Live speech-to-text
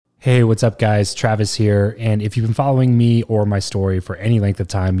Hey, what's up, guys? Travis here. And if you've been following me or my story for any length of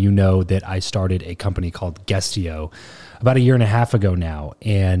time, you know that I started a company called Guestio about a year and a half ago now.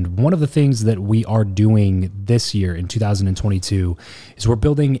 And one of the things that we are doing this year in 2022 is we're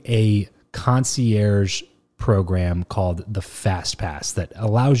building a concierge program called the Fast Pass that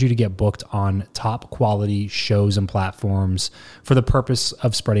allows you to get booked on top quality shows and platforms for the purpose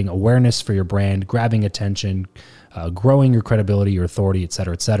of spreading awareness for your brand, grabbing attention, growing your credibility, your authority, et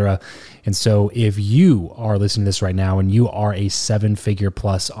cetera, et cetera. And so if you are listening to this right now and you are a 7-figure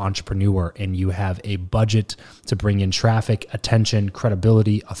plus entrepreneur and you have a budget to bring in traffic, attention,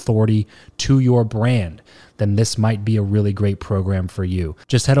 credibility, authority to your brand, then this might be a really great program for you.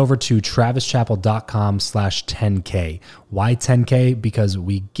 Just head over to travischappell.com/10K. Why 10K? Because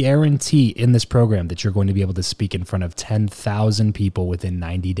we guarantee in this program that you're going to be able to speak in front of 10,000 people within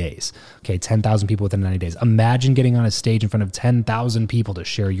 90 days. Okay, 10,000 people within 90 days. Imagine getting on a stage in front of 10,000 people to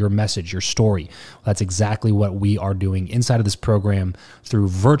share your message, your story. Well, that's exactly what we are doing inside of this program through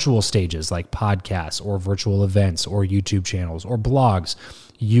virtual stages like podcasts or virtual events or YouTube channels or blogs.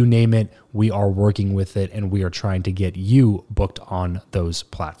 You name it, we are working with it, and we are trying to get you booked on those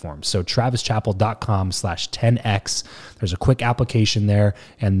platforms. So travischappell.com/10X. There's a quick application there,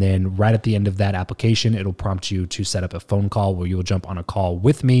 and then right at the end of that application, it'll prompt you to set up a phone call where you'll jump on a call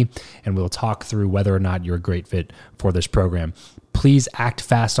with me, and we'll talk through whether or not you're a great fit for this program. Please act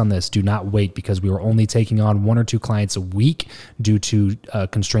fast on this. Do not wait, because we are only taking on 1 or 2 clients a week due to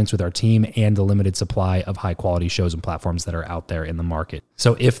constraints with our team and the limited supply of high quality shows and platforms that are out there in the market.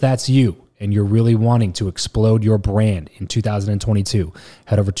 So if that's you and you're really wanting to explode your brand in 2022,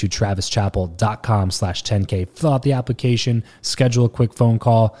 head over to travischappell.com/10K, fill out the application, schedule a quick phone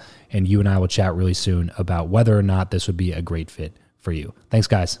call, and you and I will chat really soon about whether or not this would be a great fit for you. Thanks,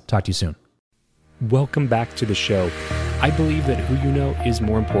 guys. Talk to you soon. Welcome back to the show. I believe that who you know is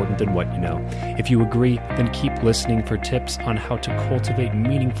more important than what you know. If you agree, then keep listening for tips on how to cultivate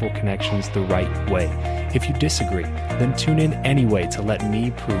meaningful connections the right way. If you disagree, then tune in anyway to let me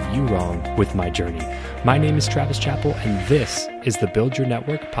prove you wrong with my journey. My name is Travis Chappell, and this is the Build Your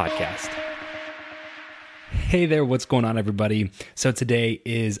Network podcast. Hey there, what's going on, everybody? So today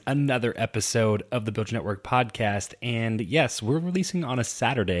is another episode of the Build Your Network podcast, and yes, we're releasing on a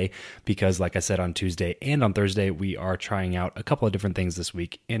Saturday because, like I said, on Tuesday and on Thursday, we are trying out a couple of different things this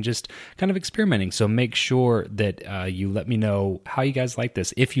week and just kind of experimenting. So make sure that you let me know how you guys like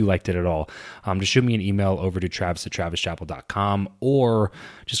this, if you liked it at all. Just shoot me an email over to travis@travischappell.com, or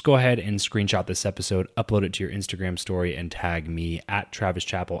just go ahead and screenshot this episode, upload it to your Instagram story, and tag me at Travis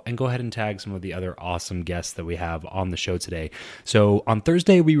Chappell, and go ahead and tag some of the other awesome guests that we have on the show today. So on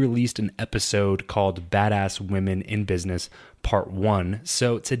Thursday, we released an episode called Badass Women in Business Part 1.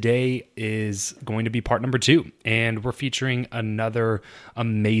 So today is going to be part number 2, and we're featuring another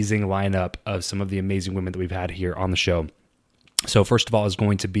amazing lineup of some of the amazing women that we've had here on the show. So first of all is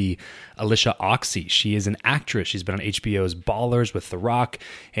going to be Alicia Oxy. She is an actress. She's been on HBO's Ballers with The Rock,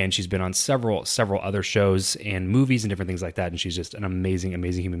 and she's been on several other shows and movies and different things like that, and she's just an amazing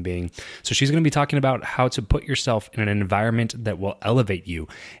human being. So she's going to be talking about how to put yourself in an environment that will elevate you.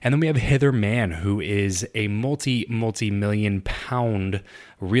 And then we have Heather Mann, who is a multi-million pound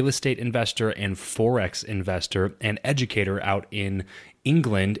real estate investor and Forex investor and educator out in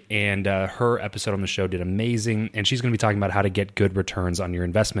England, and her episode on the show did amazing, and she's going to be talking about how to get good returns on your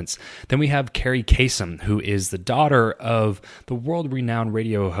investments. Then we have Carrie Kasem, who is the daughter of the world-renowned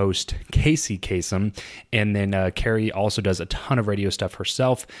radio host Casey Kasem, and then Carrie also does a ton of radio stuff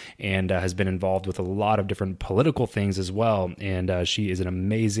herself and has been involved with a lot of different political things as well, and she is an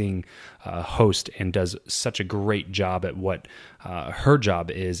amazing host and does such a great job at what her job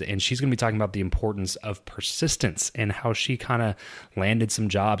is, and she's going to be talking about the importance of persistence and how she kind of landed some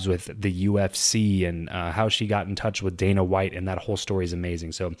jobs with the UFC and how she got in touch with Dana White, and that whole story is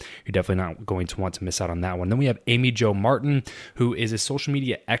amazing. So you're definitely not going to want to miss out on that one. Then we have Amy Jo Martin, who is a social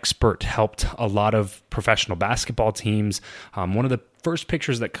media expert, helped a lot of professional basketball teams. One of the first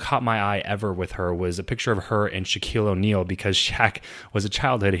pictures that caught my eye ever with her was a picture of her and Shaquille O'Neal, because Shaq was a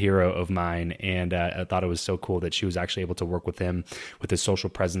childhood hero of mine, and I thought it was so cool that she was actually able to work with him with his social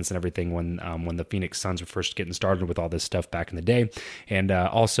presence and everything when the Phoenix Suns were first getting started with all this stuff back in the day. And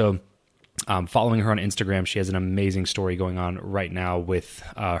also following her on Instagram. She has an amazing story going on right now with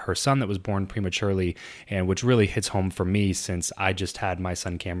her son that was born prematurely, and which really hits home for me since I just had my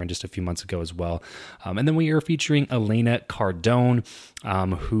son Cameron just a few months ago as well. And then we are featuring Elena Cardone,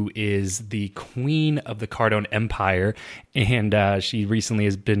 who is the queen of the Cardone Empire, and she recently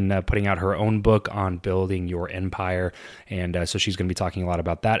has been putting out her own book on building your empire, and so she's going to be talking a lot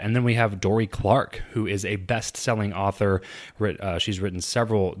about that. And then we have Dorie Clark, who is a best-selling author. She's written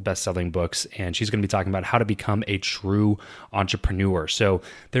several best-selling books, and she's going to be talking about how to become a true entrepreneur. So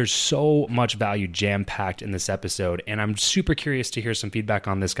there's so much value jam-packed in this episode, and I'm super curious to hear some feedback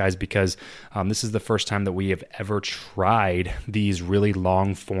on this, guys, because this is the first time that we have ever tried these really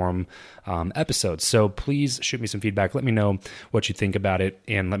long-form episodes. So please shoot me some feedback. Let me know what you think about it,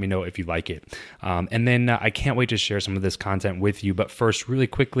 and let me know if you like it. And then I can't wait to share some of this content with you. But first, really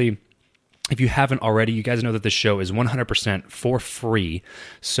quickly, if you haven't already, you guys know that this show is 100% for free.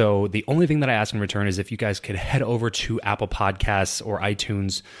 So the only thing that I ask in return is if you guys could head over to Apple Podcasts or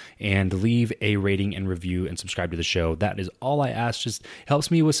iTunes and leave a rating and review and subscribe to the show. That is all I ask. Just helps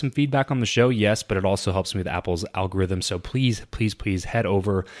me with some feedback on the show, yes, but it also helps me with Apple's algorithm. So please, please, please head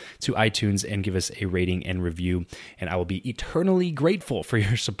over to iTunes and give us a rating and review, and I will be eternally grateful for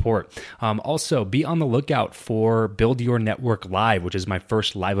your support. Also, be on the lookout for Build Your Network Live, which is my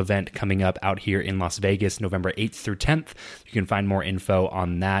first live event coming up out here in Las Vegas, November 8th through 10th. You can find more info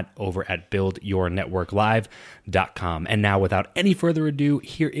on that over at buildyournetworklive.com. And now, without any further ado,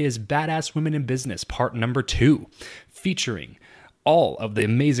 here is Badass Women in Business, part number 2, featuring all of the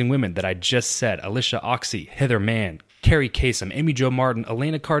amazing women that I just said: Alicia Oxy, Heather Mann, Carrie Kasem, Amy Jo Martin,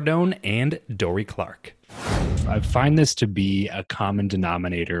 Elena Cardone, and Dorie Clark. I find this to be a common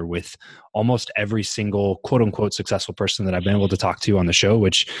denominator with almost every single quote unquote successful person that I've been able to talk to on the show,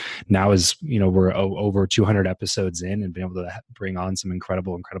 which now is, we're over 200 episodes in and been able to bring on some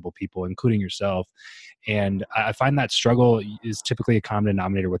incredible people, including yourself. And I find that struggle is typically a common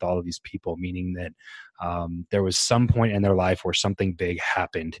denominator with all of these people, meaning that there was some point in their life where something big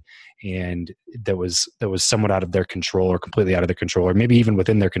happened and that was somewhat out of their control or completely out of their control, or maybe even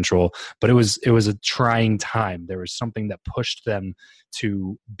within their control, but it was a trying time. There was something that pushed them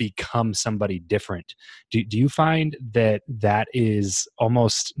to become somebody different. Do you find that is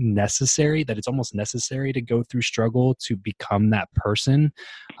almost necessary, that it's almost necessary to go through struggle to become that person?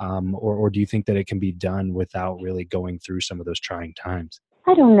 Or do you think that it can be done without really going through some of those trying times?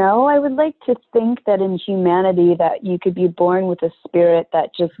 I don't know. I would like to think that in humanity that you could be born with a spirit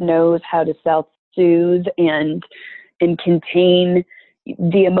that just knows how to self-soothe and contain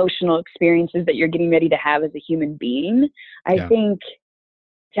the emotional experiences that you're getting ready to have as a human being. I think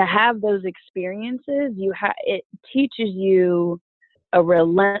to have those experiences, it teaches you a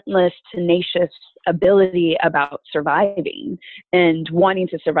relentless, tenacious ability about surviving and wanting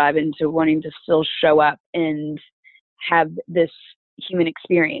to survive and to wanting to still show up and have this human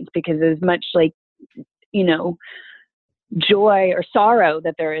experience. Because as much like, joy or sorrow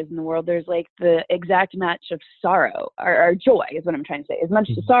that there is in the world, there's like the exact match of sorrow or joy is what I'm trying to say. As much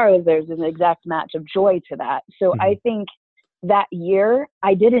sorrow as there's an exact match of joy to that. So I think that year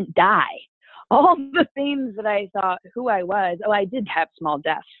I didn't die. All the things that I thought who I was, I did have small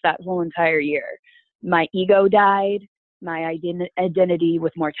deaths that whole entire year. My ego died. My identity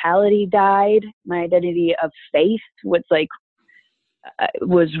with mortality died. My identity of faith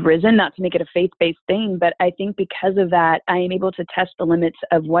was risen, not to make it a faith-based thing, but I think because of that, I am able to test the limits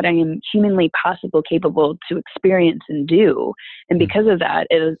of what I am humanly capable to experience and do. And because of that,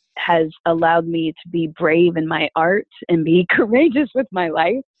 it has allowed me to be brave in my art and be courageous with my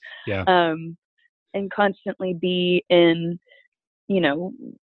life. And constantly be in,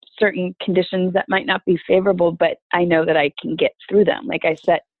 certain conditions that might not be favorable, but I know that I can get through them. Like I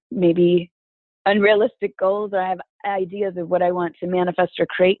set maybe unrealistic goals, or I have ideas of what I want to manifest or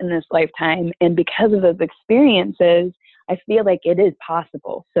create in this lifetime. And because of those experiences, I feel like it is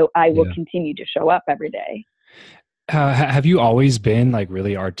possible. So I will continue to show up every day. Have you always been like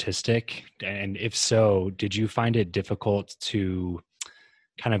really artistic? And if so, did you find it difficult to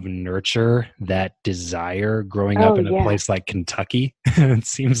kind of nurture that desire growing up in a place like Kentucky? It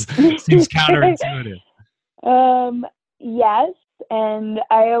seems counterintuitive. Yes. And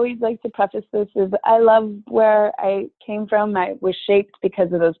I always like to preface this as I love where I came from. I was shaped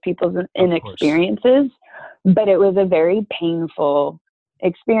because of those people's experiences, but it was a very painful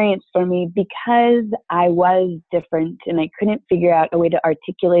experience for me because I was different and I couldn't figure out a way to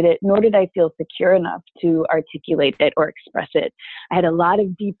articulate it, nor did I feel secure enough to articulate it or express it. I had a lot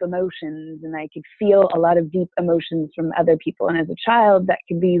of deep emotions and I could feel a lot of deep emotions from other people. And as a child, that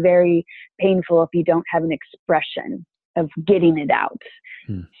can be very painful if you don't have an expression of getting it out.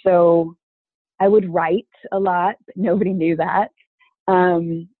 So I would write a lot, but nobody knew that.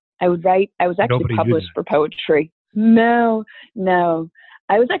 I would write. I was actually published for poetry. No.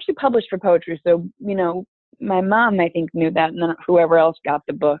 I was actually published for poetry. So, my mom, I think, knew that. And then whoever else got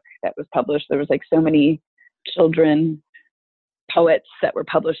the book that was published, there was like so many children poets that were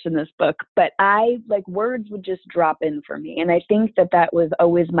published in this book. But words would just drop in for me. And I think that was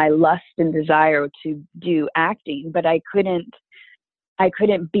always my lust and desire to do acting, but I couldn't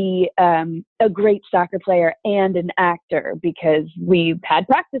be a great soccer player and an actor because we had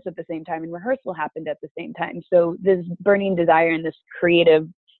practice at the same time and rehearsal happened at the same time. So this burning desire and this creative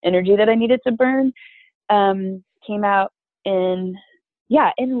energy that I needed to burn came out in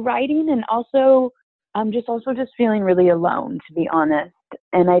writing, and also just feeling really alone, to be honest.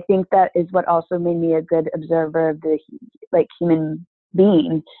 And I think that is what also made me a good observer of the human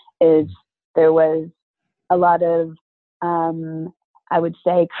being. Is there was a lot of I would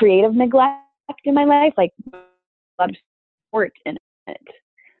say creative neglect in my life, like a lot of support in it.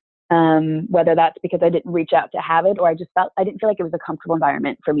 Whether that's because I didn't reach out to have it, or I didn't feel like it was a comfortable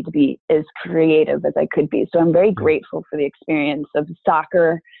environment for me to be as creative as I could be. So I'm very grateful for the experience of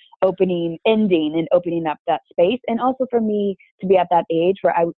soccer ending and opening up that space. And also for me to be at that age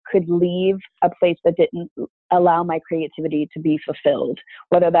where I could leave a place that didn't allow my creativity to be fulfilled,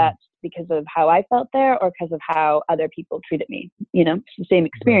 whether that's because of how I felt there or because of how other people treated me. It's the same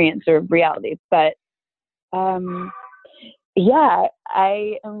experience or reality. But I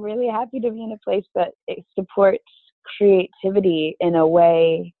am really happy to be in a place that it supports creativity in a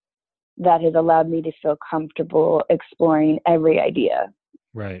way that has allowed me to feel comfortable exploring every idea.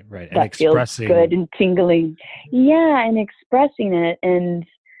 Right. And that expressing feels good and tingling. Yeah, and expressing it, and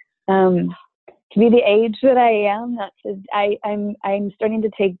to be the age that I am, I'm starting to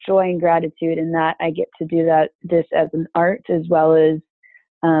take joy and gratitude in that I get to do this as an art as well as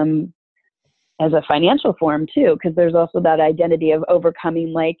a financial form too, because there's also that identity of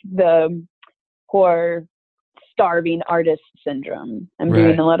overcoming like the poor starving artist syndrome. I'm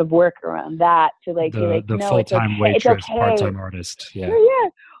doing a lot of work around that to be like, the no, full-time waitress, it's okay. part-time artist. Yeah.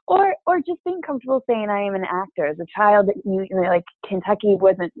 Or just being comfortable saying I am an actor. As a child, Kentucky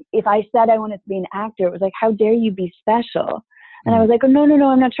wasn't, if I said I wanted to be an actor, it was like, how dare you be special? And I was like, oh, no,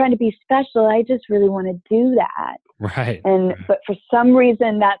 I'm not trying to be special. I just really want to do that. Right. But for some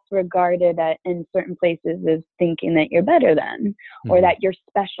reason, that's regarded in certain places as thinking that you're better than, or that you're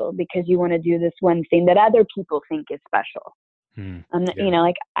special because you want to do this one thing that other people think is special.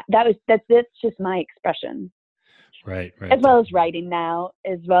 That's just my expression. Right. As well as writing now,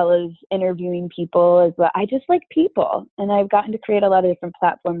 as well as interviewing people, as well. I just like people, and I've gotten to create a lot of different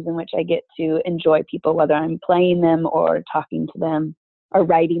platforms in which I get to enjoy people, whether I'm playing them or talking to them or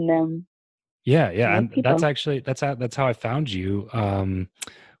writing them. Yeah, and that's how I found you.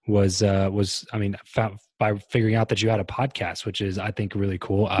 By figuring out that you had a podcast, which is, I think, really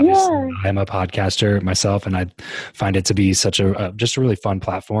cool. Obviously, I'm a podcaster myself, and I find it to be such just a really fun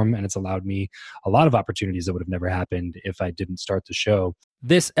platform, and it's allowed me a lot of opportunities that would have never happened if I didn't start the show.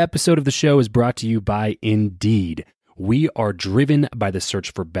 This episode of the show is brought to you by Indeed. We are driven by the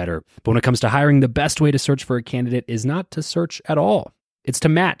search for better, but when it comes to hiring, the best way to search for a candidate is not to search at all. It's to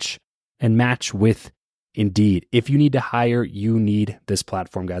match with Indeed. If you need to hire, you need this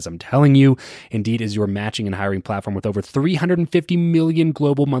platform, guys. I'm telling you, Indeed is your matching and hiring platform with over 350 million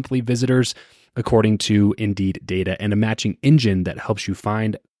global monthly visitors, according to Indeed data, and a matching engine that helps you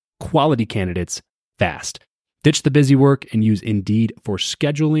find quality candidates fast. Ditch the busy work and use Indeed for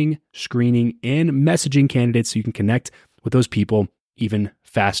scheduling, screening, and messaging candidates so you can connect with those people even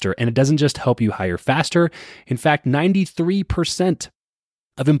faster. And it doesn't just help you hire faster. In fact, 93%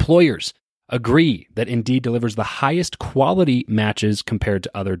 of employers agree that Indeed delivers the highest quality matches compared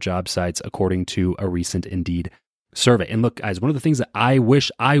to other job sites, according to a recent Indeed survey. And look, guys, one of the things that I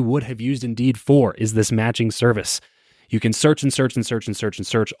wish I would have used Indeed for is this matching service. You can search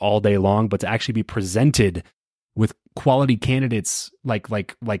all day long, but to actually be presented with quality candidates, like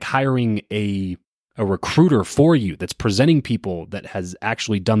hiring a recruiter for you that's presenting people that has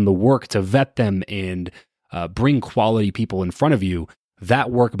actually done the work to vet them and bring quality people in front of you.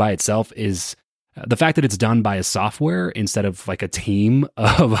 That work by itself is the fact that it's done by a software instead of like a team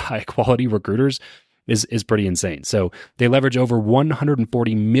of high quality recruiters is pretty insane. So they leverage over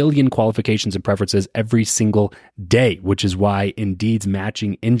 140 million qualifications and preferences every single day, which is why Indeed's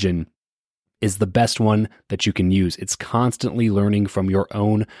matching engine is the best one that you can use. It's constantly learning from your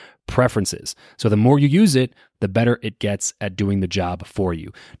own preferences. So the more you use it, the better it gets at doing the job for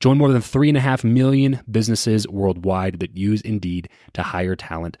you. Join more than 3.5 million businesses worldwide that use Indeed to hire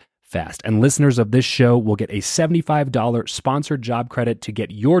talent fast. And listeners of this show will get a $75 sponsored job credit to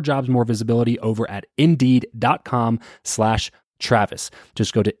get your jobs more visibility over at Indeed.com/Travis.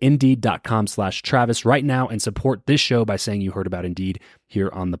 Just go to Indeed.com/Travis right now and support this show by saying you heard about Indeed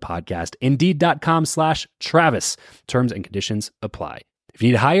here on the podcast. Indeed.com/Travis. Terms and conditions apply. If you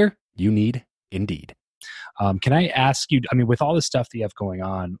need to hire, you need Indeed. Can I ask you, I mean, with all the stuff that you have going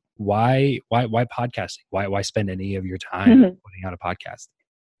on, why podcasting? Why spend any of your time putting out a podcast?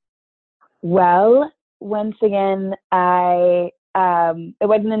 Well, once again, it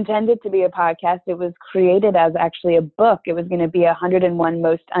wasn't intended to be a podcast. It was created as actually a book. It was going to be 101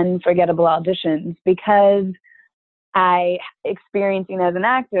 Most Unforgettable Auditions, because I, experiencing as an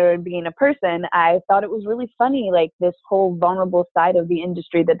actor and being a person, I thought it was really funny, like this whole vulnerable side of the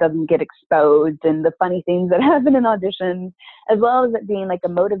industry that doesn't get exposed, and the funny things that happen in auditions, as well as it being like a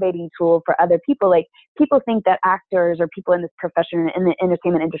motivating tool for other people. Like, people think that actors or people in this profession, in the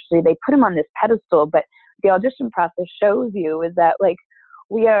entertainment industry, they put them on this pedestal, but the audition process shows you is that, like,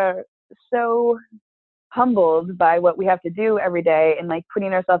 we are so humbled by what we have to do every day, and like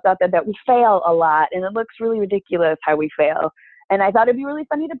putting ourselves out there, that we fail a lot, and it looks really ridiculous how we fail. And I thought it'd be really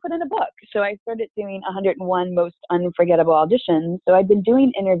funny to put in a book. So I started doing 101 Most Unforgettable Auditions. So I'd been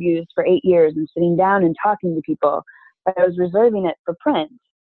doing interviews for 8 years and sitting down and talking to people, but I was reserving it for print.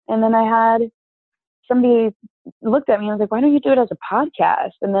 And then I had somebody looked at me and was like, why don't you do it as a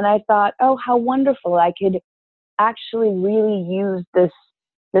podcast? And then I thought, oh, how wonderful. I could actually really use this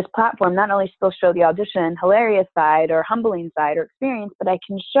platform, not only still show the audition hilarious side or humbling side or experience, but I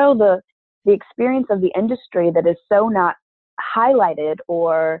can show the experience of the industry that is so not highlighted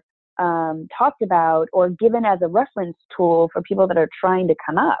or talked about or given as a reference tool for people that are trying to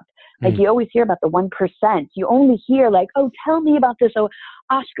come up. Like, you always hear about the 1%. You only hear like, oh, tell me about this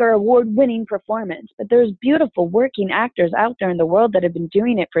Oscar award-winning performance. But there's beautiful working actors out there in the world that have been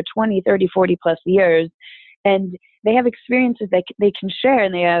doing it for 20, 30, 40 plus years. And they have experiences that they can share,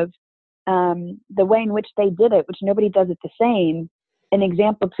 and they have the way in which they did it, which nobody does it the same. An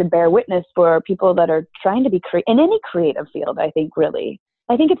example to bear witness for people that are trying to be in any creative field, I think, really.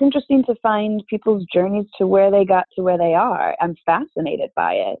 I think it's interesting to find people's journeys to where they got to where they are. I'm fascinated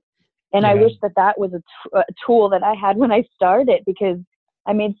by it. And I wish that was a tool that I had when I started, because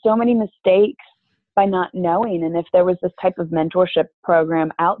I made so many mistakes by not knowing. And if there was this type of mentorship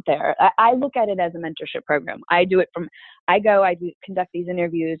program out there, I look at it as a mentorship program. I conduct these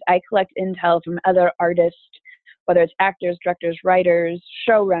interviews. I collect intel from other artists, whether it's actors, directors, writers,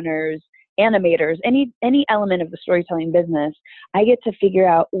 showrunners, animators, any element of the storytelling business. I get to figure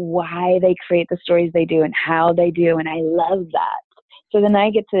out why they create the stories they do and how they do. And I love that. So then I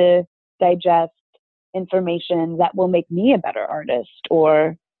get to digest information that will make me a better artist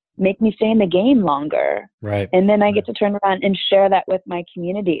or make me stay in the game longer. Right. And then I get to turn around and share that with my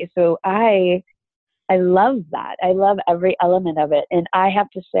community. So I love that. I love every element of it. And I have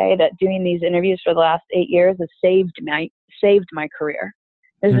to say that doing these interviews for the last 8 years has saved my career.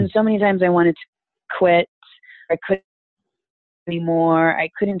 There's been so many times I wanted to quit. I couldn't anymore. I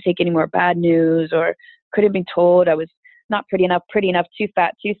couldn't take any more bad news, or couldn't be told I was not pretty enough, too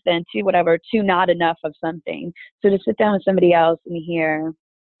fat, too thin, too whatever, too not enough of something. So to sit down with somebody else and hear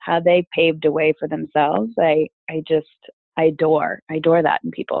how they paved a way for themselves, I adore that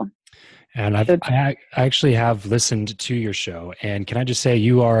in people. And I actually have listened to your show, and can I just say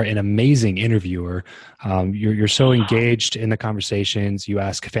you are an amazing interviewer. You're so engaged in the conversations. You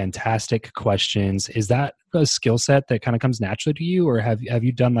ask fantastic questions. Is that a skill set that kind of comes naturally to you, or have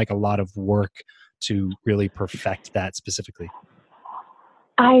you done like a lot of work to really perfect that specifically?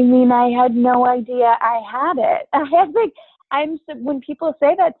 I mean, I had no idea I had it. When people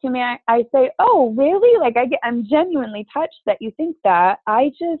say that to me, I say, oh, really? Like I'm genuinely touched that you think that.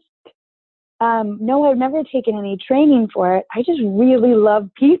 I just, no, I've never taken any training for it. I just really love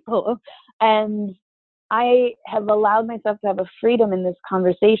people. And I have allowed myself to have a freedom in this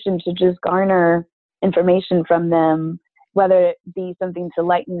conversation to just garner information from them, whether it be something to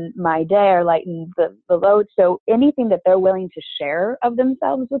lighten my day or lighten the load. So anything that they're willing to share of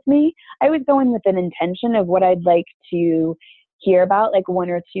themselves with me, I would go in with an intention of what I'd like to hear about, like 1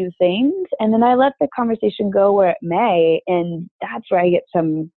 or 2 things. And then I let the conversation go where it may. And that's where I get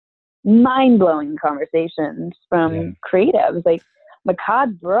some mind-blowing conversations from creatives. Like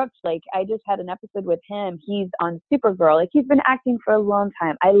Makad Brooks, like I just had an episode with him. He's on Supergirl. Like he's been acting for a long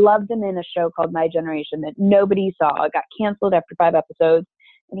time. I loved him in a show called My Generation that nobody saw. It got canceled after 5 episodes.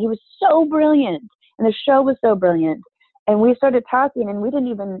 And he was so brilliant. And the show was so brilliant. And we started talking, and we didn't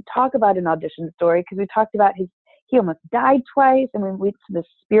even talk about an audition story because we talked about he almost died twice. And we went to this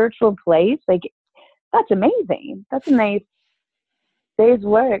spiritual place. Like, that's amazing. That's a nice day's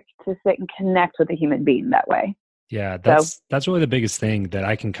work to sit and connect with a human being that way. Yeah, that's really the biggest thing that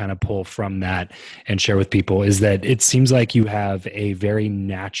I can kind of pull from that and share with people is that it seems like you have a very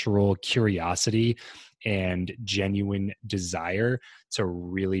natural curiosity and genuine desire to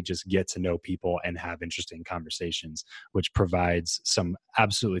really just get to know people and have interesting conversations, which provides some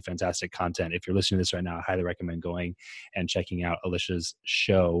absolutely fantastic content. If you're listening to this right now, I highly recommend going and checking out Alicia's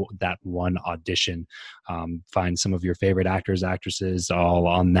show, That One Audition. Find some of your favorite actors, actresses all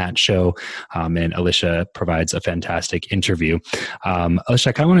on that show. And Alicia provides a fantastic interview. Alicia,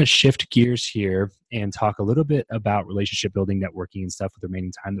 I kind of want to shift gears here and talk a little bit about relationship building, networking, and stuff with the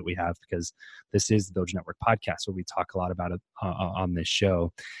remaining time that we have, because this is the Build Your Network podcast where we talk a lot about it on this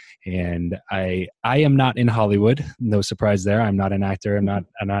show. And I am not in Hollywood. No surprise there. I'm not an actor. I'm not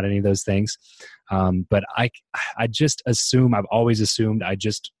any of those things. But I just assume, I've always assumed, I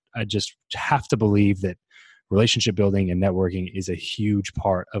just have to believe that relationship building and networking is a huge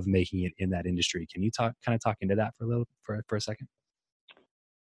part of making it in that industry. Can you talk into that for a second?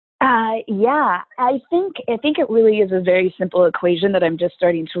 Yeah, I think it really is a very simple equation that I'm just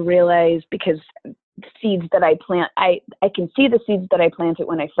starting to realize, because seeds that I plant, I can see the seeds that I planted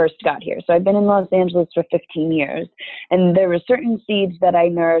when I first got here. So I've been in Los Angeles for 15 years, and there were certain seeds that I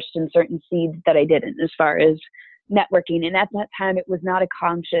nourished and certain seeds that I didn't, as far as networking. And at that time, it was not a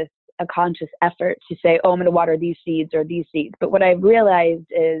conscious effort to say, oh, I'm going to water these seeds or these seeds. But what I realized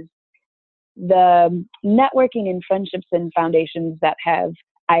is the networking and friendships and foundations that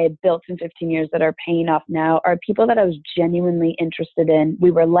I had built in 15 years that are paying off now are people that I was genuinely interested in.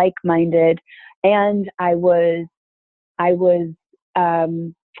 We were like-minded, and I was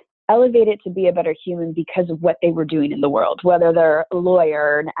elevated to be a better human because of what they were doing in the world, whether they're a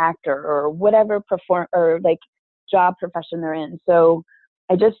lawyer, an actor, or whatever job profession they're in. So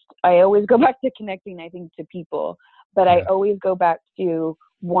I always go back to connecting, I think, to people, but I always go back to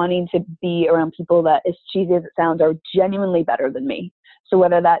wanting to be around people that, as cheesy as it sounds, are genuinely better than me. So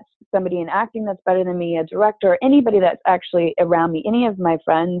whether that's somebody in acting that's better than me, a director, anybody that's actually around me, any of my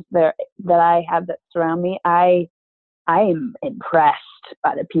friends that I have that surround me, I am impressed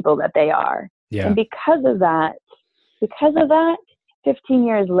by the people that they are. Yeah. And because of that, 15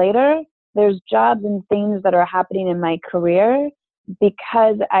 years later, there's jobs and things that are happening in my career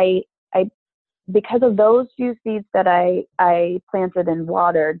because because of those few seeds that I planted and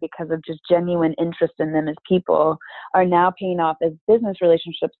watered, because of just genuine interest in them as people, are now paying off as business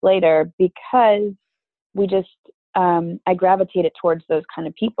relationships later, because we just, I gravitated towards those kind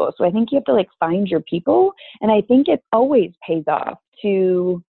of people. So I think you have to find your people. And I think it always pays off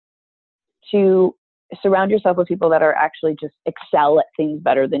to surround yourself with people that are actually just excel at things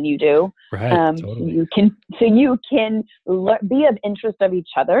better than you do. Right. Totally. So you can be of interest of each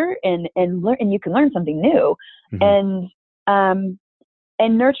other and learn, and you can learn something new. Mm-hmm.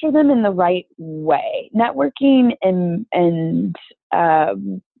 And nurture them in the right way. Networking and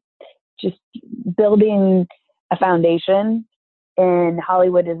just building a foundation in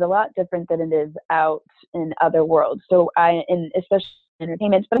Hollywood is a lot different than it is out in other worlds. So especially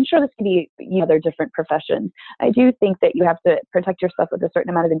entertainment, but I'm sure this could be other different professions. I do think that you have to protect yourself with a certain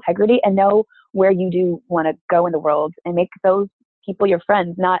amount of integrity and know where you do want to go in the world, and make those people your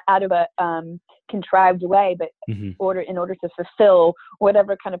friends, not out of a contrived way, but in order to fulfill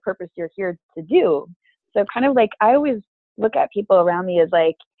whatever kind of purpose you're here to do. So kind of I always look at people around me as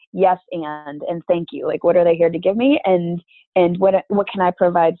yes and thank you. What are they here to give me, and what can I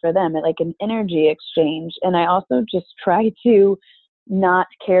provide for them? An energy exchange. And I also just try to not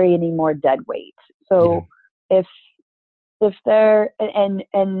carry any more dead weight. So if they're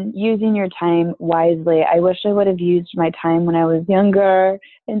and using your time wisely, I wish I would have used my time when I was younger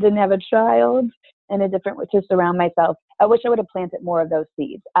and didn't have a child and a different way to surround myself. I wish I would have planted more of those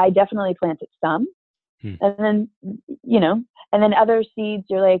seeds. I definitely planted some. And then, and then other seeds,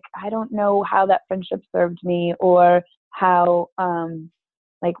 you're I don't know how that friendship served me, or how,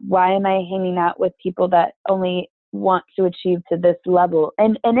 why am I hanging out with people that only want to achieve to this level,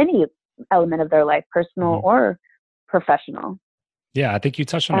 and any element of their life, personal or professional. Yeah, I think you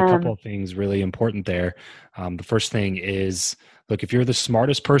touched on a couple of things really important there. The first thing is, look, if you're the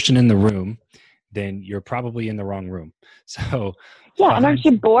smartest person in the room, then you're probably in the wrong room. So and aren't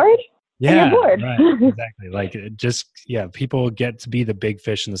you bored? Yeah, right, exactly. People get to be the big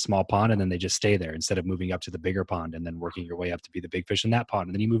fish in the small pond, and then they just stay there instead of moving up to the bigger pond and then working your way up to be the big fish in that pond.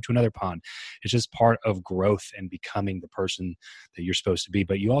 And then you move to another pond. It's just part of growth and becoming the person that you're supposed to be.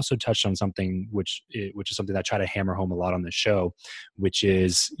 But you also touched on something which is something that I try to hammer home a lot on the show, which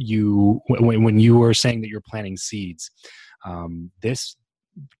is when you were saying that you're planting seeds, this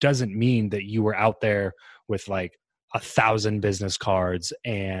doesn't mean that you were out there with 1,000 business cards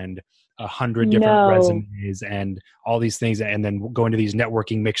and 100 different resumes and all these things, and then going to these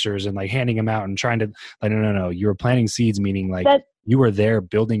networking mixers and like handing them out and trying to like, no. You were planting seeds, meaning like you were there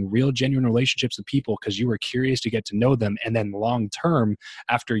building real genuine relationships with people because you were curious to get to know them. And then long term,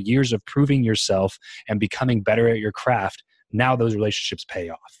 after years of proving yourself and becoming better at your craft, now those relationships pay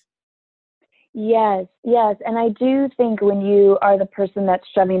off. Yes. And I do think when you are the person that's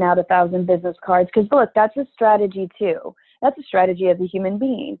shoving out 1,000 business cards, because look, that's a strategy too. That's a strategy as a human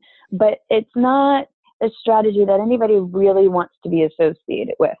being, but it's not a strategy that anybody really wants to be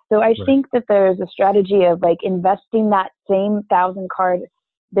associated with. So I think that there's a strategy of like investing that same 1,000 card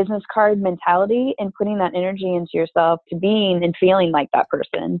business card mentality and putting that energy into yourself to being and feeling like that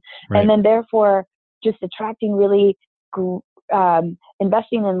person. And then therefore just attracting really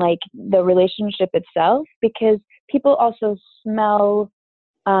investing in like the relationship itself, because people also smell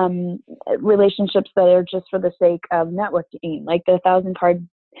relationships that are just for the sake of networking, like the 1,000 card.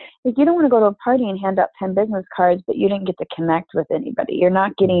 Like you don't want to go to a party and hand out 10 business cards, but you didn't get to connect with anybody. You're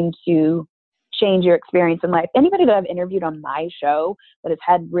not getting to change your experience in life. Anybody that I've interviewed on my show that has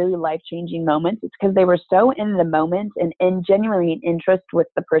had really life-changing moments, it's because they were so in the moment and genuinely in interest with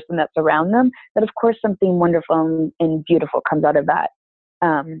the person that's around them that of course something wonderful and beautiful comes out of that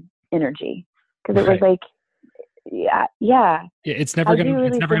energy. Because it was like, it's never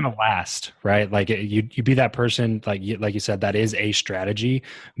gonna last, right? Like you be that person, like you said, that is a strategy.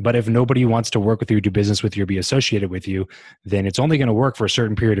 But if nobody wants to work with you, do business with you, or be associated with you, then it's only going to work for a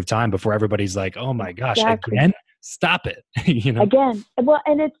certain period of time before everybody's like, oh my gosh, again, stop it. Again. Well,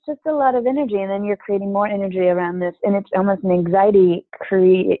 and it's just a lot of energy, and then you're creating more energy around this, and it's almost an anxiety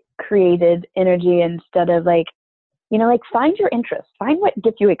created energy instead of like, like find your interest, find what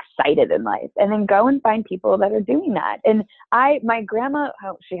gets you excited in life, and then go and find people that are doing that. And my grandma,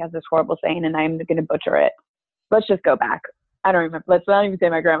 she has this horrible saying, and I'm going to butcher it. Let's just go back. I don't remember. Let's not even say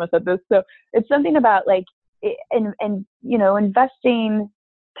my grandma said this. So it's something about like, investing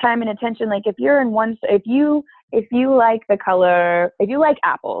time and attention. Like if you like the color, if you like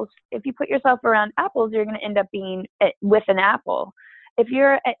apples, if you put yourself around apples, you're going to end up being with an apple. If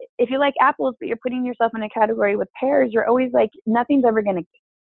you like apples, but you're putting yourself in a category with pears, you're always like, nothing's ever going to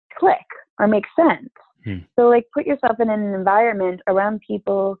click or make sense. So like put yourself in an environment around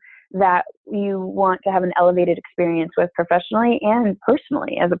people that you want to have an elevated experience with professionally and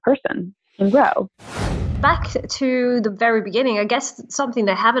personally as a person and grow. Back to the very beginning, I guess something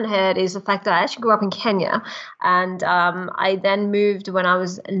they haven't heard is the fact that I actually grew up in Kenya, and I then moved when I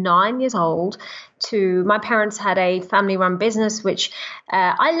was 9 years old. My parents had a family-run business, which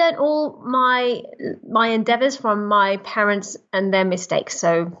I learned all my endeavors from my parents and their mistakes.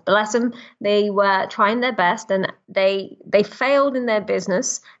 So bless them, they were trying their best, and they failed in their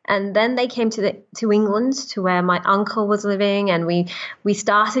business, and then they came to England, to where my uncle was living, and we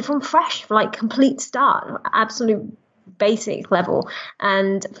started from fresh, like complete start, absolute basic level.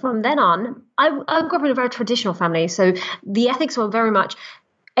 And from then on, I grew up in a very traditional family, so the ethics were very much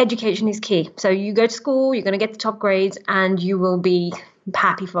education is key. So you go to school, you're going to get the top grades, and you will be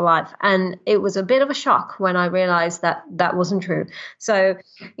happy for life. And it was a bit of a shock when I realized that wasn't true. So,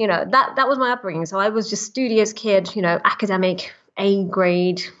 that was my upbringing. So I was just studious kid, academic, A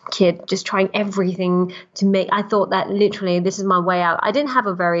grade kid, just trying everything I thought that literally this is my way out. I didn't have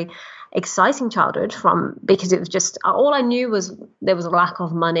a very exciting childhood because it was just, all I knew was there was a lack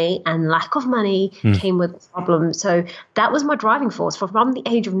of money, and lack of money came with problems. So that was my driving force. From the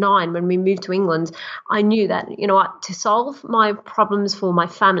age of 9, when we moved to England, I knew that, to solve my problems for my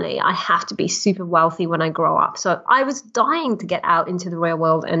family, I have to be super wealthy when I grow up. So I was dying to get out into the real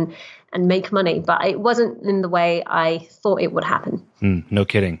world and make money, but it wasn't in the way I thought it would happen. No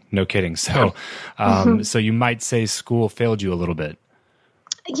kidding. So, so you might say school failed you a little bit.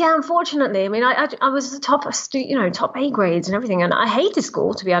 Yeah, unfortunately. I mean, I was the top A grades and everything, and I hated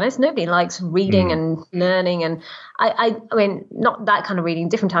school, to be honest. Nobody likes reading and learning, and I mean, not that kind of reading,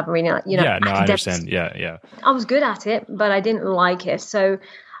 different type of reading, like, Yeah, no, I understand. Yeah. I was good at it, but I didn't like it. So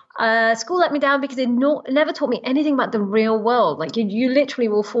school let me down because it never taught me anything about the real world. Like you literally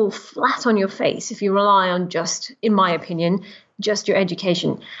will fall flat on your face if you rely on just, in my opinion, just your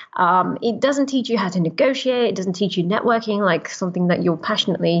education. It doesn't teach you how to negotiate. It doesn't teach you networking, like something that you're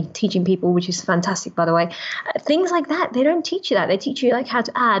passionately teaching people, which is fantastic, by the way. Things like that, they don't teach you that. They teach you like how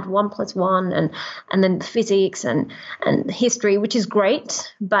to add 1 + 1 and then physics and history, which is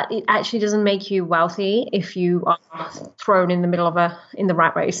great, but it actually doesn't make you wealthy if you are thrown in the middle of in the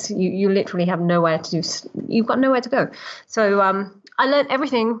rat race. You literally have you've got nowhere to go. So I learned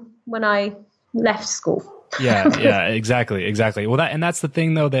everything when I left school. Yeah, exactly. Well, that's the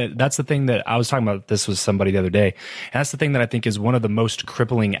thing though, that's the thing that I was talking about this with somebody the other day. And that's the thing that I think is one of the most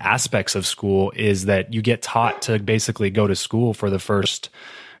crippling aspects of school is that you get taught to basically go to school for the first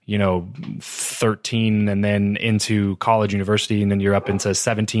 13 and then into college, university, and then you're up into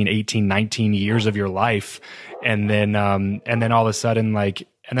 17, 18, 19 years of your life. And then all of a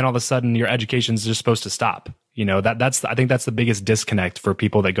sudden your education's just supposed to stop. I think that's the biggest disconnect for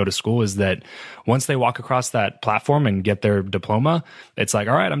people that go to school is that once they walk across that platform and get their diploma, it's like,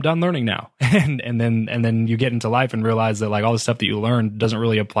 all right, I'm done learning now. And then you get into life and realize that like all the stuff that you learned doesn't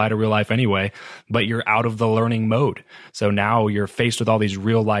really apply to real life anyway, but you're out of the learning mode. So now you're faced with all these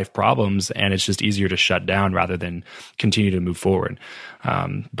real life problems and it's just easier to shut down rather than continue to move forward.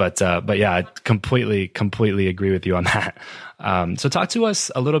 But yeah, I completely agree with you on that. So talk to us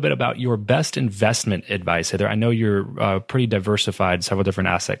a little bit about your best investment advice, Heather. I know you're pretty diversified, several different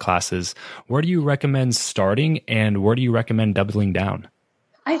asset classes. Where do you recommend starting and where do you recommend doubling down?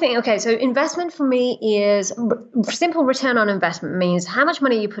 I think, okay, so investment for me is simple return on investment means how much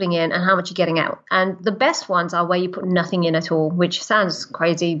money you're putting in and how much you're getting out. And the best ones are where you put nothing in at all, which sounds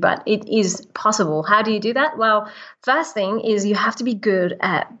crazy, but it is possible. How do you do that? Well, first thing is you have to be good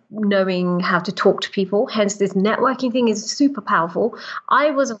at knowing how to talk to people. Hence, this networking thing is super powerful.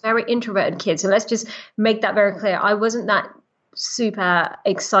 I was a very introverted kid, so let's just make that very clear. I wasn't that super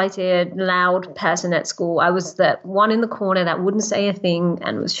excited, loud person at school. I was the one in the corner that wouldn't say a thing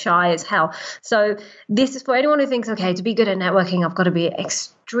and was shy as hell. So this is for anyone who thinks, okay, to be good at networking, I've got to be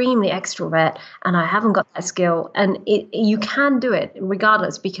extremely extrovert and I haven't got that skill. And you can do it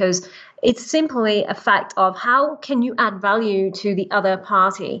regardless because it's simply a fact of how can you add value to the other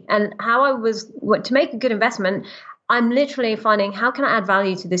party. And to make a good investment, I'm literally finding how can I add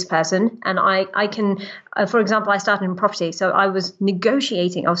value to this person? And I can, for example, I started in property. So I was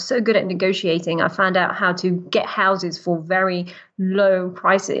negotiating. I was so good at negotiating. I found out how to get houses for very low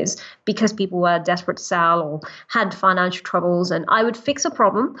prices because people were desperate to sell or had financial troubles. And I would fix a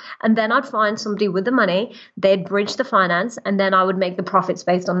problem and then I'd find somebody with the money, they'd bridge the finance and then I would make the profits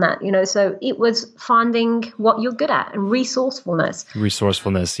based on that. So it was finding what you're good at and resourcefulness.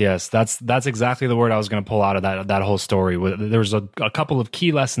 Resourcefulness, yes. That's exactly the word I was going to pull out of that whole story. There's a couple of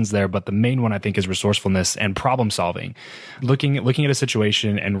key lessons there, but the main one I think is resourcefulness and problem solving. Looking at a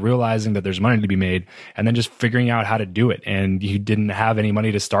situation and realizing that there's money to be made and then just figuring out how to do it. And you didn't have any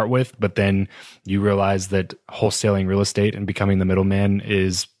money to start with, but then you realize that wholesaling real estate and becoming the middleman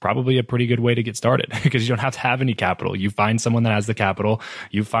is probably a pretty good way to get started because you don't have to have any capital. You find someone that has the capital,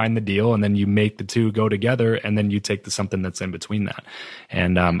 you find the deal, and then you make the two go together, and then you take something that's in between that.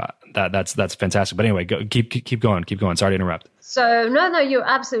 And that's fantastic. But anyway, keep going. Sorry to interrupt. So no, you're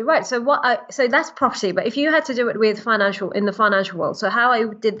absolutely right. So so that's property. But if you had to do it with in the financial world, so how I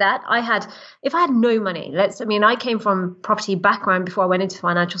did that, if I had no money, I came from property background before I went into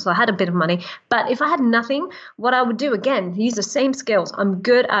financial, so I had a bit of money. But if I had nothing, what I would do again, use the same skills. I'm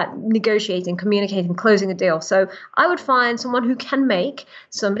good at negotiating, communicating, closing a deal. So I would find someone who can make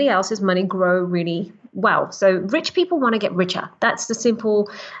somebody else's money grow really well. So rich people want to get richer. That's the simple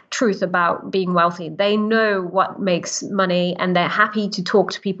truth about being wealthy. They know what makes money and they're happy to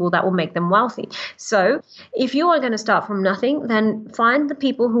talk to people that will make them wealthy. So if you are going to start from nothing, then find the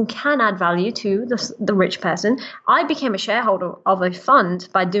people who can add value to the rich person. I became a shareholder of a fund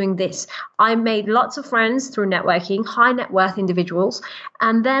by doing this. I made lots of friends through networking, high net worth individuals,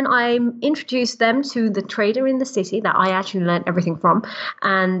 and then I introduced them to the trader in the city that I actually learned everything from,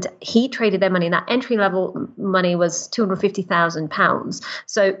 and he traded their money. That entry level money was £250,000.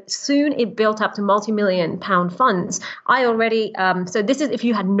 So soon it built up to multi-million pound funds. I already, so this is if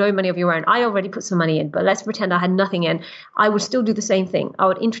you had no money of your own. I already put some money in, but let's pretend I had nothing in. I would still do the same thing. I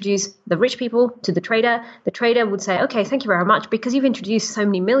would introduce the rich people to the trader. The trader would say, okay, thank you very much. Because you've introduced so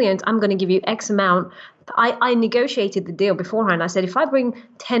many millions, I'm going to give you X amount. I negotiated the deal beforehand. I said, if I bring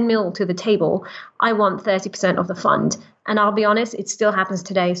 10 mil to the table, I want 30% of the fund. And I'll be honest, it still happens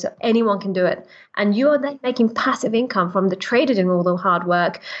today. So anyone can do it. And you're then making passive income from the trader doing all the hard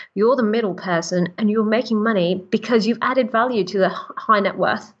work. You're the middle person and you're making money because you've added value to the high net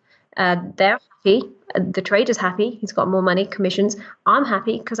worth. They're happy. The trader's happy. He's got more money, commissions. I'm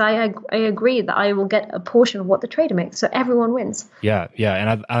happy because I agree that I will get a portion of what the trader makes. So everyone wins. Yeah.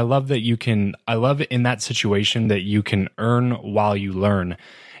 And I love that I love it in that situation that you can earn while you learn.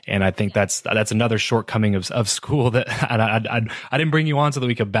 And I think that's another shortcoming of school that I didn't bring you on so that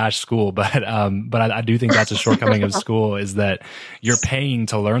we could bash school, but I do think that's a shortcoming of school is that you're paying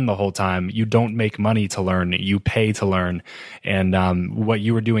to learn the whole time. You don't make money to learn, you pay to learn. And what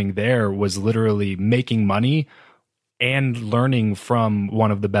you were doing there was literally making money and learning from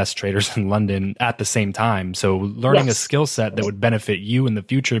one of the best traders in London at the same time. So learning a skill set that would benefit you in the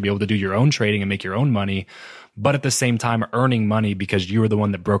future to be able to do your own trading and make your own money, but at the same time earning money because you were the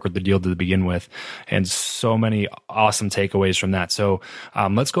one that brokered the deal to begin with. And so many awesome takeaways from that. So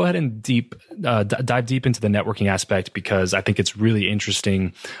let's go ahead and dive deep into the networking aspect, because I think it's really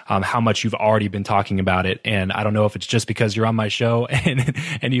interesting how much you've already been talking about it. And I don't know if it's just because you're on my show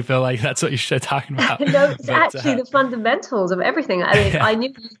and you feel like that's what you should talk about. No, it's actually the fundamentals of everything. I mean, I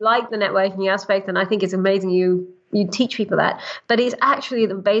knew you liked the networking aspect, and I think it's amazing you teach people that, but it's actually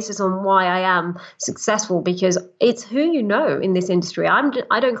the basis on why I am successful, because it's who you know in this industry.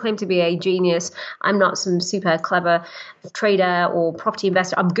 I don't claim to be a genius. I'm not some super clever trader or property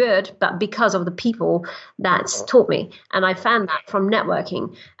investor. I'm good, but because of the people that's taught me, and I found that from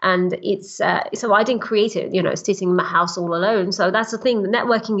networking. And it's so I didn't create it, sitting in my house all alone. So that's the thing. The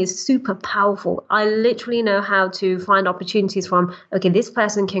networking is super powerful. I literally know how to find opportunities from, okay, this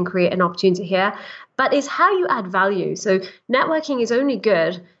person can create an opportunity here. But it's how you add value. So networking is only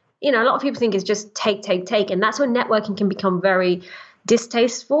good. A lot of people think it's just take. And that's when networking can become very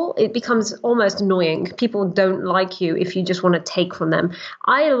distasteful. It becomes almost annoying. People don't like you if you just want to take from them.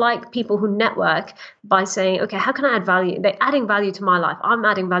 I like people who network by saying, okay, how can I add value? They're adding value to my life. I'm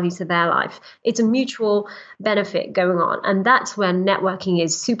adding value to their life. It's a mutual benefit going on. And that's when networking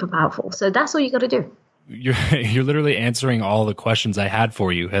is super powerful. So that's all you got to do. You're literally answering all the questions I had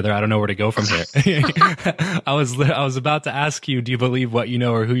for you, Heather. I don't know where to go from here. I was about to ask you, do you believe what you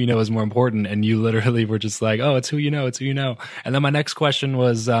know or who you know is more important? And you literally were just like, oh, it's who you know. It's who you know. And then my next question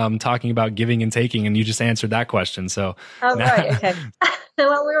was talking about giving and taking, and you just answered that question. So, right, okay.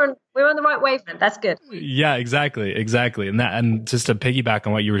 Well, we're on the right wavelength. That's good. Yeah, exactly. And just to piggyback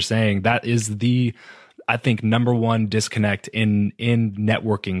on what you were saying, that is I think number one disconnect in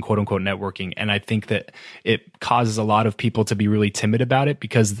networking, quote unquote networking. And I think that it causes a lot of people to be really timid about it,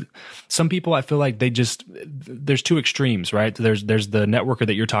 because some people, I feel like there's two extremes, right? There's the networker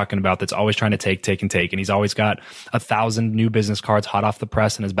that you're talking about that's always trying to take. And he's always got 1,000 new business cards hot off the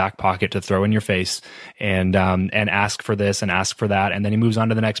press in his back pocket to throw in your face and ask for this and ask for that. And then he moves on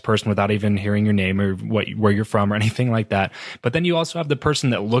to the next person without even hearing your name or where you're from or anything like that. But then you also have the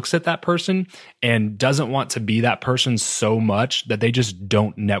person that looks at that person and doesn't want to be that person so much that they just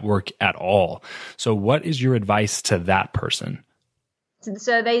don't network at all. So what is your advice to that person?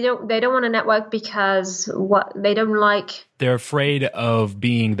 So they don't want to network because what they don't like. They're afraid of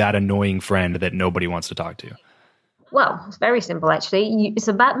being that annoying friend that nobody wants to talk to. Well, it's very simple, actually. It's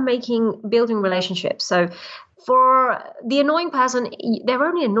about building relationships. So for the annoying person, they're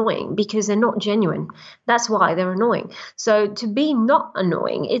only annoying because they're not genuine. That's why they're annoying. So to be not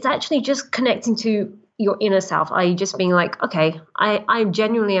annoying, it's actually just connecting to your inner self, i.e. just being like, okay, I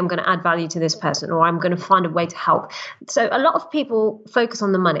genuinely am going to add value to this person, or I'm going to find a way to help. So a lot of people focus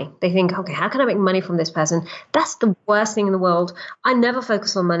on the money. They think, okay, how can I make money from this person? That's the worst thing in the world. I never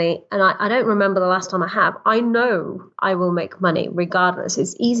focus on money, and I don't remember the last time I have. I know I will make money regardless.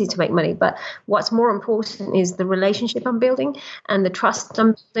 It's easy to make money, but what's more important is the relationship I'm building and the trust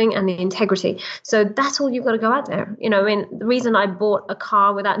I'm building and the integrity. So that's all you've got to go out there. The reason I bought a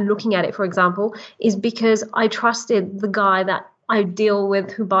car without looking at it, for example, is because I trusted the guy that I deal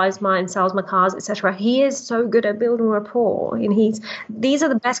with who buys mine, sells my cars, etc. He is so good at building rapport, and these are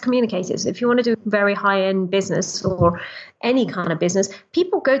the best communicators. If you want to do very high-end business or any kind of business,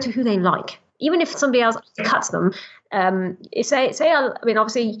 people go to who they like. Even if somebody else cuts them,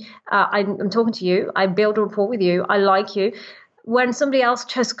 obviously I'm talking to you, I build a rapport with you, I like you. When somebody else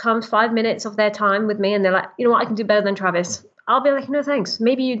just comes 5 minutes of their time with me and they're like, you know what, I can do better than Travis, I'll be like, no thanks.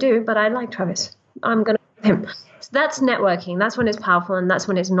 Maybe you do, but I like Travis. I'm going to him. So that's networking. That's when it's powerful, and that's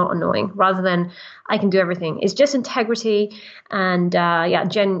when it's not annoying, rather than I can do everything. It's just integrity and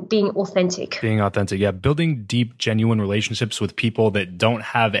being authentic. Being authentic, yeah. Building deep, genuine relationships with people that don't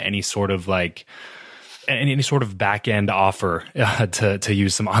have any sort of any sort of back end offer, to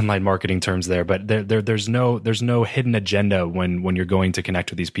use some online marketing terms there. But there's no hidden agenda when you're going to connect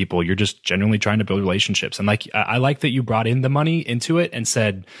with these people. You're just genuinely trying to build relationships. And I like that you brought in the money into it and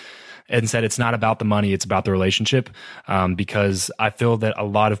said it's not about the money, it's about the relationship. Because I feel that a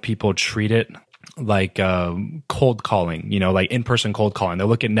lot of people treat it like cold calling, like in-person cold calling. They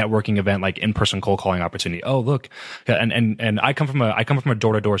look at networking event like in-person cold calling opportunity. Oh, look, and I come from a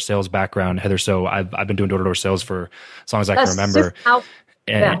door-to-door sales background, Heather. So I've been doing door-to-door sales for as long as I can remember.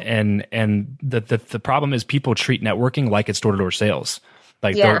 And the problem is people treat networking like it's door-to-door sales.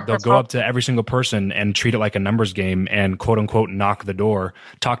 Like they'll go up to every single person and treat it like a numbers game and quote unquote knock the door,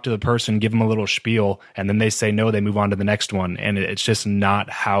 talk to the person, give them a little spiel, and then they say no, they move on to the next one. And it's just not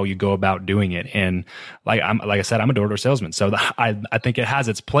how you go about doing it. And like I said, I'm a door-to-door salesman, so I think it has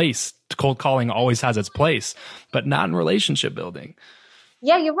its place. Cold calling always has its place, but not in relationship building.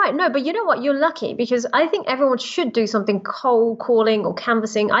 Yeah, you're right. No, but you know what? You're lucky, because I think everyone should do something cold calling or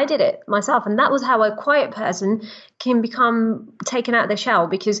canvassing. I did it myself, and that was how a quiet person can become taken out of their shell.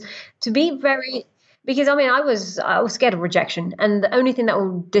 Because I was scared of rejection, and the only thing that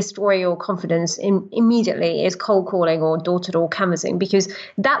will destroy your confidence immediately is cold calling or door-to-door canvassing, because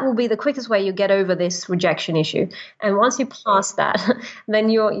that will be the quickest way you get over this rejection issue. And once you pass that, then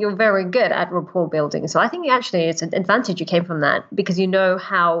you're very good at rapport building. So I think actually it's an advantage you came from that, because you know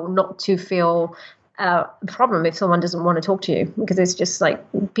how not to feel a problem if someone doesn't want to talk to you, because it's just like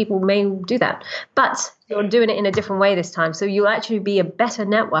people may do that, but you're doing it in a different way this time. So you'll actually be a better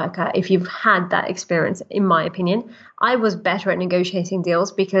networker if you've had that experience, in my opinion. I was better at negotiating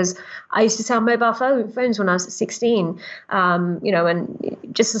deals because I used to sell mobile phones when I was 16, and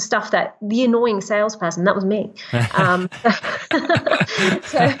just the stuff that the annoying salesperson, that was me. But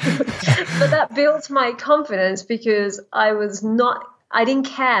that built my confidence, because I didn't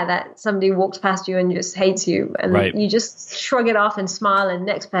care that somebody walks past you and just hates you, and you just shrug it off and smile, and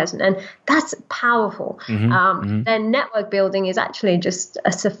next person. And that's powerful. Then network building is actually just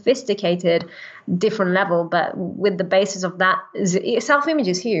a sophisticated, different level. But with the basis of that, self-image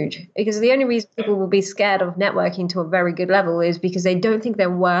is huge, because the only reason people will be scared of networking to a very good level is because they don't think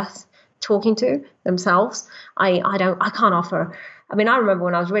they're worth talking to themselves. I can't offer. I mean, I remember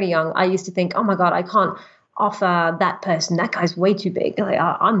when I was really young, I used to think, oh my God, I can't offer that person, that guy's way too big, like,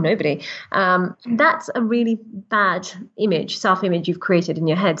 I'm nobody. That's a really bad self-image you've created in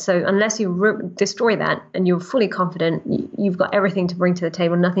your head. So unless you destroy that and you're fully confident, you've got everything to bring to the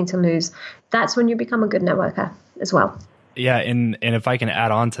table, nothing to lose, that's when you become a good networker as well. Yeah, and if I can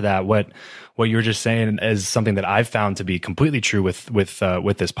add on to that, what you were just saying is something that I've found to be completely true with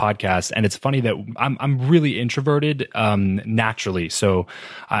this podcast. And it's funny that I'm really introverted naturally. So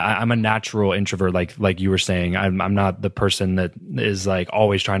I'm a natural introvert, like you were saying. I'm not the person that is like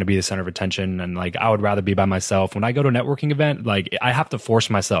always trying to be the center of attention, and like I would rather be by myself. When I go to a networking event, like I have to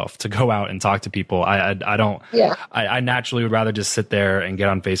force myself to go out and talk to people. I don't. Yeah. I naturally would rather just sit there and get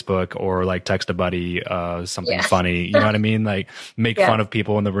on Facebook or like text a buddy something funny. You know what I mean? Like make fun of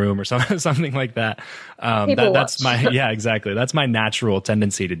people in the room or something like that. That's exactly. That's my natural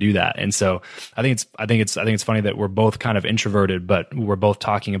tendency to do that. And so I think it's funny that we're both kind of introverted, but we're both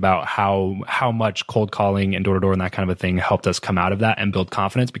talking about how much cold calling and door to door and that kind of a thing helped us come out of that and build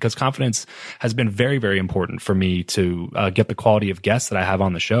confidence, because confidence has been very, very important for me to get the quality of guests that I have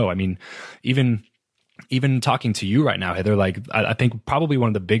on the show. I mean, even talking to you right now, Heather, like I think probably one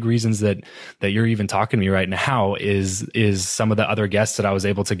of the big reasons that you're even talking to me right now is some of the other guests that I was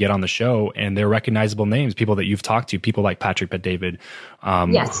able to get on the show, and they're recognizable names, people that you've talked to, people like Patrick Bet-David,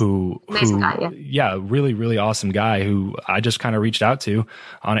 who really, really awesome guy who I just kind of reached out to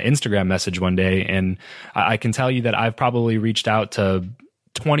on an Instagram message one day. And I can tell you that I've probably reached out to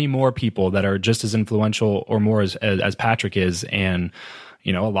 20 more people that are just as influential or more as Patrick is. And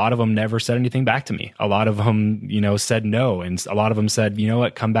a lot of them never said anything back to me. A lot of them, said no. And a lot of them said, you know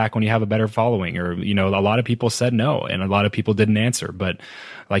what, come back when you have a better following. Or, a lot of people said no, and a lot of people didn't answer. But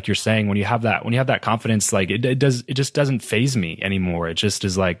like you're saying, when you have that confidence, like it just doesn't faze me anymore. It just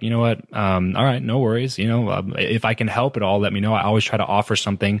is like, you know what? All right, no worries. If I can help at all, let me know. I always try to offer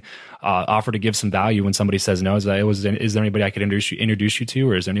something, offer to give some value when somebody says no. Is there anybody I could introduce you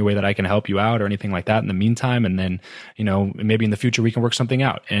to, or is there any way that I can help you out or anything like that in the meantime? And then, maybe in the future we can work something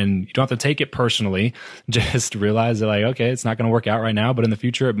out, and you don't have to take it personally. Just realize that like, okay, it's not going to work out right now, but in the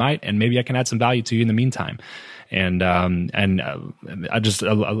future it might, and maybe I can add some value to you in the meantime. And I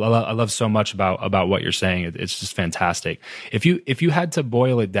love so much about what you're saying. It's just fantastic. If you had to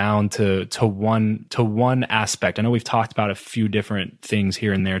boil it down to one aspect, I know we've talked about a few different things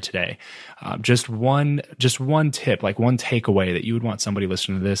here and there today. Just one tip, like one takeaway that you would want somebody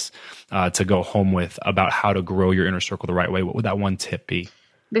listening to this to go home with about how to grow your inner circle the right way. What would that one tip be?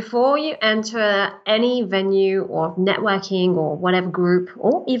 Before you enter any venue or networking or whatever group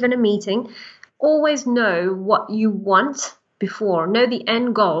or even a meeting, always know what you want know the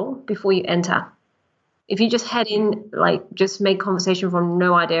end goal before you enter. If you just head in, like just make conversation from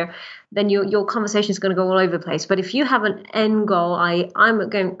no idea, then your conversation is going to go all over the place. But if you have an end goal,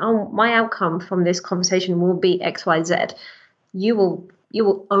 my outcome from this conversation will be X, Y, Z. You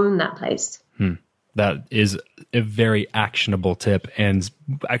will own that place. That is a very actionable tip, and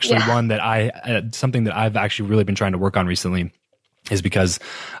actually one that something that I've actually really been trying to work on recently. is because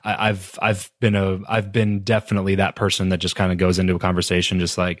I've been definitely that person that just kind of goes into a conversation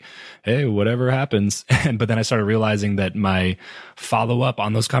just like, hey, whatever happens. But then I started realizing that my follow up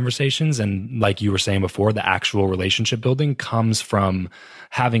on those conversations, and like you were saying before, the actual relationship building comes from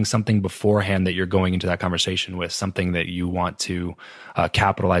having something beforehand that you're going into that conversation with, something that you want to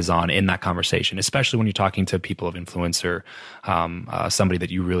capitalize on in that conversation, especially when you're talking to people of influence or somebody that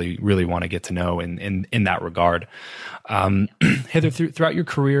you really, really want to get to know in that regard. Heather, throughout your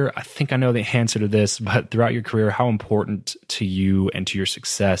career, I think I know the answer to this, but throughout your career, how important to you and to your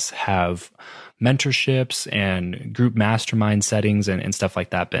success have mentorships and group mastermind settings and stuff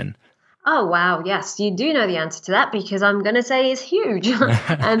like that been? Oh, wow. Yes, you do know the answer to that, because I'm going to say it's huge.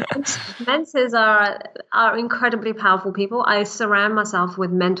 And mentors are incredibly powerful people. I surround myself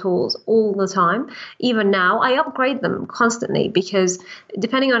with mentors all the time. Even now, I upgrade them constantly, because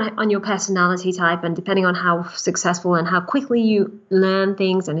depending on your personality type and depending on how successful and how quickly you learn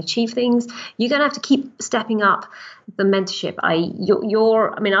things and achieve things, you're going to have to keep stepping up the mentorship.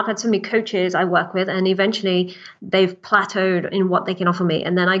 I've had so many coaches I work with, and eventually they've plateaued in what they can offer me.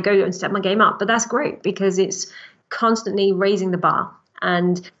 And then I go and step my game up. But that's great, because it's constantly raising the bar.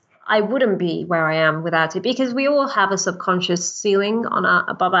 And I wouldn't be where I am without it, because we all have a subconscious ceiling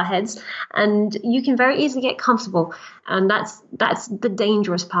above our heads, and you can very easily get comfortable. And that's the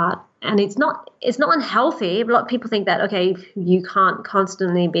dangerous part. And it's not unhealthy. A lot of people think that, okay, you can't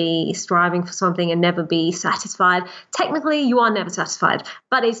constantly be striving for something and never be satisfied. Technically, you are never satisfied,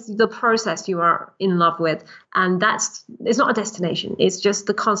 but it's the process you are in love with. And it's not a destination. It's just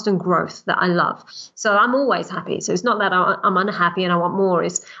the constant growth that I love. So I'm always happy. So it's not that I'm unhappy and I want more.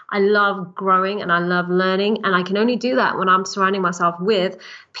 It's I love growing and I love learning. And I can only do that when I'm surrounding myself with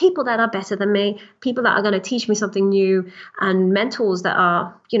people that are better than me, people that are going to teach me something new, and mentors that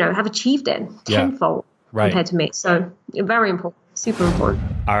are, have achieved it tenfold compared to me. So very important. Super important.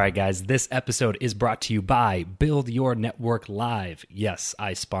 All right, guys, this episode is brought to you by Build Your Network Live. Yes,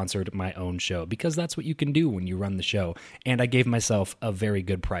 I sponsored my own show because that's what you can do when you run the show. And I gave myself a very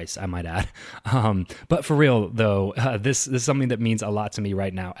good price, I might add. But for real, though, this is something that means a lot to me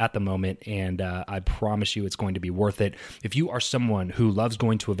right now at the moment. And I promise you it's going to be worth it. If you are someone who loves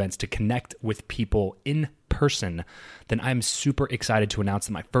going to events to connect with people in person, then I'm super excited to announce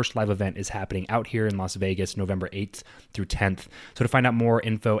that my first live event is happening out here in Las Vegas, November 8th through 10th. So to find out more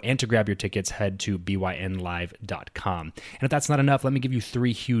info and to grab your tickets, head to bynlive.com. And if that's not enough, let me give you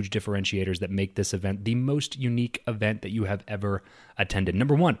 3 huge differentiators that make this event the most unique event that you have ever attended.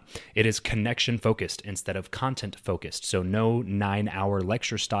 Number 1, it is connection focused instead of content focused. So no 9-hour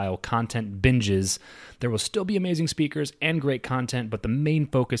lecture style content binges. There will still be amazing speakers and great content, but the main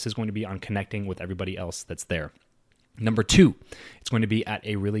focus is going to be on connecting with everybody else that's there. Number 2, it's going to be at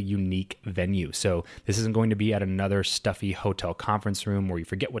a really unique venue. So this isn't going to be at another stuffy hotel conference room where you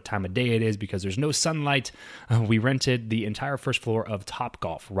forget what time of day it is because there's no sunlight. We rented the entire first floor of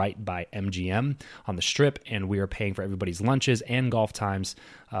Topgolf right by MGM on the Strip, and we are paying for everybody's lunches and golf times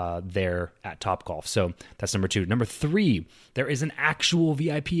there at Topgolf. So that's number 2. Number 3, there is an actual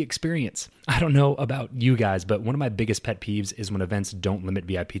VIP experience. I don't know about you guys, but one of my biggest pet peeves is when events don't limit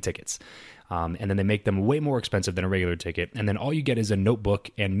VIP tickets. And then they make them way more expensive than a regular ticket. And then all you get is a notebook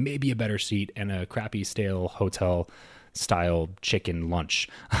and maybe a better seat and a crappy stale hotel style chicken lunch.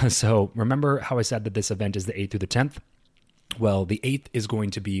 So remember how I said that this event is the 8th through the 10th? Well, the 8th is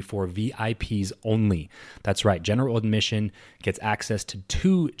going to be for VIPs only. That's right. General admission gets access to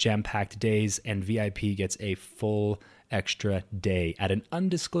 2 jam-packed days, and VIP gets a full extra day at an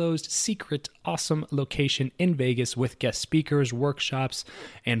undisclosed, secret, awesome location in Vegas with guest speakers, workshops,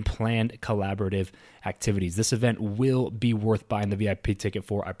 and planned collaborative activities. This event will be worth buying the VIP ticket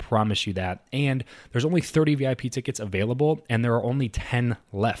for, I promise you that. And there's only 30 VIP tickets available, and there are only 10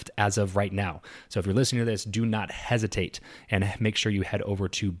 left as of right now. So if you're listening to this, do not hesitate and make sure you head over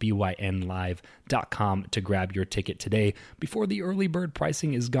to bynlive.com to grab your ticket today before the early bird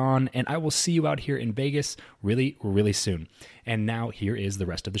pricing is gone. And I will see you out here in Vegas really, really soon. And now here is the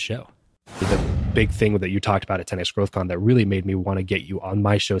rest of the show. The big thing that you talked about at 10X GrowthCon that really made me want to get you on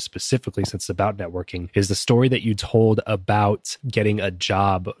my show specifically, since it's about networking, is the story that you told about getting a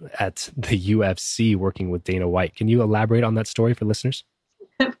job at the UFC working with Dana White. Can you elaborate on that story for listeners?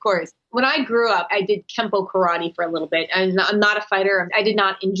 Of course. When I grew up, I did Kempo karate for a little bit. I'm not a fighter. I did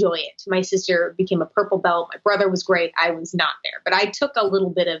not enjoy it. My sister became a purple belt. My brother was great. I was not there. But I took a little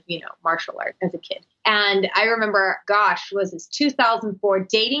bit of, martial art as a kid. And I remember, was this 2004,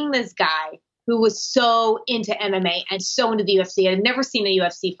 dating this guy who was so into MMA and so into the UFC. I had never seen a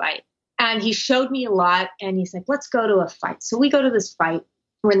UFC fight. And he showed me a lot. And he's like, let's go to a fight. So we go to this fight.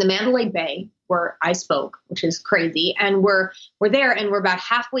 We're in the Mandalay Bay. where I spoke, which is crazy. And we're there and we're about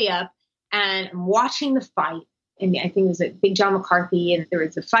halfway up and I'm watching the fight. And I think it was a Big John McCarthy and there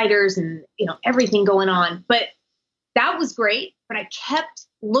was the fighters and, everything going on. But that was great. But I kept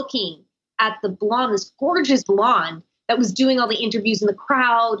looking at the blonde, this gorgeous blonde that was doing all the interviews in the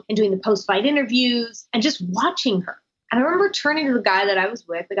crowd and doing the post-fight interviews and just watching her. And I remember turning to the guy that I was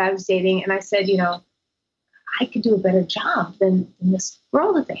with, the guy I was dating, and I said, I could do a better job than this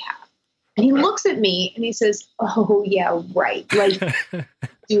girl that they have. And he looks at me and he says, oh, yeah, right. Like,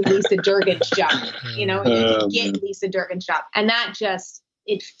 do Lisa Durgan's job. Get Lisa Durgan's job. And that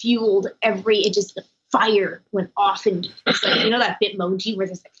it fueled the fire went off. And it's like, that Bitmoji where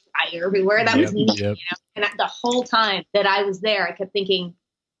there's like fire everywhere. That was me, And the whole time that I was there, I kept thinking,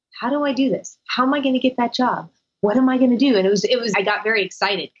 how do I do this? How am I going to get that job? What am I going to do? And it was, I got very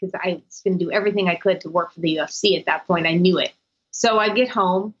excited because I was going to do everything I could to work for the UFC at that point. I knew it. So I get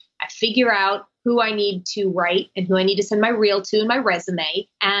home, I figure out who I need to write and who I need to send my reel to and my resume.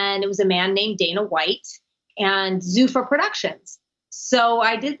 And it was a man named Dana White and Zuffa Productions. So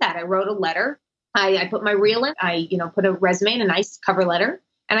I did that. I wrote a letter. I put my reel in. I, put a resume and a nice cover letter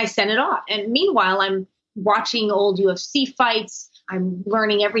and I sent it off. And meanwhile, I'm watching old UFC fights. I'm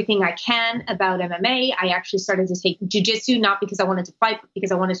learning everything I can about MMA. I actually started to take jiu-jitsu, not because I wanted to fight, but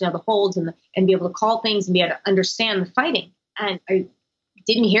because I wanted to know the holds and be able to call things and be able to understand the fighting. And I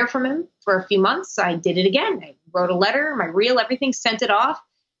didn't hear from him for a few months. I did it again. I wrote a letter, my reel, everything, sent it off.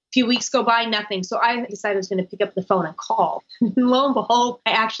 A few weeks go by, nothing. So I decided I was going to pick up the phone and call. Lo and behold,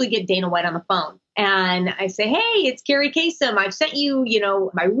 I actually get Dana White on the phone. And I say, hey, it's Carrie Kasem. I've sent you,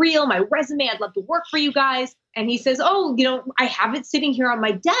 my reel, my resume. I'd love to work for you guys. And he says, oh, I have it sitting here on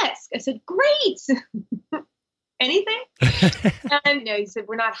my desk. I said, great. Anything? And he said,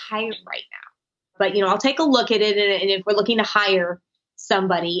 we're not hired right now. But, I'll take a look at it. And if we're looking to hire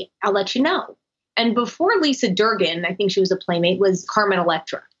somebody, I'll let you know. And before Lisa Durgan, I think she was a Playmate, was Carmen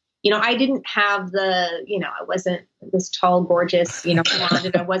Electra. I didn't have I wasn't this tall, gorgeous, blonde,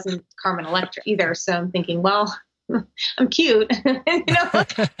 and I wasn't Carmen Electra either. So I'm thinking, well, I'm cute.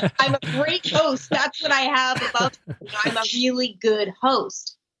 I'm a great host. That's what I have about I'm a really good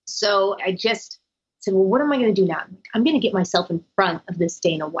host. So I just said, well, what am I going to do now? I'm going to get myself in front of this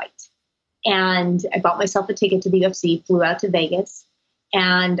Dana White. And I bought myself a ticket to the UFC, flew out to Vegas.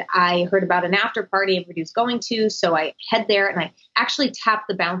 And I heard about an after party everybody was going to. So I head there and I actually tapped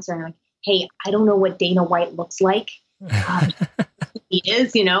the bouncer and I'm like, hey, I don't know what Dana White looks like. He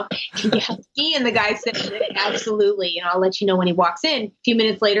is, can you help me? And the guy said, absolutely. I'll let you know when he walks in. A few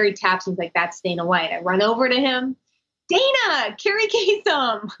minutes later, he taps and he's like, that's Dana White. I run over to him. Dana, Carrie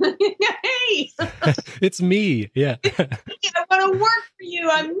Kasem. Hey. It's me. Yeah. I want to work for you.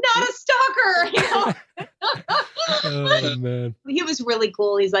 I'm not a stalker. Oh, man. He was really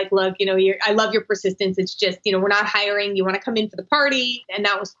cool. He's like, look, I love your persistence. It's just, we're not hiring. You want to come in for the party. And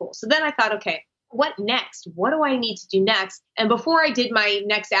that was cool. So then I thought, okay, what next? What do I need to do next? And before I did my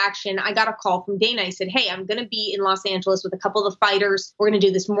next action, I got a call from Dana. He said, hey, I'm going to be in Los Angeles with a couple of the fighters. We're going to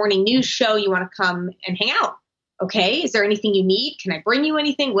do this morning news show. You want to come and hang out? Okay. Is there anything you need? Can I bring you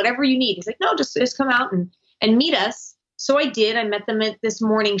anything? Whatever you need. He's like, no, just come out and meet us. So I did. I met them at this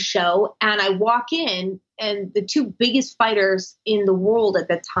morning show and I walk in and the two biggest fighters in the world at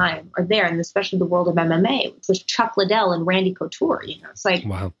that time are there. And especially the world of MMA, which was Chuck Liddell and Randy Couture. It's like,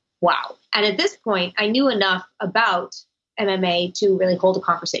 wow. And at this point, I knew enough about MMA to really hold a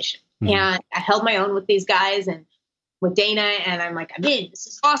conversation. Mm-hmm. And I held my own with these guys and with Dana. And I'm like, I'm in. This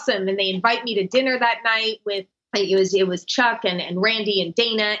is awesome. And they invite me to dinner that night with, it was Chuck and Randy and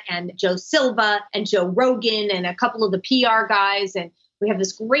Dana and Joe Silva and Joe Rogan and a couple of the PR guys. And we have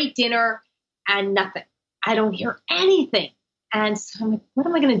this great dinner and nothing. I don't hear anything. And so I'm like, what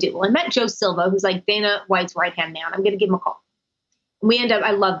am I going to do? Well, I met Joe Silva, who's like Dana White's right-hand man. I'm going to give him a call. And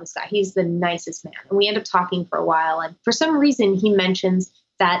I love this guy. He's the nicest man. And we end up talking for a while. And for some reason, he mentions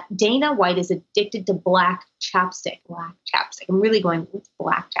that Dana White is addicted to black chapstick. Black chapstick. I'm really going, what's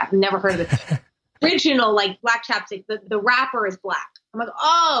black chapstick? I've never heard of it. Original, like black chapstick. The wrapper is black. I'm like,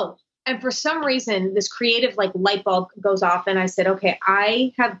 oh. And for some reason, this creative light bulb goes off. And I said, okay,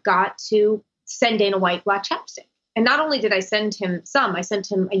 I have got to send Dana White black chapstick. And not only did I send him some, I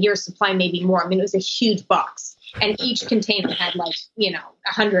sent him a year's supply, maybe more. I mean, it was a huge box. And each container had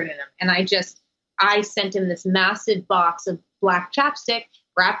 100 in them. And I sent him this massive box of black chapstick,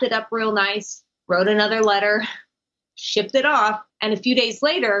 wrapped it up real nice, wrote another letter, shipped it off. And a few days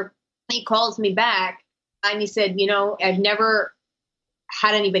later, he calls me back and he said, I've never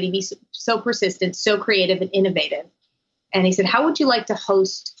had anybody be so persistent, so creative and innovative. And he said, how would you like to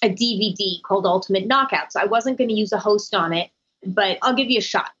host a DVD called Ultimate Knockout? So I wasn't going to use a host on it, but I'll give you a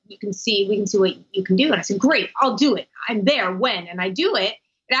shot. we can see what you can do. And I said, great, I'll do it. I'm there when, and I do it.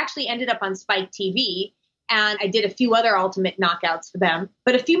 It actually ended up on Spike TV. And I did a few other ultimate knockouts for them.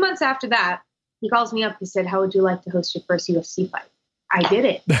 But a few months after that, he calls me up. He said, how would you like to host your first UFC fight? I did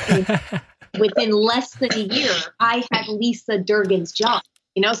it. Within less than a year, I had Lisa Durgan's job.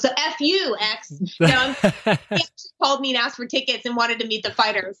 So F you, X. He actually called me and asked for tickets and wanted to meet the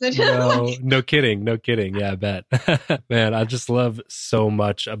fighters. No kidding. Yeah, I bet. Man, I just love so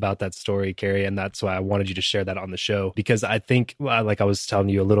much about that story, Carrie. And that's why I wanted you to share that on the show, because I think, like I was telling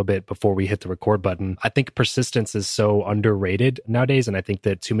you a little bit before we hit the record button, I think persistence is so underrated nowadays. And I think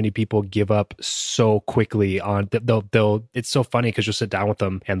that too many people give up so quickly on it's so funny because you'll sit down with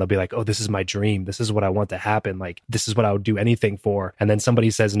them and they'll be like, oh, this is my dream. This is what I want to happen. Like, this is what I would do anything for. And then somebody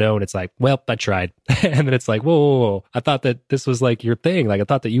says no, and it's like, well, I tried. And then it's like, whoa, I thought that this was like your thing. Like, I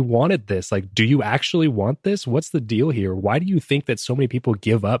thought that you wanted this. Like, do you actually want this? What's the deal here? Why do you think that so many people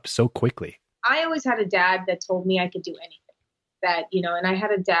give up so quickly? I always had a dad that told me I could do anything. And I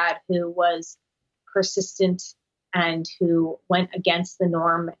had a dad who was persistent and who went against the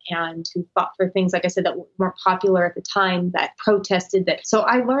norm and who fought for things, like I said, that weren't popular at the time, that protested that. So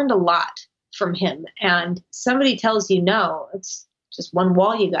I learned a lot from him. And somebody tells you no, it's just one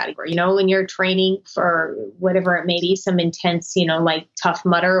wall you got to go. When you're training for whatever it may be, some intense, like Tough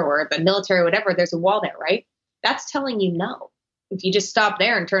Mudder or the military, whatever, there's a wall there, right? That's telling you no. If you just stop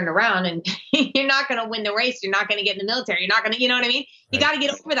there and turn around, and you're not going to win the race, you're not going to get in the military, you're not going to, you know what I mean? You got to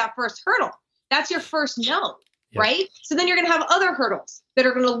get over that first hurdle. That's your first no, right? So then you're going to have other hurdles that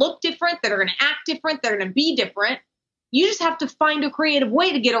are going to look different, that are going to act different, that are going to be different. You just have to find a creative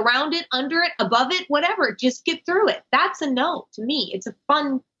way to get around it, under it, above it, whatever. Just get through it. That's a no to me. It's a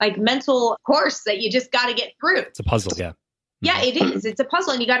fun, mental course that you just got to get through. It's a puzzle, yeah. Yeah, it is. It's a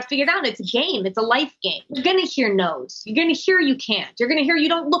puzzle, and you got to figure it out. It's a game. It's a life game. You're going to hear no's. You're going to hear you can't. You're going to hear you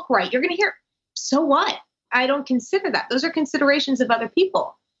don't look right. You're going to hear, so what? I don't consider that. Those are considerations of other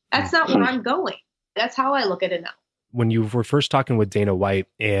people. That's not where I'm going. That's how I look at it now. When you were first talking with Dana White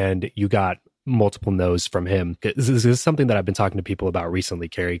and you got multiple no's from him, this is something that I've been talking to people about recently,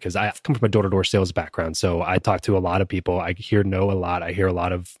 Carrie, because I come from a door-to-door sales background. So I talk to a lot of people. I hear no a lot. I hear a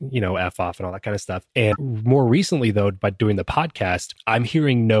lot of, F off and all that kind of stuff. And more recently, though, by doing the podcast, I'm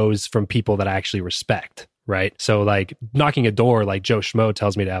hearing no's from people that I actually respect. Right. So like knocking a door, like Joe Schmo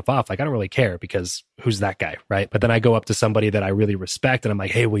tells me to F off. Like, I don't really care because who's that guy? Right. But then I go up to somebody that I really respect and I'm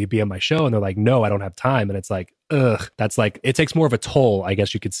like, hey, will you be on my show? And they're like, no, I don't have time. And it's like, ugh, that's like, it takes more of a toll, I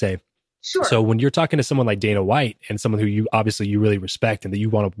guess you could say. Sure. So when you're talking to someone like Dana White and someone who you really respect and that you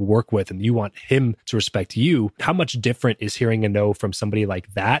want to work with and you want him to respect you, how much different is hearing a no from somebody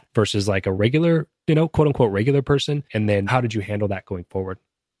like that versus like a regular, quote unquote, regular person? And then how did you handle that going forward?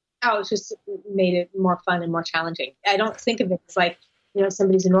 Oh, it's just made it more fun and more challenging. I don't think of it as like,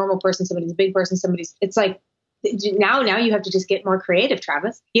 somebody's a normal person, somebody's a big person, it's like, now you have to just get more creative,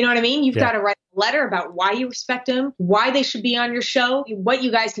 Travis. You know what I mean? You've got to write a letter about why you respect them, why they should be on your show, what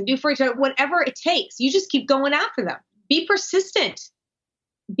you guys can do for each other, whatever it takes. You just keep going after them. Be persistent.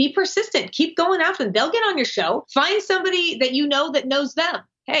 Keep going after them. They'll get on your show. Find somebody that that knows them.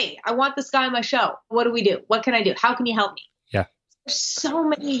 Hey, I want this guy on my show. What do we do? What can I do? How can you help me? Yeah. There's so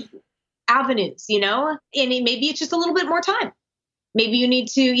many avenues, and maybe it's just a little bit more time. Maybe you need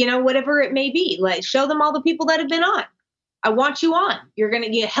to, whatever it may be, like show them all the people that have been on. I want you on. You're going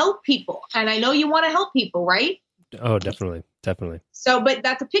to help people. And I know you want to help people, right? Oh, definitely. Definitely. So, but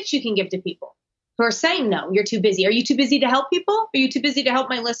that's a pitch you can give to people who are saying, no, you're too busy. Are you too busy to help people? Are you too busy to help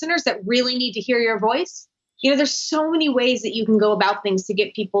my listeners that really need to hear your voice? There's so many ways that you can go about things to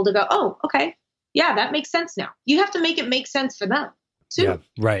get people to go, oh, okay. Yeah, that makes sense now. You have to make it make sense for them. Too. Yeah,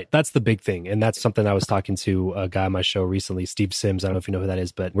 right. That's the big thing. And that's something I was talking to a guy on my show recently, Steve Sims. I don't know if you know who that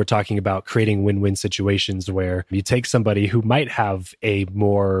is, but we're talking about creating win-win situations where you take somebody who might have a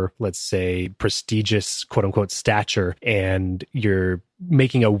more, let's say, prestigious, quote unquote, stature, and you're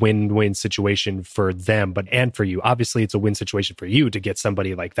making a win-win situation for them, and for you. Obviously, it's a win situation for you to get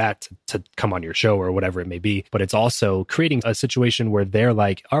somebody like that to come on your show or whatever it may be. But it's also creating a situation where they're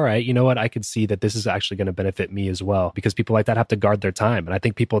like, all right, you know what? I could see that this is actually going to benefit me as well, because people like that have to guard their time. And I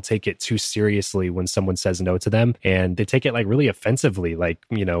think people take it too seriously when someone says no to them, and they take it like really offensively. Like,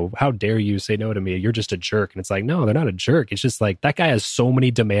 how dare you say no to me? You're just a jerk. And it's like, no, they're not a jerk. It's just like that guy has so many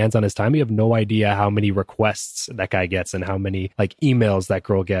demands on his time. You have no idea how many requests that guy gets and how many like emails emails that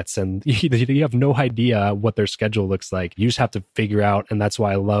girl gets, and you have no idea what their schedule looks like. You just have to figure out, and that's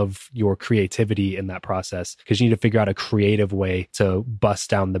why I love your creativity in that process, because you need to figure out a creative way to bust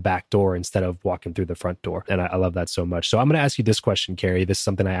down the back door instead of walking through the front door. And I love that so much. So I'm going to ask you this question, Carrie. This is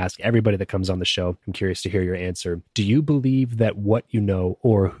something I ask everybody that comes on the show. I'm curious to hear your answer. Do you believe that what you know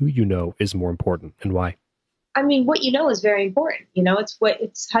or who you know is more important, and why? I mean, what you know is very important.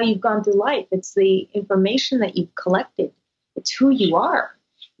 It's how you've gone through life. It's the information that you've collected. It's who you are,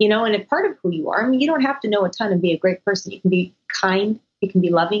 and a part of who you are. I mean, you don't have to know a ton and be a great person. You can be kind, you can be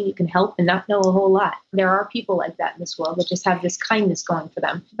loving, you can help and not know a whole lot. There are people like that in this world that just have this kindness going for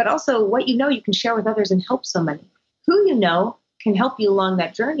them. But also what you know, you can share with others and help so many. Who you know can help you along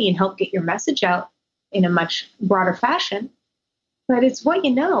that journey and help get your message out in a much broader fashion. But it's what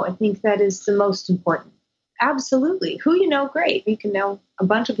you know, I think, that is the most important. Absolutely. Who you know, great. You can know a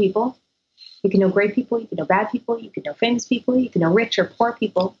bunch of people. You can know great people. You can know bad people. You can know famous people. You can know rich or poor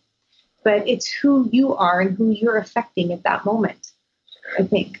people. But it's who you are and who you're affecting at that moment, I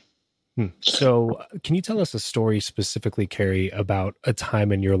think. So can you tell us a story specifically, Carrie, about a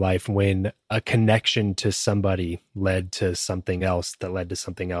time in your life when a connection to somebody led to something else that led to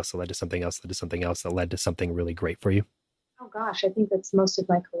something else that led to something else that led to something else that led to something really great for you? Oh, gosh, I think that's most of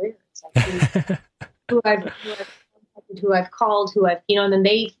my career. It's like who I've called, and then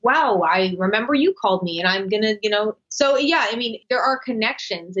I remember you called me and I'm going to, so yeah, I mean, there are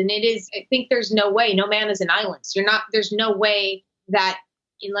connections, and I think there's no way, no man is an island. There's no way that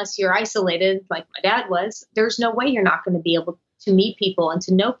unless you're isolated, like my dad was, there's no way you're not going to be able to meet people and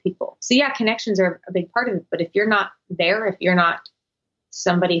to know people. So yeah, connections are a big part of it. But if you're not there, if you're not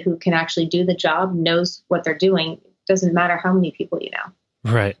somebody who can actually do the job, knows what they're doing, it doesn't matter how many people you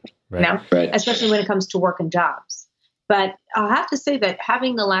know. Right. Right. Especially when it comes to work and jobs. But I'll have to say that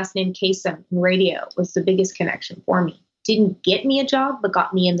having the last name Kasem in radio was the biggest connection for me. Didn't get me a job, but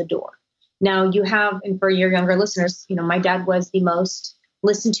got me in the door. Now you have, and for your younger listeners, my dad was the most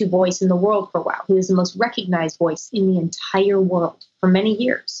listened to voice in the world for a while. He was the most recognized voice in the entire world for many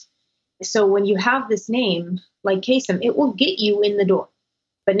years. So when you have this name like Kasem, it will get you in the door.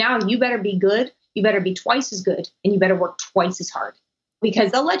 But now you better be good. You better be twice as good, and you better work twice as hard,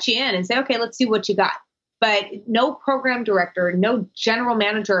 because they'll let you in and say, okay, let's see what you got. But no program director, no general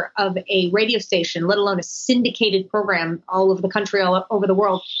manager of a radio station, let alone a syndicated program all over the country, all over the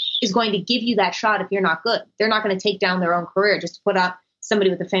world, is going to give you that shot if you're not good. They're not going to take down their own career just to put up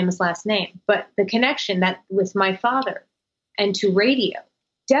somebody with a famous last name. But the connection that with my father and to radio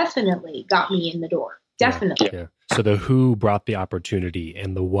definitely got me in the door. Definitely. Yeah. So the who brought the opportunity,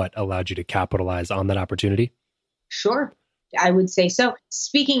 and the what allowed you to capitalize on that opportunity? Sure. I would say so.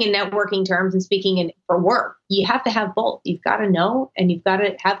 Speaking in networking terms and speaking for work, you have to have both. You've got to know and you've got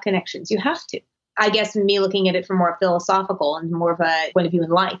to have connections. You have to. I guess me looking at it from more philosophical and more of a point of view in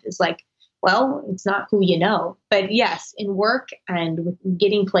life is like, well, it's not who you know. But yes, in work and with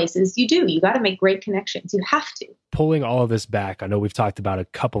getting places, you do. You got to make great connections. You have to. Pulling all of this back, I know we've talked about a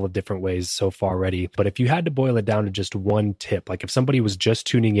couple of different ways so far already, but if you had to boil it down to just one tip, like if somebody was just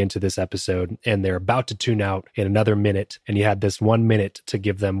tuning into this episode and they're about to tune out in another minute, and you had this 1 minute to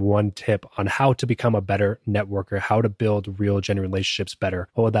give them one tip on how to become a better networker, how to build real, genuine relationships better,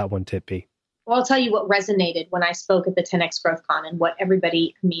 what would that one tip be? Well, I'll tell you what resonated when I spoke at the 10X Growth Con, and what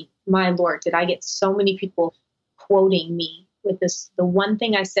everybody, my Lord, did I get so many people quoting me with this. The one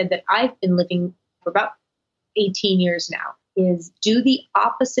thing I said that I've been living for about 18 years now is do the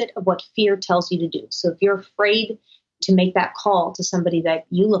opposite of what fear tells you to do. So if you're afraid to make that call to somebody that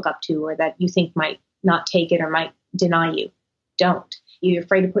you look up to or that you think might not take it or might deny you, don't. You're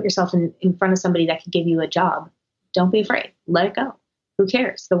afraid to put yourself in front of somebody that could give you a job. Don't be afraid. Let it go. Who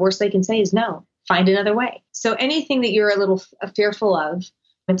cares? The worst they can say is no. Find another way. So anything that you're a little fearful of,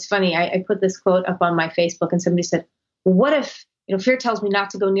 it's funny. I put this quote up on my Facebook, and somebody said, well, what if, fear tells me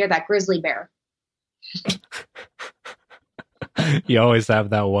not to go near that grizzly bear? You always have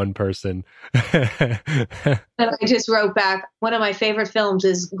that one person. And I just wrote back, one of my favorite films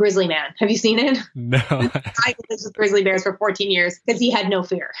is Grizzly Man. Have you seen it? No. I lived with grizzly bears for 14 years because he had no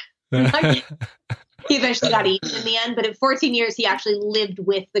fear. He eventually got eaten in the end, but in 14 years, he actually lived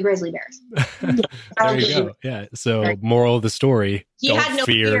with the grizzly bears. There you go. Yeah. So moral of the story, don't had no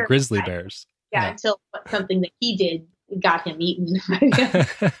fear grizzly bears. Yeah, until something that he did got him eaten.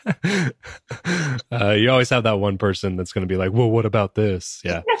 You always have that one person that's going to be like, well, what about this?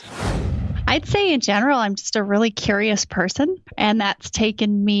 Yeah. I'd say in general, I'm just a really curious person, and that's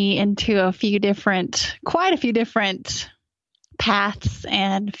taken me into quite a few different paths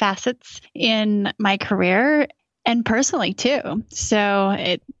and facets in my career and personally too. So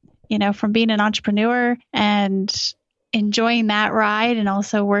from being an entrepreneur and enjoying that ride and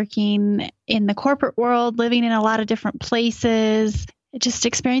also working in the corporate world, living in a lot of different places, just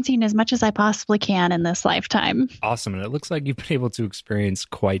experiencing as much as I possibly can in this lifetime. Awesome. And it looks like you've been able to experience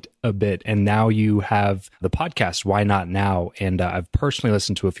quite a bit. And now you have the podcast, Why Not Now? And I've personally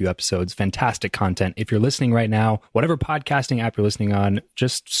listened to a few episodes. Fantastic content. If you're listening right now, whatever podcasting app you're listening on,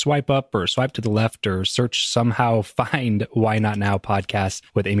 just swipe up or swipe to the left or search somehow, find Why Not Now podcast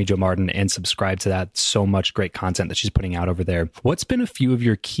with Amy Jo Martin and subscribe to that. So much great content that she's putting out over there. What's been a few of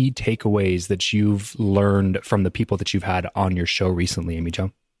your key takeaways that you've learned from the people that you've had on your show recently, Amy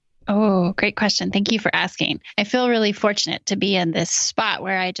Jo? Oh, great question. Thank you for asking. I feel really fortunate to be in this spot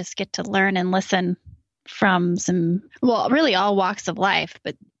where I just get to learn and listen from really all walks of life,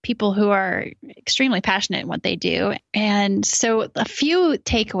 but people who are extremely passionate in what they do. And so a few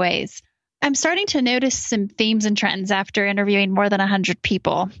takeaways. I'm starting to notice some themes and trends after interviewing more than 100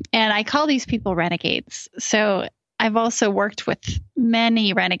 people. And I call these people renegades. So I've also worked with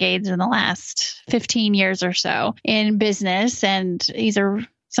many renegades in the last 15 years or so in business. And these are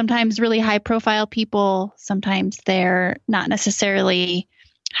sometimes really high profile people. Sometimes they're not necessarily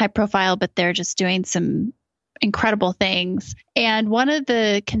high profile, but they're just doing some incredible things. And one of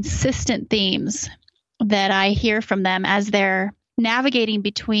the consistent themes that I hear from them as they're navigating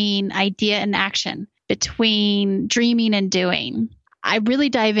between idea and action, between dreaming and doing, I really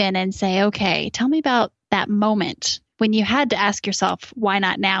dive in and say, okay, tell me about that moment when you had to ask yourself, why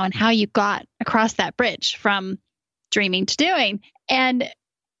not now? And how you got across that bridge from dreaming to doing. And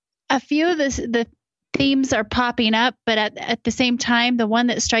a few of the themes are popping up, but at the same time, the one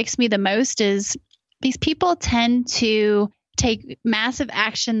that strikes me the most is these people tend to take massive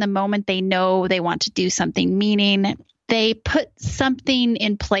action the moment they know they want to do something, meaning they put something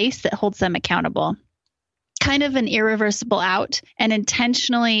in place that holds them accountable, kind of an irreversible out, and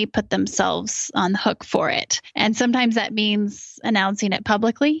intentionally put themselves on the hook for it. And sometimes that means announcing it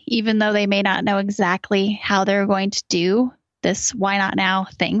publicly, even though they may not know exactly how they're going to do this why not now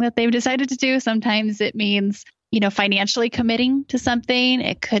thing that they've decided to do. Sometimes it means, financially committing to something.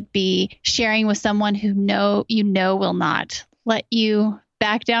 It could be sharing with someone who will not let you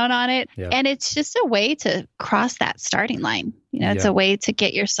back down on it. Yeah. And it's just a way to cross that starting line. It's a way to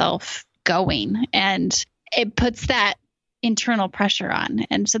get yourself going, and it puts that internal pressure on.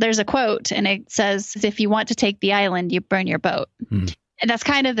 And so there's a quote, and it says, if you want to take the island, you burn your boat. And that's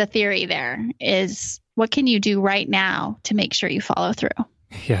kind of the theory there is, what can you do right now to make sure you follow through?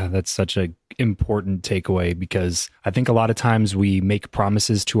 Yeah, that's such an important takeaway, because I think a lot of times we make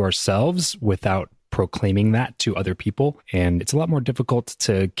promises to ourselves without proclaiming that to other people. And it's a lot more difficult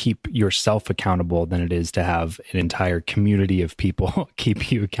to keep yourself accountable than it is to have an entire community of people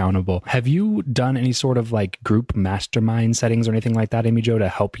keep you accountable. Have you done any sort of like group mastermind settings or anything like that, Amy Jo, to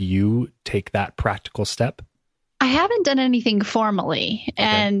help you take that practical step? I haven't done anything formally, okay.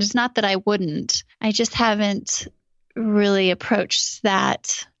 And it's not that I wouldn't. I just haven't really approached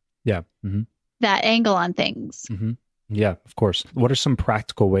that. Yeah. Mm-hmm. That angle on things. Mm-hmm. Yeah, of course. What are some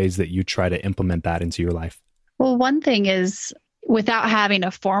practical ways that you try to implement that into your life? Well, one thing is, without having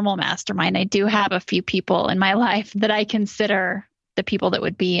a formal mastermind, I do have a few people in my life that I consider the people that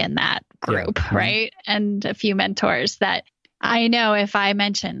would be in that group, yeah. Right? And a few mentors that I know if I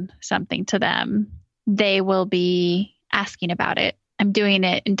mention something to them, they will be asking about it. I'm doing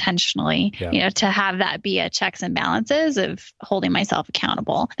it intentionally, to have that be a checks and balances of holding myself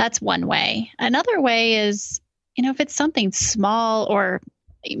accountable. That's one way. Another way is, if it's something small or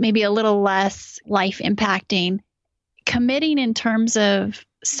maybe a little less life impacting, committing in terms of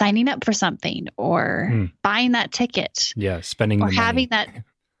signing up for something or buying that ticket. Yeah, spending or the money. Having that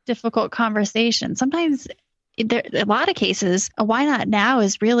difficult conversation. Sometimes a lot of cases, a why not now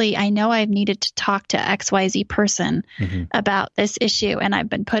is really, I know I've needed to talk to XYZ person about this issue, and I've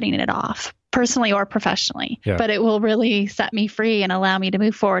been putting it off, personally or professionally, but it will really set me free and allow me to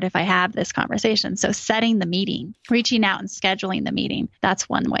move forward if I have this conversation. So setting the meeting, reaching out and scheduling the meeting, that's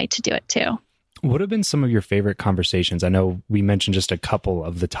one way to do it too. What have been some of your favorite conversations? I know we mentioned just a couple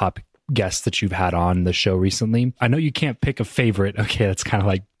of the top guests that you've had on the show recently. I know you can't pick a favorite. Okay, that's kind of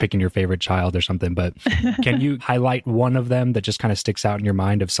like picking your favorite child or something, but can you highlight one of them that just kind of sticks out in your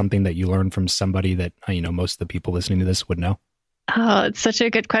mind of something that you learned from somebody that, most of the people listening to this would know? Oh, it's such a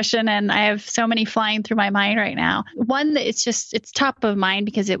good question. And I have so many flying through my mind right now. One that it's top of mind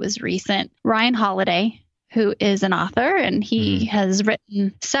because it was recent. Ryan Holiday, who is an author, and he has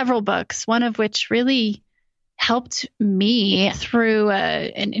written several books, one of which really helped me through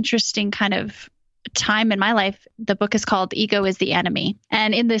an interesting kind of time in my life. The book is called Ego is the Enemy.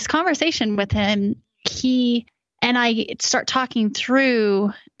 And in this conversation with him, he And I start talking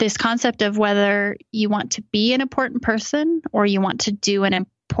through this concept of whether you want to be an important person or you want to do an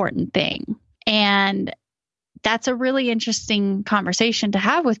important thing. And that's a really interesting conversation to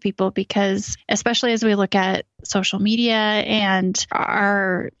have with people, because especially as we look at social media and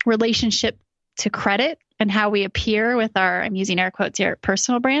our relationship to credit and how we appear with our, I'm using air quotes here,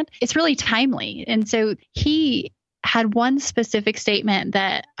 personal brand, it's really timely. And so he had one specific statement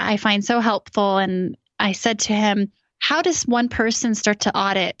that I find so helpful. And I said to him, how does one person start to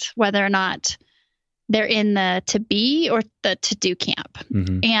audit whether or not they're in the to be or the to do camp?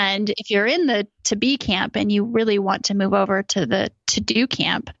 Mm-hmm. And if you're in the to be camp and you really want to move over to the to do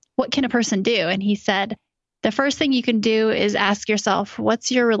camp, what can a person do? And he said, the first thing you can do is ask yourself,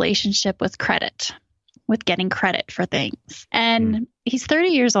 what's your relationship with credit, with getting credit for things? And he's 30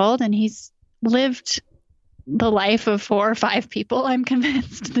 years old and he's lived the life of 4 or 5 people, I'm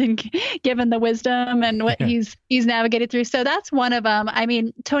convinced, given the wisdom and what he's navigated through. So that's one of them. I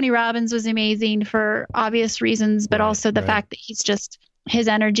mean, Tony Robbins was amazing for obvious reasons, but also the fact that he's just, his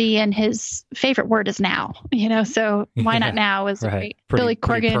energy and his favorite word is now, so why not now was great. Billy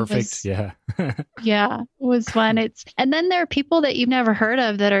Corgan was, was fun. And then there are people that you've never heard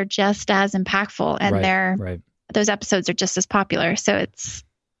of that are just as impactful, and those episodes are just as popular. So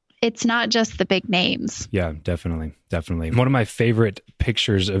it's not just the big names. Yeah, definitely. One of my favorite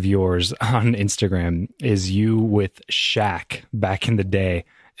pictures of yours on Instagram is you with Shaq back in the day.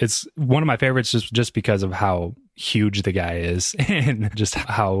 It's one of my favorites just because of how huge the guy is and just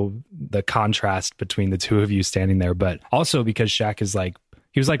how the contrast between the two of you standing there. But also because Shaq is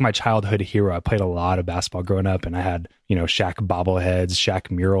he was like my childhood hero. I played a lot of basketball growing up, and I had, Shaq bobbleheads, Shaq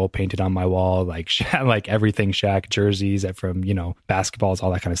mural painted on my wall, like everything Shaq, jerseys from, basketballs,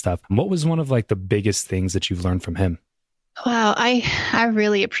 all that kind of stuff. What was one of the biggest things that you've learned from him? Wow, I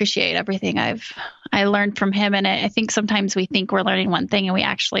really appreciate everything I learned from him. And I think sometimes we think we're learning one thing and we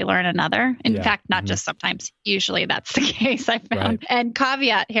actually learn another. In fact, not just sometimes, usually that's the case, I found. Right. And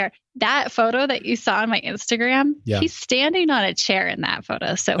caveat here, that photo that you saw on my Instagram, he's standing on a chair in that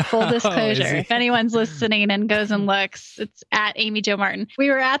photo. So full disclosure, if anyone's listening and goes and looks, it's at Amy Jo Martin. We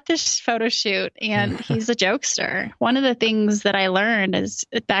were at this photo shoot and he's a jokester. One of the things that I learned is,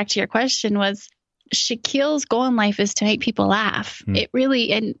 back to your question, was Shaquille's goal in life is to make people laugh. It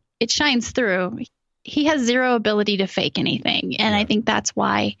really, and it shines through. He has zero ability to fake anything. And I think that's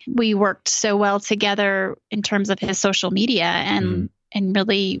why we worked so well together in terms of his social media and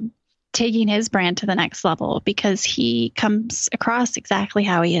really taking his brand to the next level, because he comes across exactly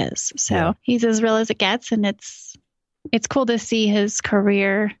how he is. So he's as real as it gets. And it's cool to see his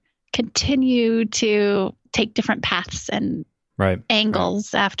career continue to take different paths and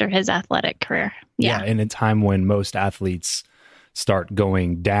angles after his athletic career. Yeah. In a time when most athletes start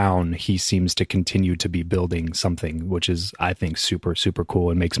going down, he seems to continue to be building something, which is, I think, super, super cool,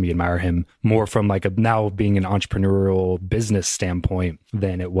 and makes me admire him more from now being an entrepreneurial business standpoint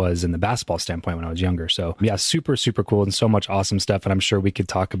than it was in the basketball standpoint when I was younger. So super, super cool, and so much awesome stuff. And I'm sure we could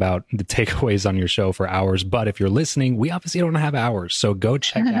talk about the takeaways on your show for hours, but if you're listening, we obviously don't have hours. So go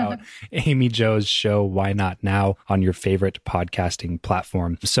check out Amy Jo's show, Why Not Now, on your favorite podcasting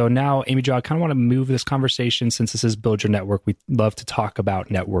platform. So now, Amy Jo, I kind of want to move this conversation, since this is Build Your Network. We love to talk about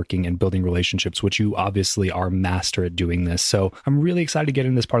networking and building relationships, which you obviously are master at doing this. So I'm really excited to get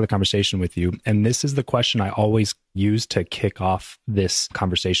in this part of the conversation with you. And this is the question I always use to kick off this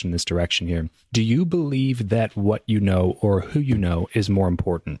conversation in this direction here. Do you believe that what you know or who you know is more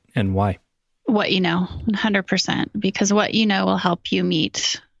important, and why? What you know, 100%, because what you know will help you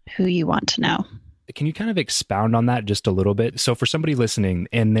meet who you want to know. Can you kind of expound on that just a little bit? So for somebody listening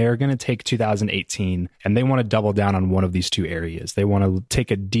and they're going to take 2018 and they want to double down on one of these two areas, they want to take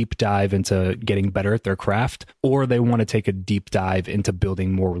a deep dive into getting better at their craft, or they want to take a deep dive into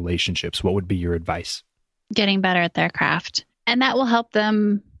building more relationships, what would be your advice? Getting better at their craft. And that will help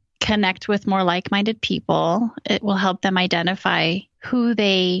them connect with more like-minded people. It will help them identify who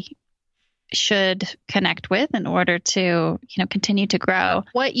they should connect with in order to, continue to grow.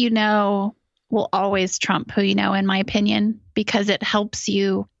 What you know will always trump who you know, in my opinion, because it helps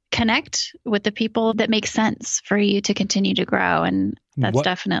you connect with the people that make sense for you to continue to grow. And that's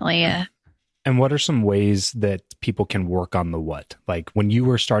definitely a... And what are some ways that people can work on the what? Like when you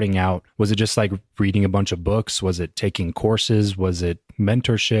were starting out, was it just like reading a bunch of books? Was it taking courses? Was it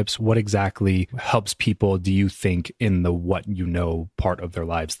mentorships? What exactly helps people, do you think, in the what you know part of their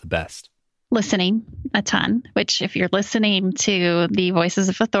lives the best? Listening a ton, which if you're listening to the voices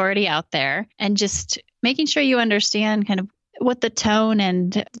of authority out there and just making sure you understand kind of what the tone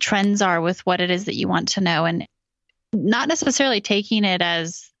and trends are with what it is that you want to know, and not necessarily taking it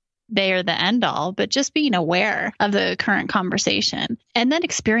as they are the end all, but just being aware of the current conversation. And then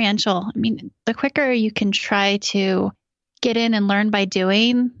experiential. I mean, the quicker you can try to get in and learn by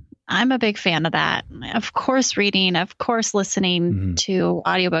doing, I'm a big fan of that. Of course, reading, of course, listening to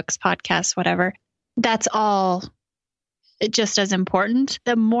audiobooks, podcasts, whatever. That's all just as important.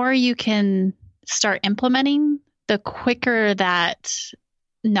 The more you can start implementing, the quicker that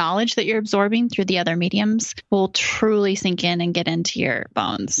knowledge that you're absorbing through the other mediums will truly sink in and get into your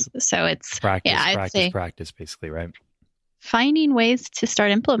bones. So it's practice, basically, right? Finding ways to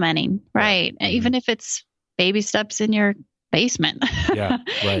start implementing, right? Mm-hmm. Even if it's baby steps in your basement. Yeah,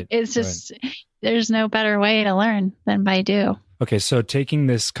 right. It's just, there's no better way to learn than by do. Okay, so taking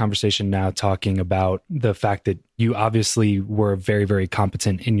this conversation now, talking about the fact that you obviously were very, very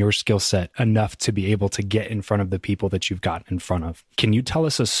competent in your skill set enough to be able to get in front of the people that you've gotten in front of. Can you tell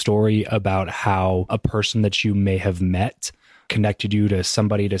us a story about how a person that you may have met connected you to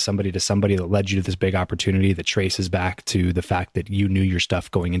somebody that led you to this big opportunity that traces back to the fact that you knew your stuff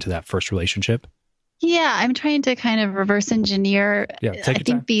going into that first relationship? Yeah, I'm trying to kind of reverse engineer. I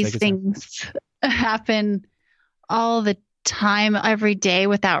think these things happen all the time, every day,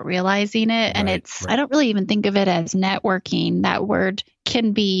 without realizing it. And I don't really even think of it as networking. That word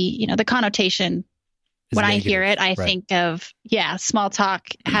can be, the connotation. When I hear it, I think of, small talk,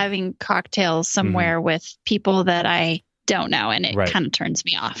 having cocktails somewhere with people that I don't know. And it kind of turns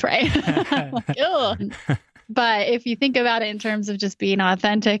me off, right? Like, ugh. But if you think about it in terms of just being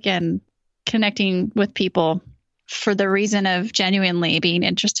authentic and connecting with people for the reason of genuinely being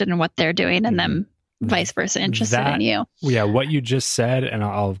interested in what they're doing and them vice versa interested in you. Yeah, what you just said, and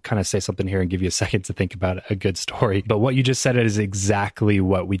I'll kind of say something here and give you a second to think about a good story, but what you just said is exactly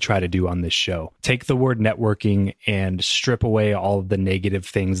what we try to do on this show. Take the word networking and strip away all of the negative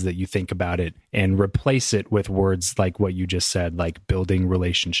things that you think about it and replace it with words like what you just said, like building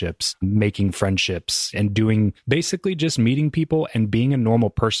relationships, making friendships, and doing basically just meeting people and being a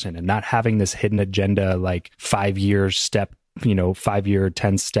normal person and not having this hidden agenda like 5-year 10-step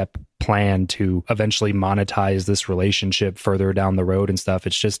plan to eventually monetize this relationship further down the road and stuff.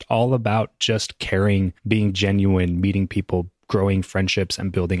 It's just all about just caring, being genuine, meeting people, growing friendships,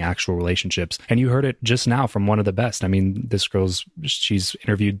 and building actual relationships. And you heard it just now from one of the best. I mean, she's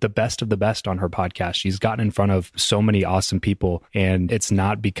interviewed the best of the best on her podcast. She's gotten in front of so many awesome people. And it's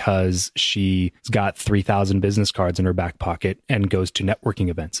not because she's got 3,000 business cards in her back pocket and goes to networking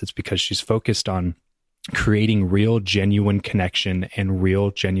events. It's because she's focused on creating real, genuine connection and real,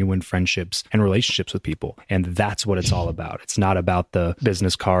 genuine friendships and relationships with people. And that's what it's all about. It's not about the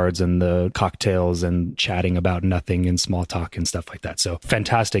business cards and the cocktails and chatting about nothing and small talk and stuff like that. So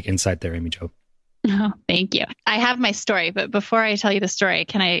fantastic insight there, Amy Jo. Oh, thank you. I have my story, but before I tell you the story,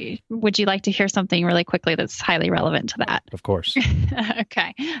 would you like to hear something really quickly that's highly relevant to that? Of course.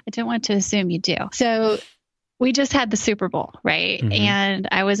 Okay. I don't want to assume you do. So we just had the Super Bowl, right? Mm-hmm. And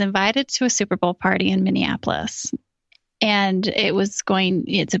I was invited to a Super Bowl party in Minneapolis. And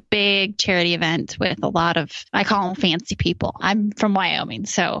it's a big charity event with a lot of, I call them fancy people. I'm from Wyoming.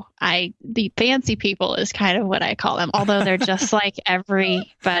 So the fancy people is kind of what I call them, although they're just like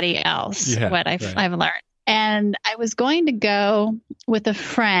everybody else, I've learned. And I was going to go with a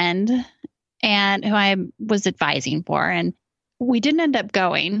friend and who I was advising for. And we didn't end up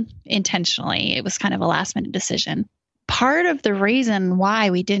going intentionally. It was kind of a last minute decision. Part of the reason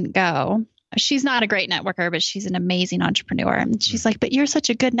why we didn't go, she's not a great networker, but she's an amazing entrepreneur. And she's like, but you're such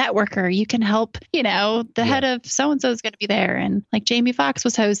a good networker. You can help, the head of so-and-so is going to be there. And like Jamie Foxx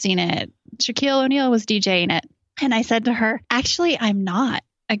was hosting it. Shaquille O'Neal was DJing it. And I said to her, actually, I'm not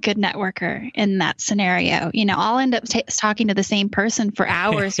a good networker in that scenario. I'll end up talking to the same person for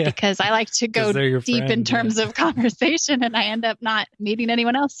hours because I like to go deep in terms of conversation and I end up not meeting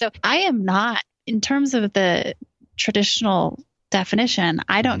anyone else. So I am not, in terms of the traditional definition,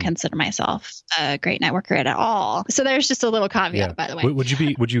 I don't consider myself a great networker at all. So there's just a little caveat, by the way.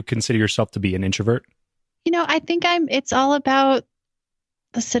 Would you consider yourself to be an introvert? I think it's all about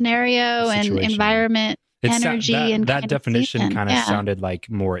the scenario and environment. Energy and that definition kind of sounded like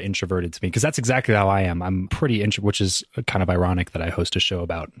more introverted to me because that's exactly how I am. I'm pretty introvert, which is kind of ironic that I host a show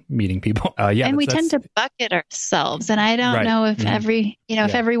about meeting people. And we tend to bucket ourselves, and I don't know if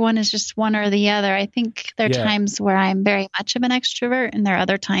if everyone is just one or the other. I think there are times where I'm very much of an extrovert, and there are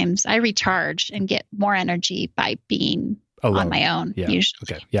other times I recharge and get more energy by being alone on my own. Yeah. Usually.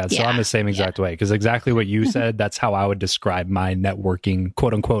 Okay. Yeah. So I'm the same exact way, because exactly what you said, that's how I would describe my networking,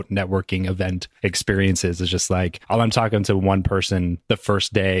 quote unquote, networking event experiences. Is just like, I'm talking to one person the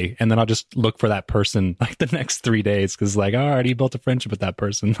first day, and then I'll just look for that person like the next 3 days, because like, I already built a friendship with that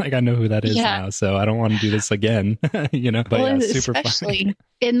person. Like, I know who that is now, so I don't want to do this again. But well, super especially fun.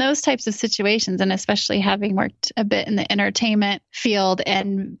 In those types of situations, and especially having worked a bit in the entertainment field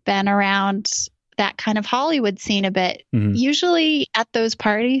and been around that kind of Hollywood scene a bit, usually at those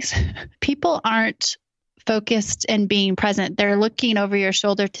parties, people aren't focused and being present. They're looking over your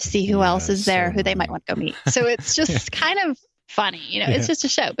shoulder to see who else is there, who they might want to go meet. So it's just kind of funny, it's just a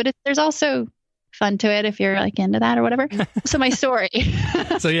show, but there's also fun to it if you're like into that or whatever. So my story.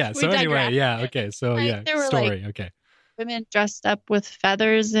 So anyway, okay. So there were story. Okay. Women dressed up with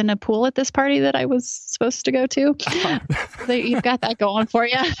feathers in a pool at this party that I was supposed to go to. So you've got that going for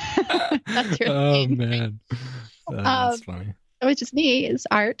you. That's your thing. Man. That's funny. Which is me, is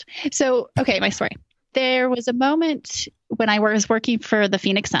art. So, okay, my story. There was a moment when I was working for the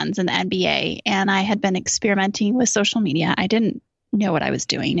Phoenix Suns in the NBA, and I had been experimenting with social media. I didn't know what I was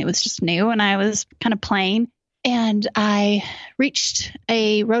doing. It was just new, and I was kind of playing. And I reached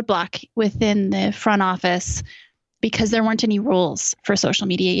a roadblock within the front office because there weren't any rules for social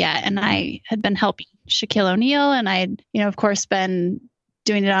media yet. And I had been helping Shaquille O'Neal, and I had, of course, been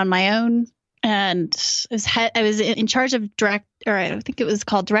doing it on my own. And I was in charge of I think it was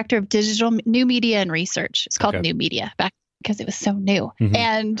called Director of Digital New Media and Research. It's called New Media back because it was so new.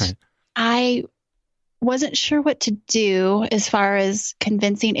 And I wasn't sure what to do as far as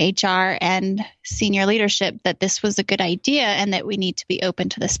convincing HR and senior leadership that this was a good idea and that we need to be open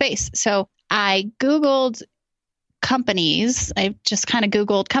to the space. So I Googled companies. I just kind of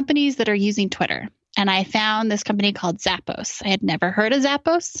Googled companies that are using Twitter. And I found this company called Zappos. I had never heard of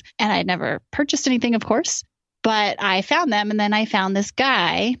Zappos, and I'd never purchased anything, of course. But I found them, and then I found this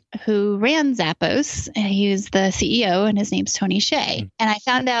guy who ran Zappos. He was the CEO, and his name's Tony Hsieh. And I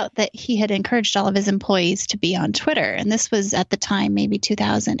found out that he had encouraged all of his employees to be on Twitter. And this was at the time, maybe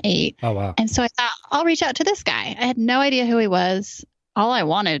 2008. Oh, wow. And so I thought, I'll reach out to this guy. I had no idea who he was. All I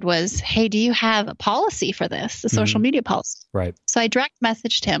wanted was, hey, do you have a policy for this, a social media policy? Right. So I direct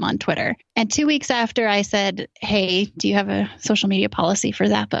messaged him on Twitter. And 2 weeks after I said, hey, do you have a social media policy for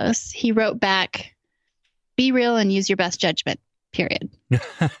Zappos? He wrote back, be real and use your best judgment, period.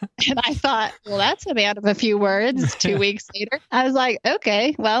 And I thought, well, that's a man of a few words. 2 weeks later, I was like,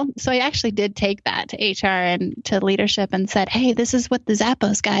 okay, well, so I actually did take that to HR and to leadership and said, hey, this is what the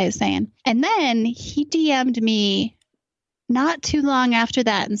Zappos guy is saying. And then he DM'd me not too long after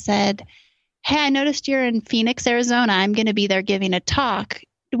that and said, hey, I noticed you're in Phoenix, Arizona. I'm going to be there giving a talk.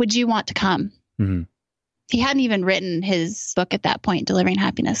 Would you want to come? He hadn't even written his book at that point, Delivering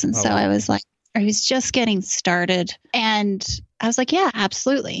Happiness. And I was like, he was just getting started. And I was like, yeah,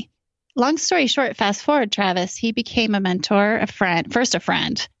 absolutely. Long story short, fast forward, Travis, he became a mentor, a friend, first a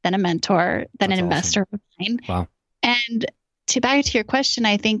friend, then a mentor, then an investor of mine. Wow. And back to your question,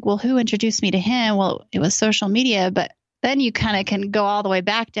 I think, well, who introduced me to him? Well, it was social media, but then you kind of can go all the way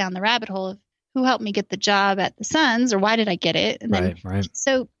back down the rabbit hole of who helped me get the job at the Suns, or why did I get it? And then,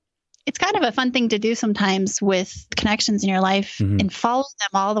 so it's kind of a fun thing to do sometimes with connections in your life and follow them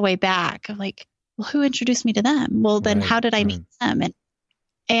all the way back. Like, well, who introduced me to them? Well, then how did I meet them?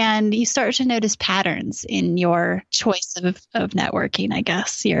 And you start to notice patterns in your choice of networking, I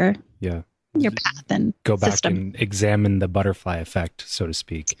guess, your path and go back system. And examine the butterfly effect, so to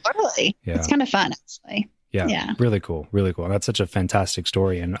speak. Totally. Yeah. It's kind of fun, actually. Yeah. Really cool. Really cool. That's such a fantastic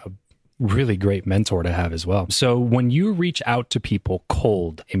story and a really great mentor to have as well. So when you reach out to people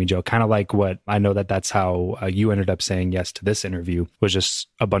cold, Amy Jo, kind of like what I know that's how you ended up saying yes to this interview, was just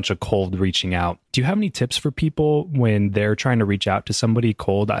a bunch of cold reaching out. Do you have any tips for people when they're trying to reach out to somebody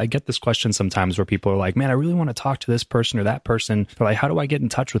cold? I get this question sometimes where people are like, man, I really want to talk to this person or that person. They're like, how do I get in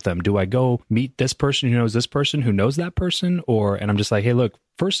touch with them? Do I go meet this person who knows this person who knows that person? And I'm just like, hey, look,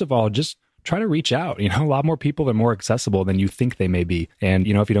 first of all, just try to reach out. A lot more people are more accessible than you think they may be. And,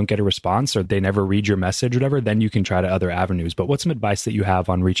 if you don't get a response or they never read your message or whatever, then you can try to other avenues. But what's some advice that you have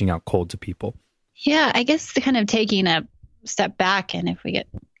on reaching out cold to people? Yeah, I guess kind of taking a step back, and if we get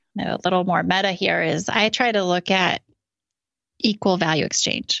a little more meta here, is I try to look at equal value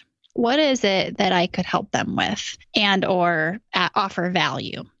exchange. What is it that I could help them with and or offer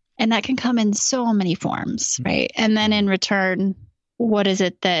value? And that can come in so many forms, right? And then in return, what is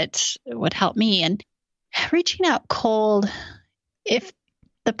it that would help me? And reaching out cold, if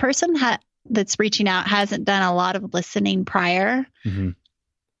the person that's reaching out hasn't done a lot of listening prior,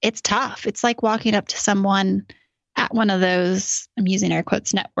 it's tough. It's like walking up to someone at one of those, I'm using air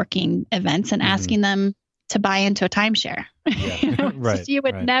quotes, networking events and asking them to buy into a timeshare. Yeah. Right. You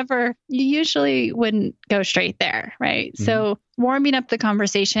would never, you usually wouldn't go straight there. Right. Mm-hmm. So warming up the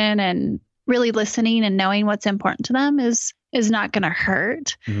conversation and really listening and knowing what's important to them is not going to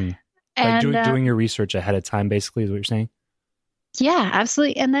hurt. Mm-hmm. And like doing your research ahead of time, basically, is what you're saying? Yeah,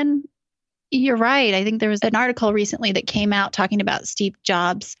 absolutely. And then you're right. I think there was an article recently that came out talking about Steve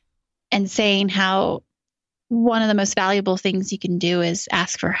Jobs and saying how one of the most valuable things you can do is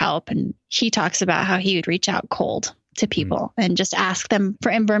ask for help. And he talks about how he would reach out cold to people and just ask them for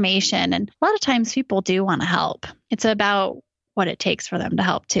information. And a lot of times people do want to help. It's about what it takes for them to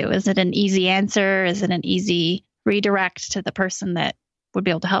help too. Is it an easy answer? Is it an easy redirect to the person that would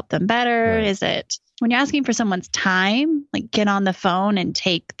be able to help them better? Right. Is it when you're asking for someone's time, like get on the phone and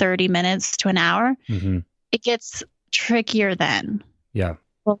take 30 minutes to an hour, it gets trickier then. Yeah.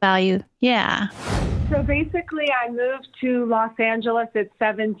 Value. Yeah. So basically, I moved to Los Angeles at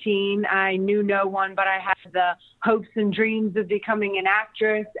 17. I knew no one, but I had the hopes and dreams of becoming an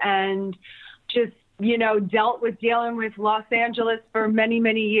actress and just, dealt with dealing with Los Angeles for many,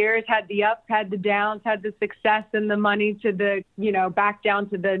 many years, had the ups, had the downs, had the success and the money to the, back down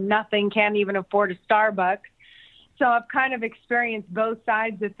to the nothing, can't even afford a Starbucks. So I've kind of experienced both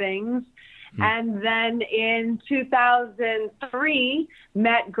sides of things. And then in 2003,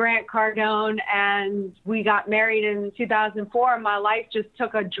 met Grant Cardone and we got married in 2004. My life just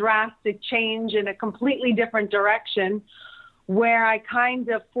took a drastic change in a completely different direction where I kind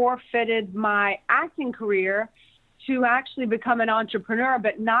of forfeited my acting career to actually become an entrepreneur,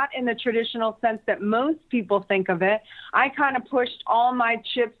 but not in the traditional sense that most people think of it. I kind of pushed all my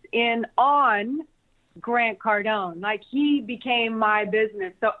chips in on Grant Cardone. Like he became my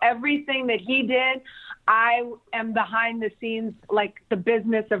business. So everything that he did, I am behind the scenes, like the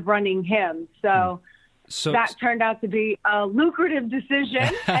business of running him. So that turned out to be a lucrative decision,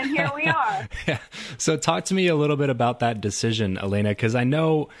 and here we are. Yeah. So talk to me a little bit about that decision, Elena, because I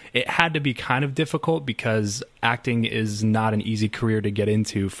know it had to be kind of difficult because acting is not an easy career to get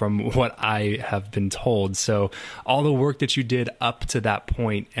into from what I have been told. So all the work that you did up to that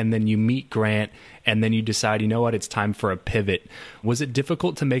point, and then you meet Grant, and then you decide, it's time for a pivot. Was it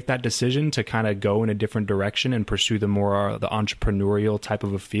difficult to make that decision to kind of go in a different direction and pursue the entrepreneurial type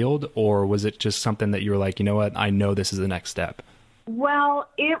of a field? Or was it just something that you were like, I know this is the next step? Well,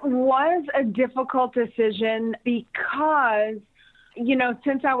 it was a difficult decision because,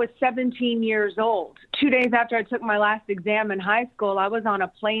 since I was 17 years old, 2 days after I took my last exam in high school, I was on a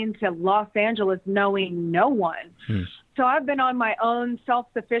plane to Los Angeles knowing no one. So I've been on my own,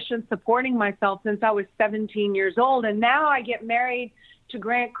 self-sufficient, supporting myself since I was 17 years old. And now I get married to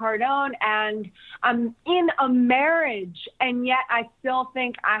Grant Cardone and I'm in a marriage. And yet I still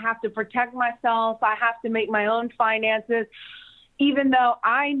think I have to protect myself. I have to make my own finances, even though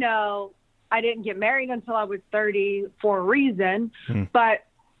I know I didn't get married until I was 30 for a reason. But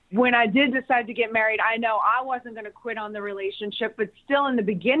when I did decide to get married, I know I wasn't going to quit on the relationship. But still in the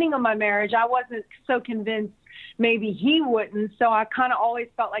beginning of my marriage, I wasn't so convinced maybe he wouldn't. So I kind of always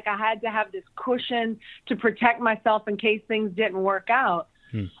felt like I had to have this cushion to protect myself in case things didn't work out.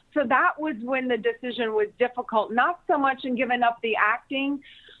 So that was when the decision was difficult, not so much in giving up the acting,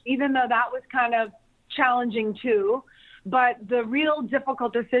 even though that was kind of challenging too. But the real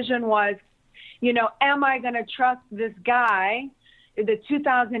difficult decision was, am I going to trust this guy? The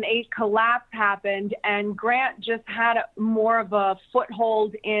 2008 collapse happened and Grant just had more of a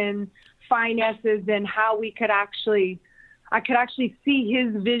foothold in finances and how I could actually see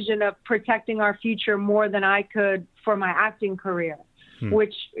his vision of protecting our future more than I could for my acting career,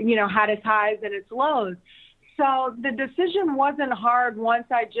 which, had its highs and its lows. So the decision wasn't hard once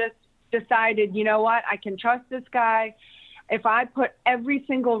I just decided, I can trust this guy. If I put every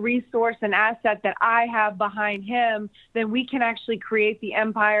single resource and asset that I have behind him, then we can actually create the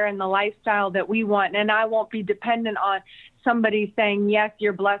empire and the lifestyle that we want. And I won't be dependent on somebody saying, yes,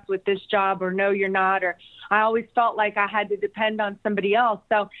 you're blessed with this job, or no, you're not. Or I always felt like I had to depend on somebody else.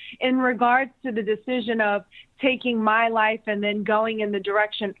 So in regards to the decision of taking my life and then going in the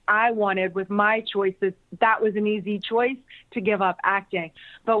direction I wanted with my choices, that was an easy choice to give up acting.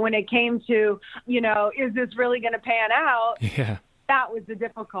 But when it came to, is this really going to pan out? Yeah. That was the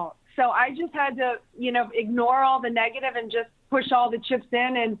difficult. So I just had to, ignore all the negative and just push all the chips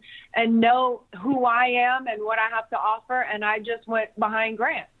in and know who I am and what I have to offer. And I just went behind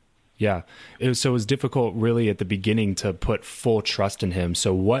Grant. Yeah. So it was difficult really at the beginning to put full trust in him.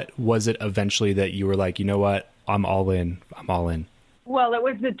 So what was it eventually that you were like, I'm all in. Well, it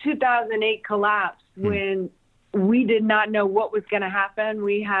was the 2008 collapse when we did not know what was going to happen.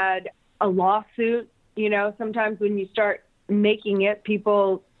 We had a lawsuit. Sometimes when you start making it,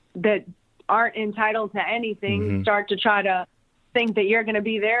 people that aren't entitled to anything start to try to think that you're going to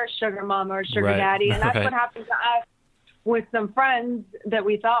be their sugar mama or sugar daddy. And that's what happened to us with some friends that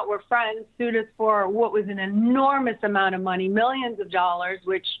we thought were friends, sued us for what was an enormous amount of money, millions of dollars,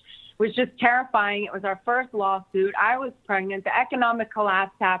 which was just terrifying. It was our first lawsuit. I was pregnant. The economic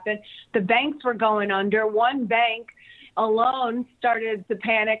collapse happened. The banks were going under. One bank alone started to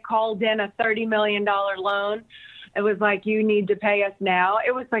panic, called in a $30 million loan. It was like, you need to pay us now.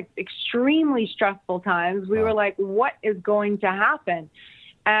 It was like extremely stressful times. We were like, what is going to happen?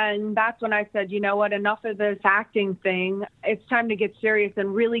 And that's when I said, you know what, enough of this acting thing. It's time to get serious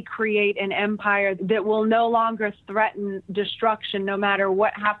and really create an empire that will no longer threaten destruction no matter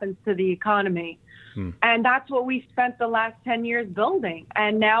what happens to the economy. And that's what we spent the last 10 years building.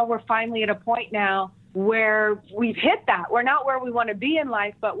 And now we're finally at a point now where we've hit that. We're not where we want to be in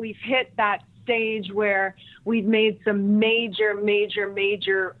life, but we've hit that stage where we've made some major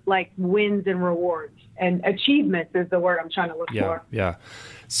like wins and rewards, and achievements is the word I'm trying to look for. Yeah.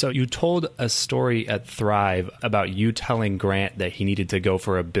 So you told a story at Thrive about you telling Grant that he needed to go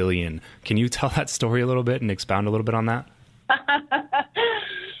for $1 billion. Can you tell that story a little bit and expound a little bit on that?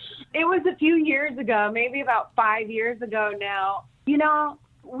 It was a few years ago, maybe about 5 years ago now. You know,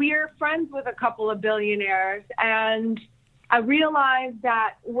 we're friends with a couple of billionaires, and I realized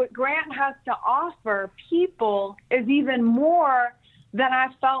that what Grant has to offer people is even more than I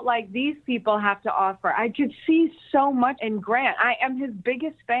felt like these people have to offer. I could see so much in Grant. I am his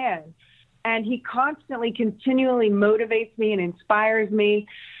biggest fan, and he constantly, continually motivates me and inspires me.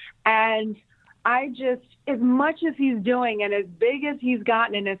 And I just, as much as he's doing and as big as he's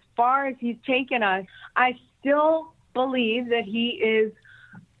gotten and as far as he's taken us, I still believe that he is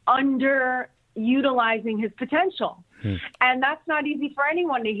underutilizing his potential. And that's not easy for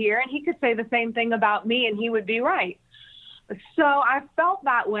anyone to hear. And he could say the same thing about me and he would be right. So I felt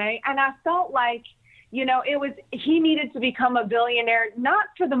that way. And I felt like, you know, he needed to become a billionaire, not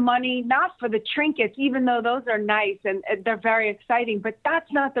for the money, not for the trinkets, even though those are nice and they're very exciting, but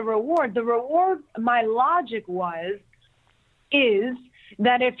that's not the reward. The reward, my logic is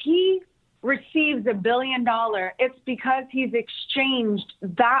that if he receives $1 billion, it's because he's exchanged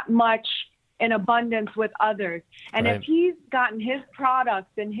that much in abundance with others. And if he's gotten his products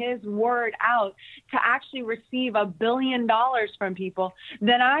and his word out to actually receive $1 billion from people,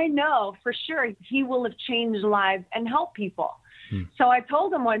 then I know for sure he will have changed lives and helped people. So I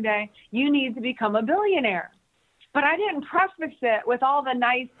told him one day, you need to become a billionaire. But I didn't preface it with all the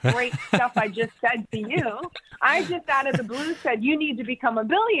nice, great stuff I just said to you. I just out of the blue said, you need to become a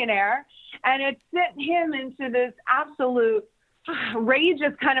billionaire. And it sent him into this absolute rage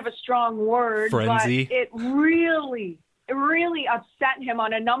is kind of a strong word, frenzy. But it really upset him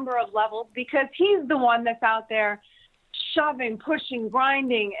on a number of levels because he's the one that's out there shoving, pushing,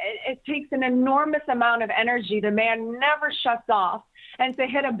 grinding. It takes an enormous amount of energy. The man never shuts off. And to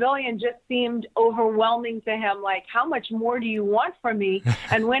hit $1 billion just seemed overwhelming to him. Like, how much more do you want from me?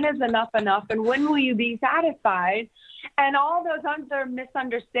 And when is enough? And when will you be satisfied? And all those other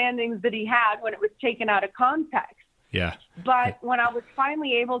misunderstandings that he had when it was taken out of context. Yeah. But when I was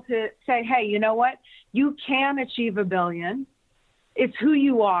finally able to say, hey, you know what? You can achieve $1 billion. It's who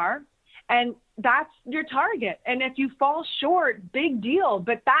you are. And that's your target. And if you fall short, big deal,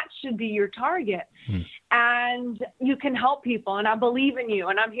 but that should be your target. And you can help people. And I believe in you.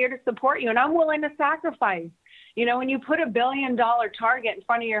 And I'm here to support you. And I'm willing to sacrifice. You know, when you put $1 billion target in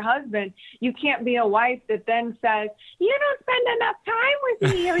front of your husband, you can't be a wife that then says, you don't spend enough time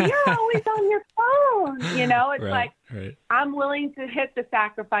with me or you're always on your phone. You know, it's I'm willing to hit the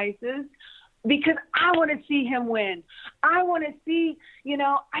sacrifices because I want to see him win. I want to see, you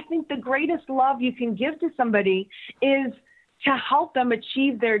know, I think the greatest love you can give to somebody is to help them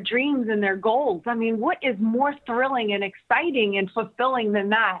achieve their dreams and their goals. I mean, what is more thrilling and exciting and fulfilling than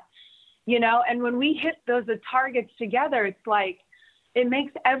that? You know, and when we hit those targets together, it's like, it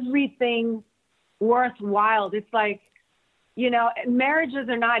makes everything worthwhile. It's like, you know, marriages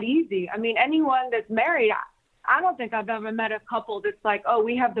are not easy. I mean, anyone that's married, I don't think I've ever met a couple that's like, oh,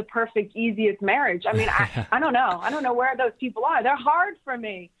 we have the perfect, easiest marriage. I mean, I don't know. I don't know where those people are. They're hard for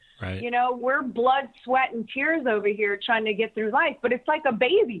me. Right. You know, we're blood, sweat, and tears over here trying to get through life, but it's like a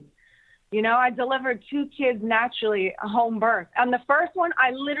baby. You know, I delivered 2 kids naturally, a home birth. And the first one,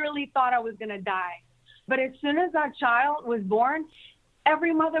 I literally thought I was going to die. But as soon as that child was born,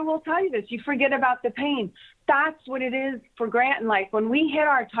 every mother will tell you this. You forget about the pain. That's what it is for Grant in life. When we hit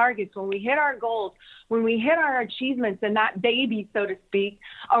our targets, when we hit our goals, when we hit our achievements and that baby, so to speak,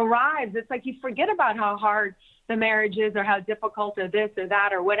 arrives, it's like you forget about how hard the marriage is or how difficult or this or that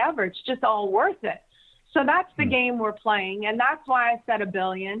or whatever. It's just all worth it. So that's the game we're playing. And that's why I said $1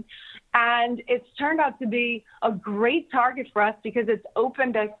 billion. And it's turned out to be a great target for us because it's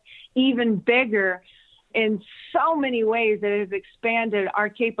opened us even bigger in so many ways. It has expanded our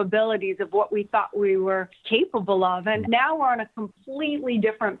capabilities of what we thought we were capable of. And now we're on a completely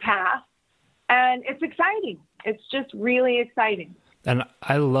different path. And it's exciting. It's just really exciting. And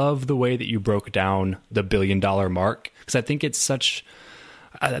I love the way that you broke down the $1 billion mark, because I think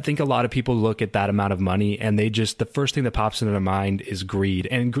I think a lot of people look at that amount of money and the first thing that pops into their mind is greed.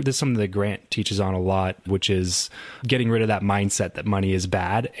 And this is something that Grant teaches on a lot, which is getting rid of that mindset that money is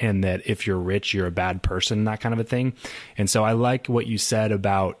bad and that if you're rich, you're a bad person, that kind of a thing. And so I like what you said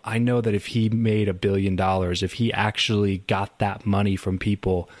about, I know that if he made $1 billion, if he actually got that money from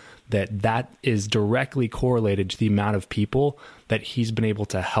people, that is directly correlated to the amount of people that he's been able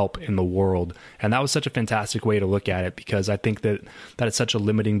to help in the world. And that was such a fantastic way to look at it, because I think that is such a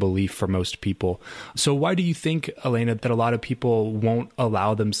limiting belief for most people. So why do you think, Elena, that a lot of people won't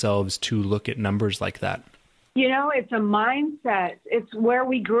allow themselves to look at numbers like that? You know, it's a mindset. It's where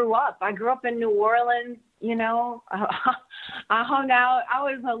we grew up. I grew up in New Orleans. You know, I hung out. I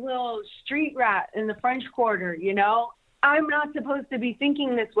was a little street rat in the French Quarter, you know. I'm not supposed to be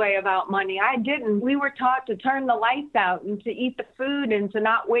thinking this way about money. I didn't. We were taught to turn the lights out and to eat the food and to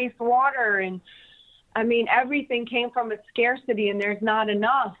not waste water. And I mean, everything came from a scarcity and there's not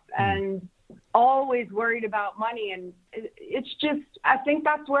enough, and always worried about money. And it's just, I think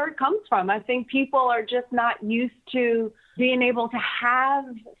that's where it comes from. I think people are just not used to being able to have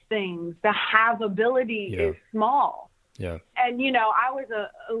things. The have ability is small. Yeah. And, you know, I was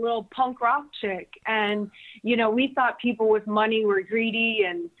a little punk rock chick, and, you know, we thought people with money were greedy,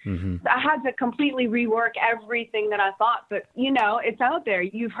 and I had to completely rework everything that I thought. But, you know, it's out there.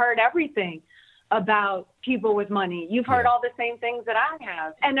 You've heard everything about people with money. You've heard all the same things that I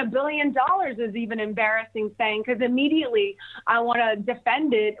have. And $1 billion is even embarrassing saying, because immediately I want to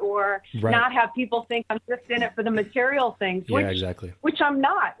defend it or not have people think I'm just in it for the material things, which I'm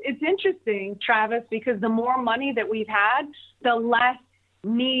not. It's interesting, Travis, because the more money that we've had, the less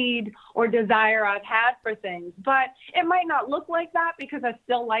need or desire I've had for things. But it might not look like that because I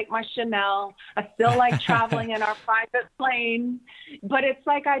still like my Chanel. I still like traveling in our private plane. But it's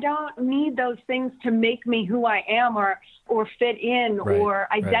like I don't need those things to make me who I am or fit in or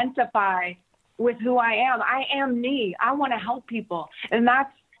identify with who I am. I am me. I want to help people. And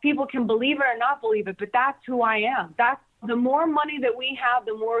that's, people can believe it or not believe it, but that's who I am. That's the more money that we have,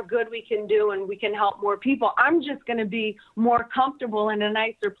 the more good we can do and we can help more people. I'm just going to be more comfortable in a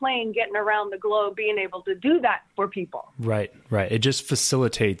nicer plane getting around the globe, being able to do that for people. Right. It just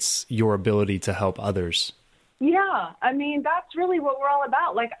facilitates your ability to help others. Yeah. I mean, that's really what we're all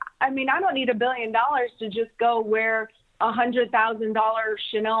about. Like, I mean, I don't need $1 billion to just go wear $100,000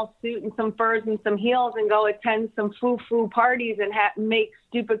 Chanel suit and some furs and some heels and go attend some foo-foo parties and make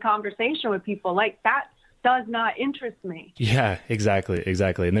stupid conversation with people. Like, that does not interest me. Yeah, exactly.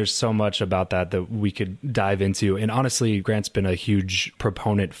 And there's so much about that we could dive into. And honestly, Grant's been a huge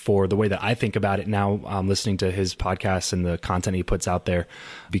proponent for the way that I think about it now, listening to his podcasts and the content he puts out there,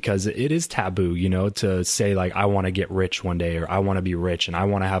 because it is taboo, you know, to say like, I want to get rich one day, or I want to be rich and I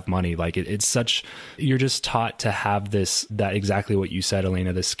want to have money. Like it's such, you're just taught to have that exactly what you said,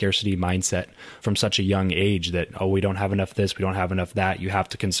 Elena, this scarcity mindset from such a young age that, oh, we don't have enough this, we don't have enough that. You have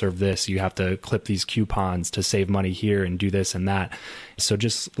to conserve this. You have to clip these coupons to save money here and do this and that. So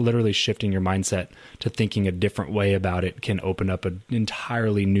just literally shifting your mindset to thinking a different way about it can open up an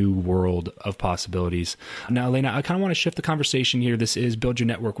entirely new world of possibilities. Now, Elena, I kind of want to shift the conversation here. This is Build Your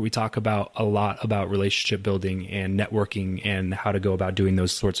Network, where we talk about a lot about relationship building and networking and how to go about doing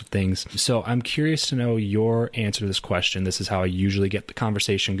those sorts of things. So I'm curious to know your answer to this question. This is how I usually get the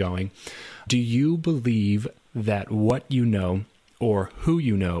conversation going. Do you believe that what you know or who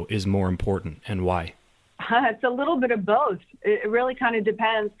you know is more important, and why? It's a little bit of both. It really kind of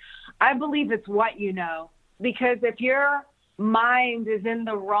depends. I believe it's what you know, because if your mind is in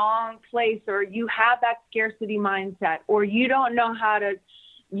the wrong place, or you have that scarcity mindset, or you don't know how to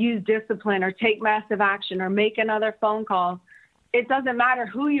use discipline or take massive action or make another phone call, it doesn't matter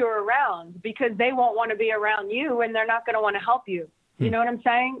who you're around, because they won't want to be around you and they're not going to want to help you. You know what I'm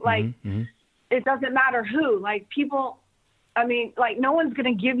saying? Like, it doesn't matter who. Like, people, I mean, like, no one's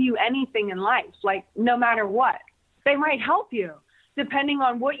going to give you anything in life, like, no matter what. They might help you depending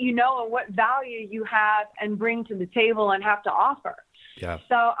on what you know and what value you have and bring to the table and have to offer. Yeah.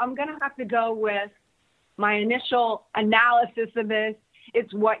 So I'm going to have to go with my initial analysis of this.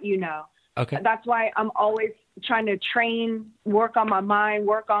 It's what you know. Okay. That's why I'm always trying to train, work on my mind,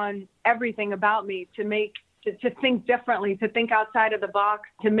 work on everything about me to make to think differently, to think outside of the box,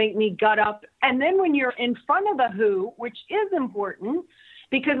 to make me gut up. And then when you're in front of the who, which is important,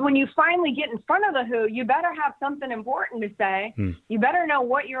 because when you finally get in front of the who, you better have something important to say. You better know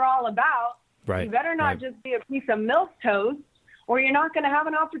what you're all about. Right. You better not just be a piece of milquetoast, or you're not going to have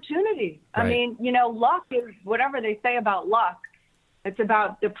an opportunity. Right. I mean, luck is whatever they say about luck. It's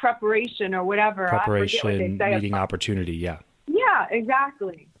about the preparation or whatever. Preparation, meeting opportunity. Yeah. Yeah,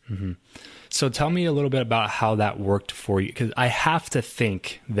 exactly. Mm-hmm. So tell me a little bit about how that worked for you, because I have to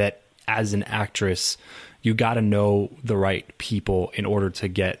think that as an actress, you got to know the right people in order to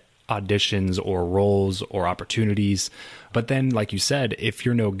get auditions or roles or opportunities. But then, like you said, if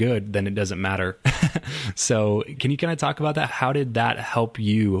you're no good, then it doesn't matter. So can you kind of talk about that? How did that help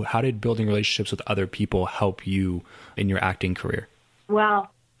you? How did building relationships with other people help you in your acting career?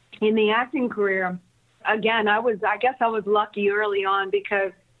 Well, in the acting career, again, I guess I was lucky early on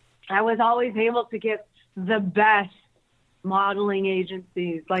because I was always able to get the best modeling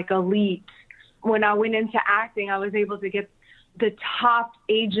agencies, like Elite. When I went into acting, I was able to get the top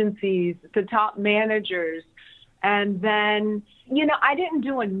agencies, the top managers. And then, I didn't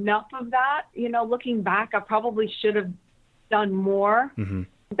do enough of that. Looking back, I probably should have done more. Mm-hmm.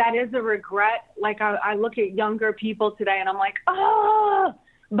 That is a regret. Like I look at younger people today and I'm like, oh,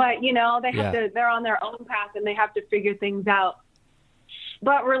 but they have to, they're on their own path and they have to figure things out.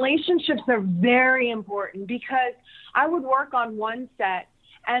 But relationships are very important because I would work on one set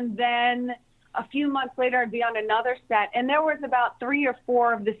and then a few months later I'd be on another set and there was about 3 or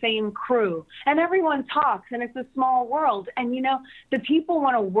 4 of the same crew and everyone talks and it's a small world. And, the people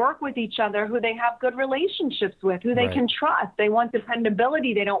want to work with each other who they have good relationships with, who they can trust. They want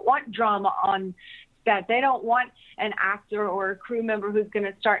dependability. They don't want drama on set. They don't want an actor or a crew member who's going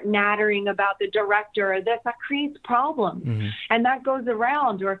to start nattering about the director or this. That creates problems. Mm-hmm. And that goes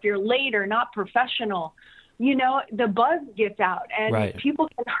around. Or if you're late or not professional, the buzz gets out and people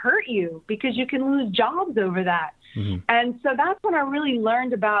can hurt you because you can lose jobs over that. Mm-hmm. And so that's when I really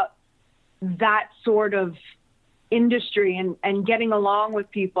learned about that sort of industry and getting along with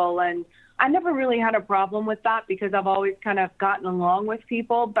people. And I never really had a problem with that because I've always kind of gotten along with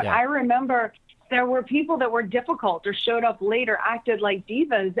people. But I remember there were people that were difficult or showed up late or acted like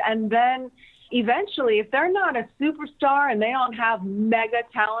divas. And then eventually, if they're not a superstar and they don't have mega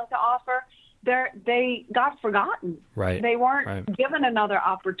talent to offer, they got forgotten. Right. They weren't given another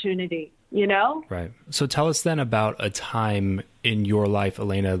opportunity, Right. So tell us then about a time in your life,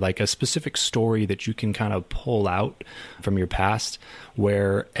 Elena, like a specific story that you can kind of pull out from your past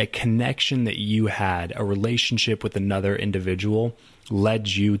where a connection that you had, a relationship with another individual led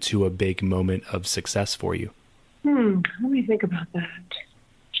you to a big moment of success for you. Let me think about that. I'm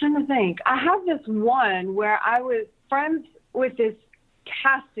trying to think. I have this one where I was friends with this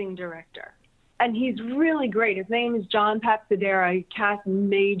casting director. And he's really great. His name is John Papsadera. He casts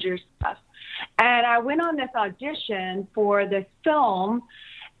major stuff. And I went on this audition for this film,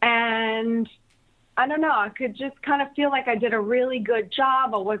 and I don't know, I could just kind of feel like I did a really good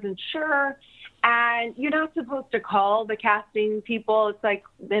job. I wasn't sure. And you're not supposed to call the casting people. It's like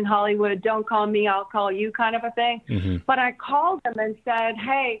in Hollywood, don't call me, I'll call you kind of a thing. Mm-hmm. But I called them and said,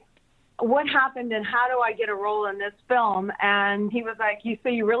 hey, what happened and how do I get a role in this film? And he was like, you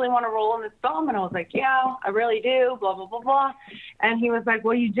say you really want a role in this film? And I was like, yeah, I really do, blah, blah, blah, blah. And he was like,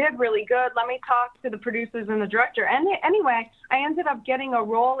 well, you did really good. Let me talk to the producers and the director. And anyway, I ended up getting a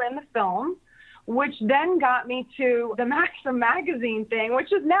role in the film, which then got me to the Maxim magazine thing,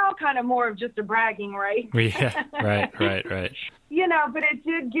 which is now kind of more of just a bragging right. Yeah, right. But it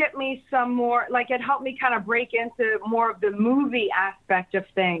did get me some more, like it helped me kind of break into more of the movie aspect of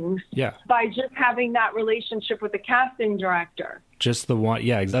things. Yeah. By just having that relationship with the casting director. Just the one.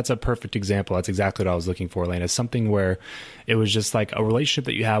 Yeah, that's a perfect example. That's exactly what I was looking for, Elena. Something where it was just like a relationship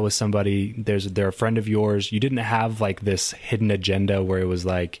that you have with somebody. They're a friend of yours. You didn't have like this hidden agenda where it was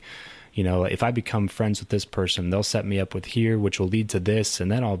like, if I become friends with this person, they'll set me up with here, which will lead to this, and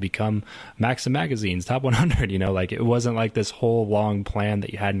then I'll become Maxim Magazine's top 100. Like it wasn't like this whole long plan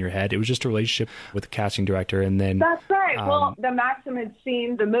that you had in your head. It was just a relationship with the casting director, and then that's right. Well, the Maxim had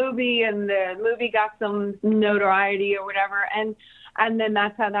seen the movie, and the movie got some notoriety or whatever, and then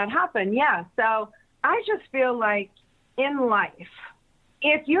that's how that happened. Yeah. So I just feel like in life,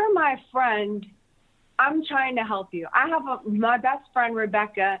 if you're my friend, I'm trying to help you. I have my best friend,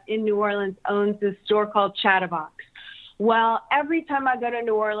 Rebecca, in New Orleans, owns this store called Chatterbox. Well, every time I go to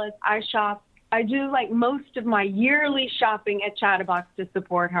New Orleans, I shop. I do like most of my yearly shopping at Chatterbox to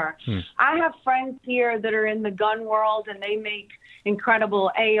support her. I have friends here that are in the gun world and they make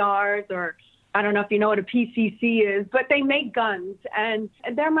incredible ARs or I don't know if you know what a PCC is, but they make guns and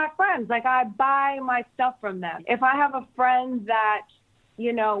they're my friends. Like, I buy my stuff from them. If I have a friend that,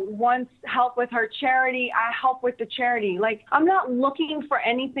 you know, wants help with her charity, I help with the charity. Like, I'm not looking for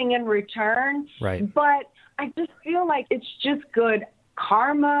anything in return, Right. but I just feel like it's just good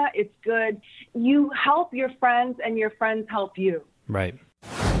karma. It's good. You help your friends and your friends help you. Right.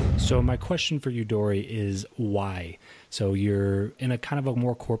 So my question for you, Dory, is why? So you're in a kind of a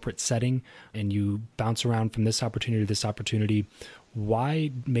more corporate setting and you bounce around from this opportunity to this opportunity.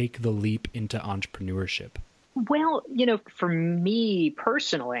 Why make the leap into entrepreneurship? Well, you know, for me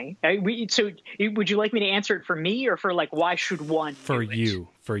personally, so would you like me to answer it for me or for like, why should one? For you.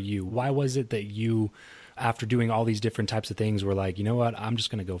 Why was it that you, after doing all these different types of things, were like, you know what, I'm just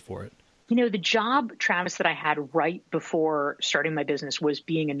going to go for it? You know, the job, Travis, that I had right before starting my business was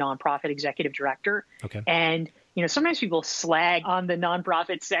being a nonprofit executive director. Okay. And, you know, sometimes people slag on the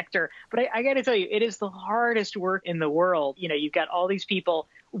nonprofit sector, but I got to tell you, it is the hardest work in the world. You know, you've got all these people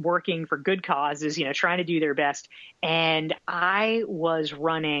working for good causes, you know, trying to do their best. And I was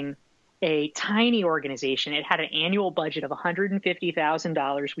running a tiny organization. It had an annual budget of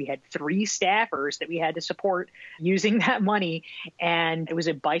 $150,000. We had 3 staffers that we had to support using that money. And it was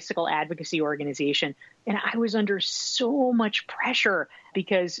a bicycle advocacy organization. And I was under so much pressure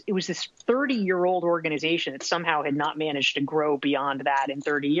because it was this 30-year-old organization that somehow had not managed to grow beyond that in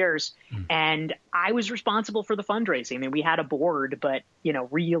 30 years. And I was responsible for the fundraising. I mean, we had a board, but, you know,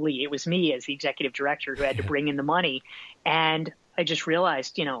 really it was me as the executive director who had to bring in the money. And I just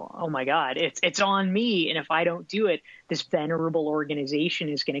realized, you know, oh my God, it's on me. And if I don't do it, this venerable organization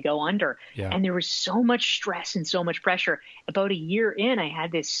is going to go under. Yeah. And there was so much stress and so much pressure. About a year in, I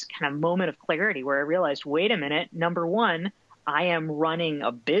had this kind of moment of clarity where I realized, wait a minute, number one, I am running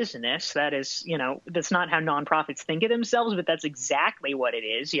a business that is, you know, that's not how nonprofits think of themselves, but that's exactly what it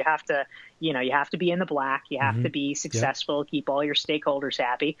is. You have to, you know, you have to be in the black. You have to be successful, keep all your stakeholders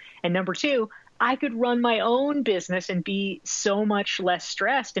happy. And number two, I could run my own business and be so much less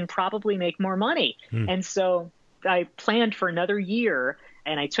stressed and probably make more money. And so I planned for another year,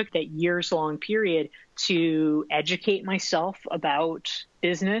 and I took that years-long period to educate myself about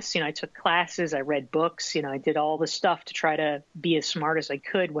business. You know, I took classes, I read books, you know, I did all the stuff to try to be as smart as I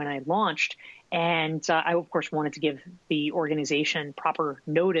could when I launched. And I, of course, wanted to give the organization proper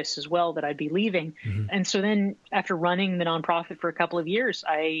notice as well that I'd be leaving. And so then after running the nonprofit for a couple of years,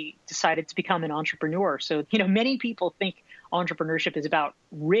 I decided to become an entrepreneur. So, you know, many people think entrepreneurship is about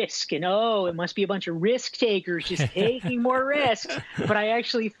risk and, oh, it must be a bunch of risk takers just taking more risks. But I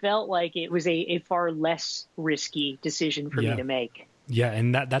actually felt like it was a far less risky decision for me to make. Yeah,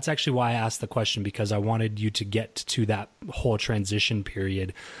 and that's actually why I asked the question, because I wanted you to get to that whole transition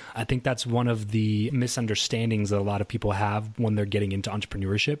period. I think that's one of the misunderstandings that a lot of people have when they're getting into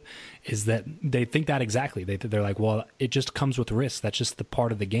entrepreneurship, is that they think that exactly. They're like, well, it just comes with risk. That's just the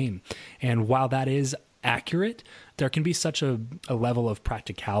part of the game. And while that is accurate, there can be such a level of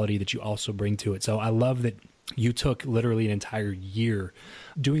practicality that you also bring to it. So I love that you took literally an entire year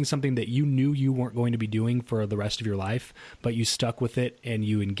doing something that you knew you weren't going to be doing for the rest of your life, but you stuck with it and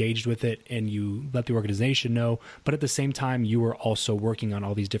you engaged with it and you let the organization know. But at the same time, you were also working on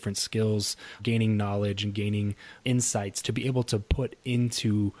all these different skills, gaining knowledge and gaining insights to be able to put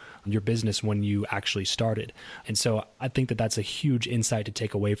into your business when you actually started. And so I think that that's a huge insight to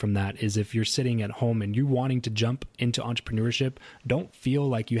take away from that, is if you're sitting at home and you're wanting to jump into entrepreneurship, don't feel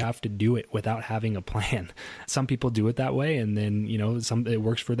like you have to do it without having a plan. Some people do it that way, and then, you know, it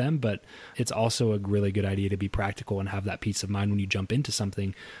works for them, but it's also a really good idea to be practical and have that peace of mind when you jump into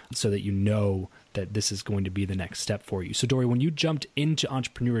something, so that you know that this is going to be the next step for you. So Dory, when you jumped into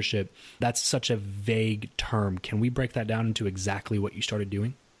entrepreneurship, that's such a vague term. Can we break that down into exactly what you started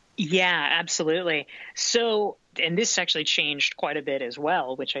doing? Yeah, absolutely. So, and this actually changed quite a bit as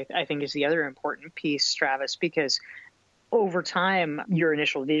well, which I think is the other important piece, Travis, because over time, your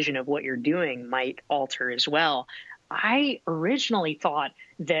initial vision of what you're doing might alter as well. I originally thought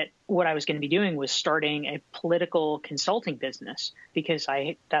that what I was going to be doing was starting a political consulting business, because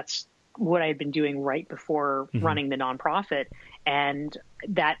that's what I had been doing right before running the nonprofit. And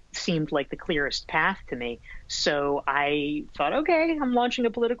that seemed like the clearest path to me. So I thought, okay, I'm launching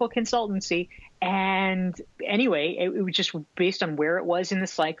a political consultancy. And anyway, it was just based on where it was in the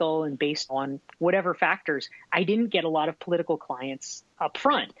cycle and based on whatever factors. I didn't get a lot of political clients up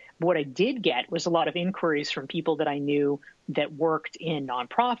front. What I did get was a lot of inquiries from people that I knew that worked in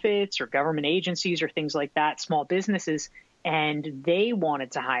nonprofits or government agencies or things like that, small businesses, and they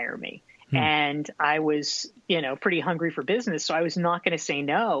wanted to hire me. And I was, pretty hungry for business. So I was not going to say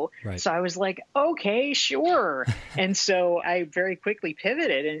no. Right. So I was like, okay, sure. And so I very quickly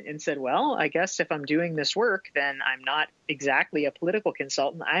pivoted and said, well, I guess if I'm doing this work, then I'm not exactly a political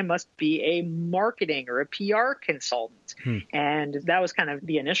consultant. I must be a marketing or a PR consultant. And that was kind of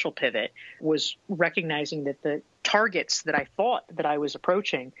the initial pivot, was recognizing that the targets that I thought that I was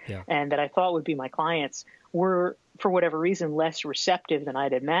approaching and that I thought would be my clients were, for whatever reason, less receptive than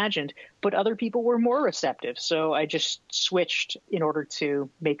I'd imagined, but other people were more receptive. So I just switched in order to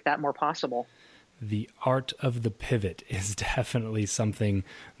make that more possible. The art of the pivot is definitely something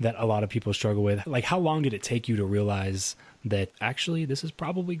that a lot of people struggle with. Like, how long did it take you to realize that actually this is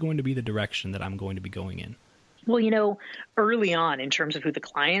probably going to be the direction that I'm going to be going in? Well, early on, in terms of who the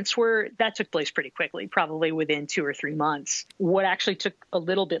clients were, that took place pretty quickly, probably within 2 or 3 months. What actually took a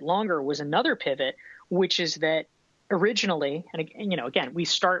little bit longer was another pivot, which is that originally, and again, we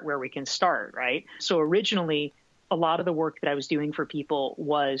start where we can start, right? So originally, a lot of the work that I was doing for people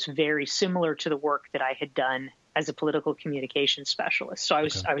was very similar to the work that I had done as a political communications specialist. So I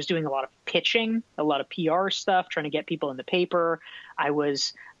was doing a lot of pitching, a lot of PR stuff, trying to get people in the paper. I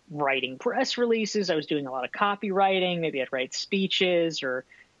was writing press releases. I was doing a lot of copywriting. Maybe I'd write speeches or,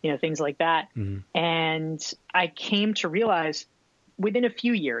 things like that. And I came to realize within a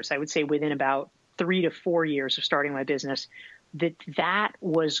few years, I would say within about 3 to 4 years of starting my business, that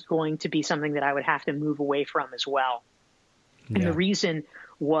was going to be something that I would have to move away from as well. Yeah. And the reason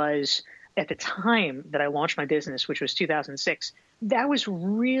was, at the time that I launched my business, which was 2006, that was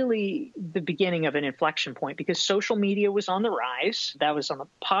really the beginning of an inflection point, because social media was on the rise. That was on the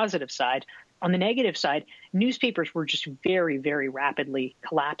positive side. On the negative side, newspapers were just very, very rapidly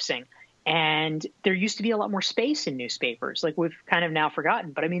collapsing. And there used to be a lot more space in newspapers, like we've kind of now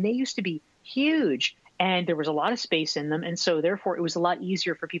forgotten. But I mean, they used to be huge and there was a lot of space in them. And so therefore, it was a lot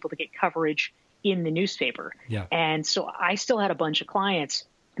easier for people to get coverage in the newspaper. Yeah. And so I still had a bunch of clients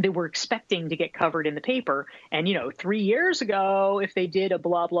that were expecting to get covered in the paper. And, 3 years ago, if they did a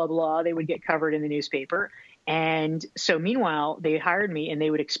blah, blah, blah, they would get covered in the newspaper. And so meanwhile, they hired me and they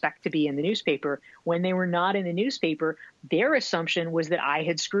would expect to be in the newspaper. When they were not in the newspaper, their assumption was that I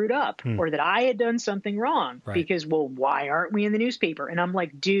had screwed up or that I had done something wrong because, well, why aren't we in the newspaper? And I'm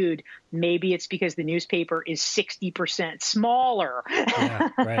like, dude, maybe it's because the newspaper is 60% smaller.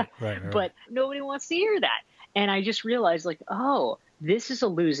 Yeah, right. But nobody wants to hear that. And I just realized, like, oh, this is a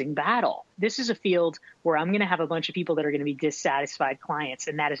losing battle. This is a field where I'm going to have a bunch of people that are going to be dissatisfied clients,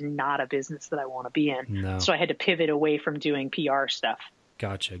 and that is not a business that I want to be in. No. So I had to pivot away from doing PR stuff.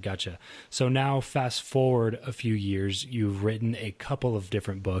 Gotcha. So now fast forward a few years, you've written a couple of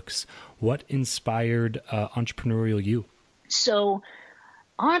different books. What inspired Entrepreneurial You? So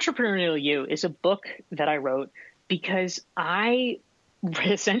Entrepreneurial You is a book that I wrote because I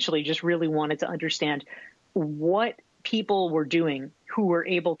essentially just really wanted to understand what people were doing who were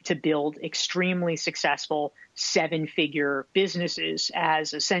able to build extremely successful 7-figure businesses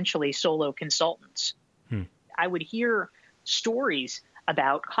as essentially solo consultants. I would hear stories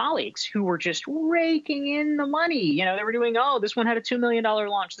about colleagues who were just raking in the money. They were doing, this one had a $2 million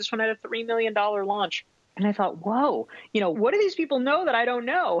launch. This one had a $3 million launch. And I thought, whoa, what do these people know that I don't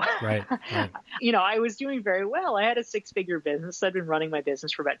know? Right. I was doing very well. I had a 6-figure business. I'd been running my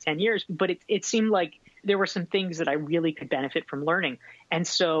business for about 10 years, but it seemed like there were some things that I really could benefit from learning. And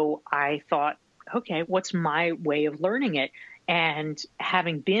so I thought, okay, what's my way of learning it? And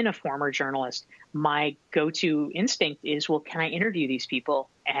having been a former journalist, my go-to instinct is, well, can I interview these people?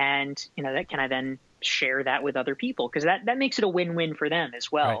 And, can I then share that with other people? Because that makes it a win-win for them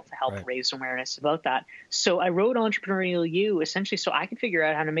as well, to help raise awareness about that. So I wrote Entrepreneurial You essentially so I could figure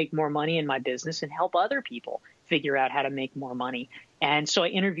out how to make more money in my business and help other people figure out how to make more money. And so I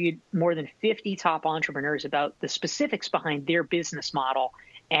interviewed more than 50 top entrepreneurs about the specifics behind their business model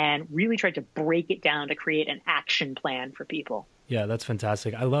and really tried to break it down to create an action plan for people. Yeah, that's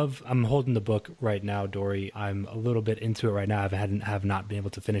fantastic. I'm holding the book right now, Dory. I'm a little bit into it right now. have not been able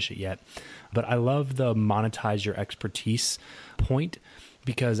to finish it yet. But I love the monetize your expertise point,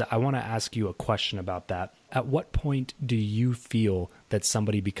 because I want to ask you a question about that. At what point do you feel that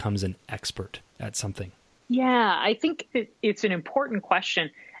somebody becomes an expert at something? Yeah, I think that it's an important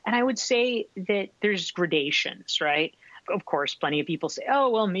question. And I would say that there's gradations, right? Of course, plenty of people say,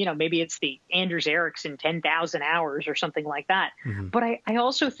 oh, well, maybe it's the Anders Ericsson 10,000 hours or something like that. Mm-hmm. But I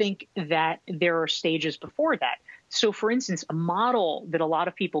also think that there are stages before that. So, for instance, a model that a lot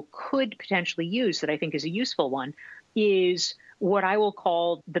of people could potentially use that I think is a useful one is what I will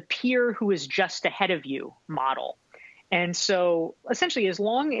call the peer who is just ahead of you model. And so essentially, as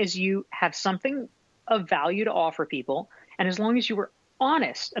long as you have something of value to offer people, and as long as you were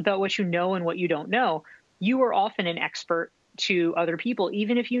honest about what you know and what you don't know, you are often an expert to other people,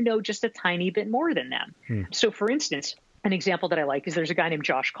 even if you know just a tiny bit more than them. So for instance, an example that I like is there's a guy named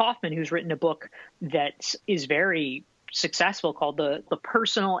Josh Kaufman who's written a book that is very successful called The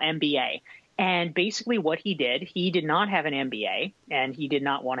Personal MBA. And basically what he did not have an MBA, and he did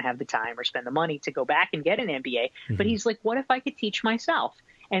not want to have the time or spend the money to go back and get an MBA. But he's like, what if I could teach myself?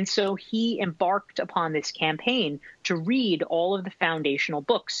 And so he embarked upon this campaign to read all of the foundational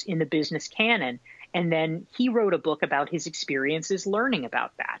books in the business canon. And then he wrote a book about his experiences learning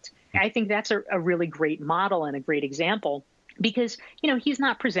about that. I think that's a really great model and a great example because, he's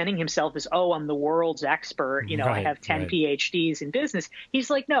not presenting himself as, oh, I'm the world's expert. I have 10 PhDs in business. He's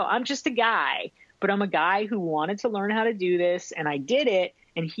like, no, I'm just a guy, but I'm a guy who wanted to learn how to do this and I did it.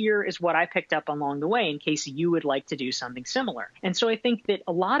 And here is what I picked up along the way in case you would like to do something similar. And so I think that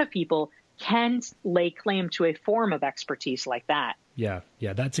a lot of people can lay claim to a form of expertise like that. Yeah,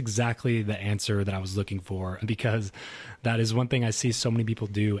 that's exactly the answer that I was looking for, because that is one thing I see so many people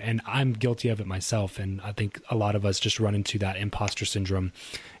do, and I'm guilty of it myself. And I think a lot of us just run into that imposter syndrome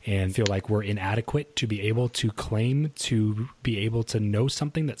and feel like we're inadequate to be able to claim to be able to know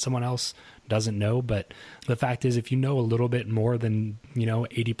something that someone else doesn't know. But the fact is, if you know a little bit more than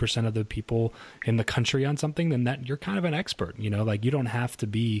 80% of the people in the country on something, then that you're kind of an expert. Like you don't have to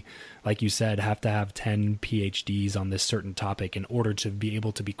be, like you said, have to have 10 PhDs on this certain topic in order to be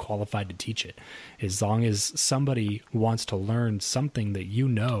able to be qualified to teach it. As long as somebody wants to learn something that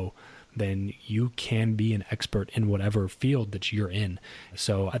then you can be an expert in whatever field that you're in.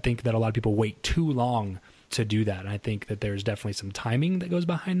 So I think that a lot of people wait too long to do that. And I think that there's definitely some timing that goes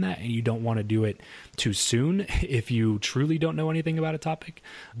behind that, and you don't want to do it too soon if you truly don't know anything about a topic.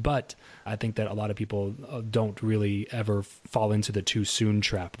 But I think that a lot of people don't really ever fall into the too soon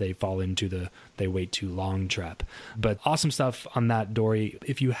trap. They fall into the they wait too long trap. But awesome stuff on that, Dory.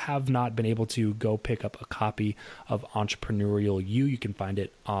 If you have not been able to go pick up a copy of Entrepreneurial You, you can find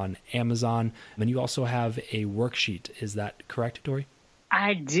it on Amazon. And you also have a worksheet. Is that correct, Dory?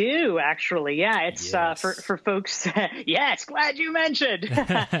 I do, actually. Yeah, it's yes. For folks. Yes, glad you mentioned.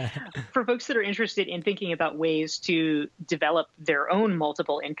 For folks that are interested in thinking about ways to develop their own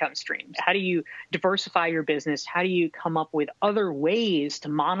multiple income streams. How do you diversify your business? How do you come up with other ways to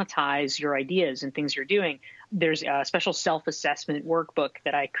monetize your ideas and things you're doing? There's a special self-assessment workbook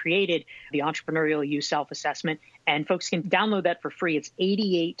that I created, the Entrepreneurial You Self-Assessment, and folks can download that for free. It's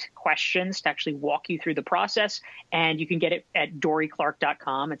 88 questions to actually walk you through the process, and you can get it at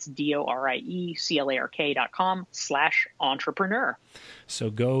DoryClark.com. It's DoryClark.com/entrepreneur. So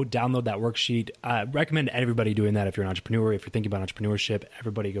go download that worksheet. I recommend everybody doing that if you're an entrepreneur, if you're thinking about entrepreneurship.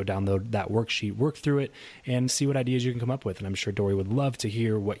 Everybody go download that worksheet, work through it, and see what ideas you can come up with. And I'm sure Dory would love to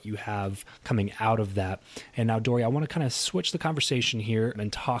hear what you have coming out of that. And now, Dory, I want to kind of switch the conversation here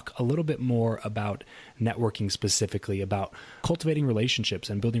and talk a little bit more about networking specifically, about cultivating relationships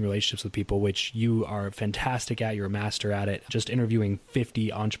and building relationships with people, which you are fantastic at. You're a master at it. Just interviewing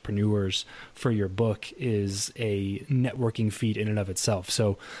 50 entrepreneurs for your book is a networking feat in and of itself.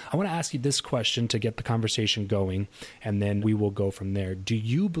 So I want to ask you this question to get the conversation going, and then we will go from there. Do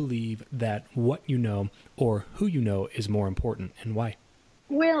you believe that what you know or who you know is more important, and why?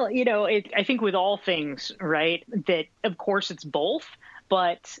 Well, I think with all things, right, that of course it's both.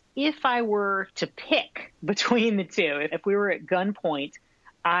 But if I were to pick between the two, if we were at gunpoint,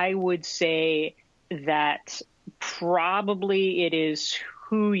 I would say that probably it is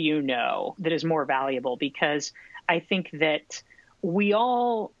who you know that is more valuable, because I think that we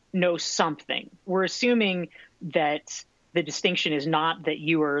all know something. We're assuming that the distinction is not that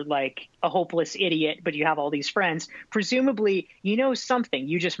you are like a hopeless idiot, but you have all these friends. Presumably, you know something.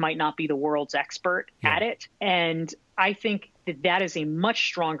 You just might not be the world's expert at it. And I think that is a much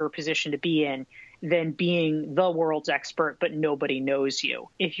stronger position to be in than being the world's expert, but nobody knows you.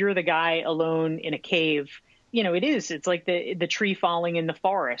 If you're the guy alone in a cave, it's like the tree falling in the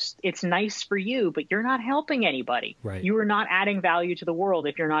forest. It's nice for you, but you're not helping anybody. Right. You are not adding value to the world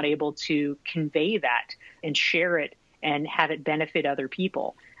if you're not able to convey that and share it and have it benefit other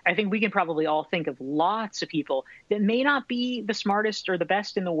people. I think we can probably all think of lots of people that may not be the smartest or the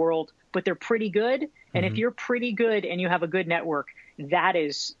best in the world, but they're pretty good. And if you're pretty good and you have a good network, that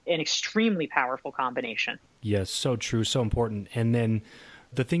is an extremely powerful combination. Yes, so true, so important. And then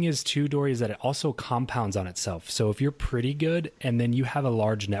the thing is too, Dory, is that it also compounds on itself. So if you're pretty good and then you have a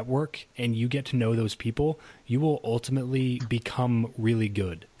large network and you get to know those people, you will ultimately become really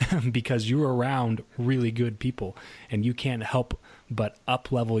good because you're around really good people, and you can't help but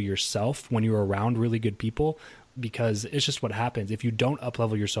up-level yourself when you're around really good people, because it's just what happens. If you don't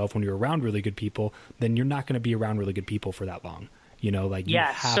up-level yourself when you're around really good people, then you're not going to be around really good people for that long. You know, like you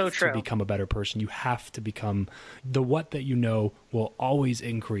have so to true. become a better person. You have to become the what that you know will always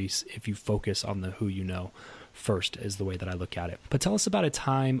increase if you focus on the who you know first, is the way that I look at it. But tell us about a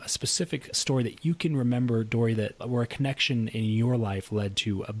time, a specific story that you can remember, Dory, that where a connection in your life led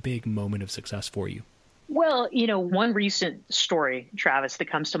to a big moment of success for you. Well, you know, one recent story, Travis, that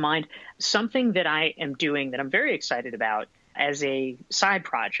comes to mind, something that I am doing that I'm very excited about as a side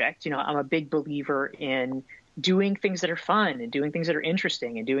project. You know, I'm a big believer in doing things that are fun and doing things that are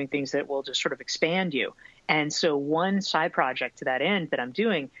interesting and doing things that will just sort of expand you. And so one side project to that end that I'm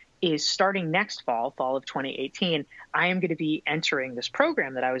doing is starting next fall of 2018, I am going to be entering this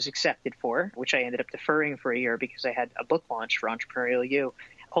program that I was accepted for, which I ended up deferring for a year because I had a book launch for Entrepreneurial You,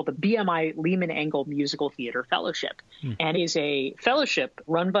 called the BMI Lehman Engel Musical Theater Fellowship. And is a fellowship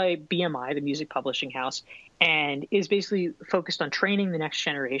run by BMI, the music publishing house, and is basically focused on training the next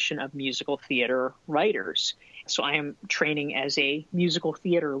generation of musical theater writers. So I am training as a musical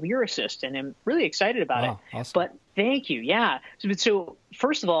theater lyricist, and I'm really excited about it. Awesome. But thank you. Yeah. So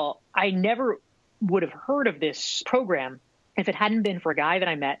first of all, I never would have heard of this program if it hadn't been for a guy that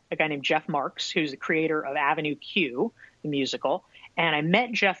I met, a guy named Jeff Marks, who's the creator of Avenue Q, the musical. And I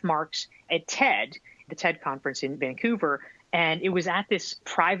met Jeff Marks at TED, the TED conference in Vancouver. And it was at this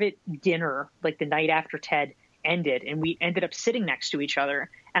private dinner, like the night after TED ended, and we ended up sitting next to each other.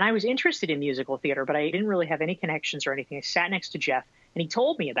 And I was interested in musical theater, but I didn't really have any connections or anything. I sat next to Jeff, and he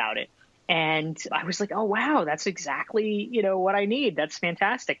told me about it. And I was like, oh, wow, that's exactly, you know, what I need. That's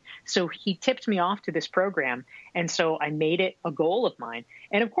fantastic. So he tipped me off to this program. And so I made it a goal of mine.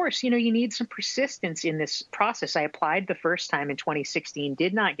 And of course, you know, you need some persistence in this process. I applied the first time in 2016,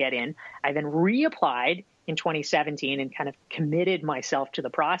 did not get in. I then reapplied in 2017 and kind of committed myself to the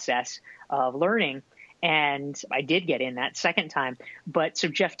process of learning. And I did get in that second time. But so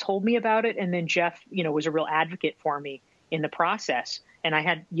Jeff told me about it. And then Jeff, you know, was a real advocate for me in the process. And I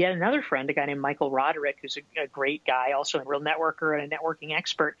had yet another friend, a guy named Michael Roderick, who's a great guy, also a real networker and a networking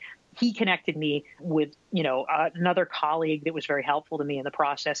expert. He connected me with, you know, another colleague that was very helpful to me in the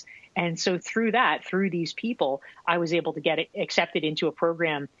process. And so through these people, I was able to get accepted into a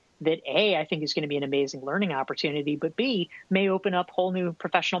program that A, I think is going to be an amazing learning opportunity, but B, may open up whole new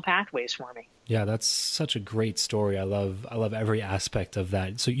professional pathways for me. Yeah, that's such a great story. I love every aspect of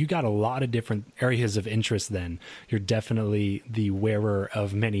that. So you got a lot of different areas of interest then. You're definitely the wearer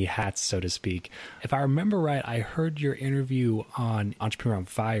of many hats, so to speak. If I remember right, I heard your interview on Entrepreneur on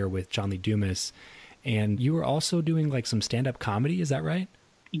Fire with John Lee Dumas, and you were also doing like some stand-up comedy. Is that right?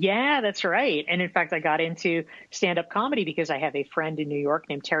 Yeah, that's right. And in fact, I got into stand-up comedy because I have a friend in New York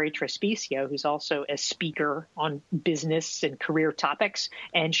named Terry Trespicio, who's also a speaker on business and career topics.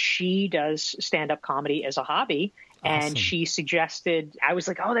 And she does stand-up comedy as a hobby. Awesome. And she suggested, I was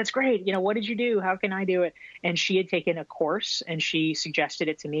like, oh, that's great. You know, what did you do? How can I do it? And she had taken a course and she suggested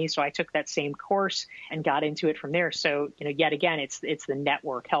it to me. So I took that same course and got into it from there. So, you know, yet again, it's the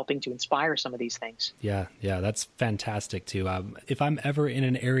network helping to inspire some of these things. Yeah, that's fantastic too. If I'm ever in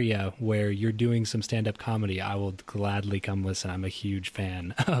an area where you're doing some stand-up comedy, I will gladly come listen. I'm a huge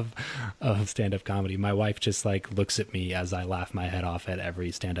fan of stand-up comedy. My wife just like looks at me as I laugh my head off at every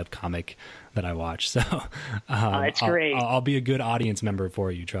stand-up comic that I watch. So it's great. I'll be a good audience member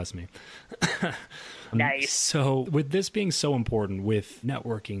for you. Trust me. Nice. So with this being so important, with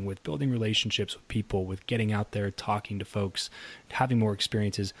networking, with building relationships with people, with getting out there, talking to folks, having more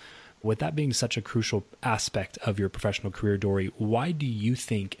experiences, with that being such a crucial aspect of your professional career, Dory, why do you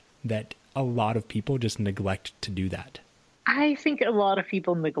think that a lot of people just neglect to do that? I think a lot of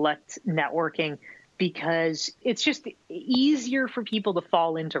people neglect networking because it's just easier for people to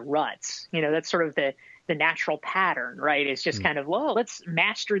fall into ruts. You know, that's sort of the natural pattern, right? It's just kind of, well, let's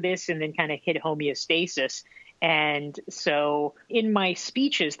master this and then kind of hit homeostasis. And so in my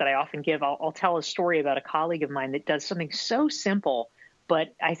speeches that I often give, I'll tell a story about a colleague of mine that does something so simple,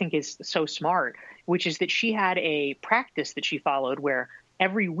 but I think is so smart, which is that she had a practice that she followed where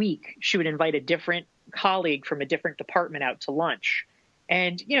every week she would invite a different colleague from a different department out to lunch.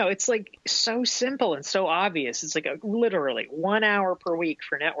 And, you know, it's like so simple and so obvious. It's like literally 1 hour per week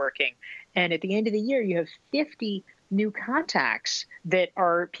for networking. And at the end of the year, you have 50 new contacts that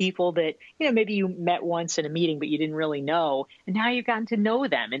are people that, you know, maybe you met once in a meeting, but you didn't really know. And now you've gotten to know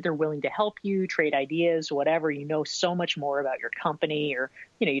them and they're willing to help you, trade ideas, whatever. You know so much more about your company, or,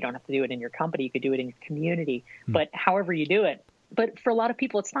 you know, you don't have to do it in your company. You could do it in your community, but however you do it. But for a lot of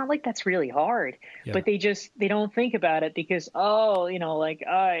people, it's not like that's really hard, but they don't think about it because,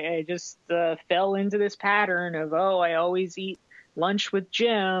 I just fell into this pattern of, I always eat lunch with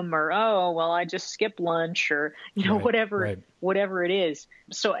Jim, or, oh, well, I just skipped lunch, or, whatever it is.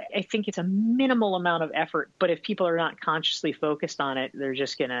 So I think it's a minimal amount of effort, but if people are not consciously focused on it, they're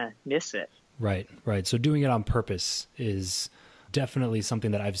just going to miss it. Right. So doing it on purpose is definitely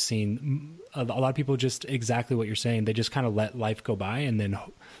something that I've seen. A lot of people just exactly what you're saying. They just kind of let life go by, and then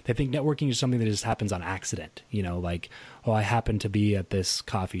they think networking is something that just happens on accident. Like, oh, I happen to be at this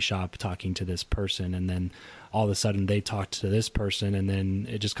coffee shop talking to this person, and then all of a sudden they talked to this person, and then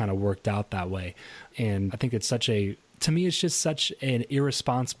it just kind of worked out that way. And I think it's to me, it's just such an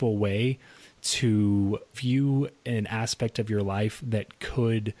irresponsible way to view an aspect of your life that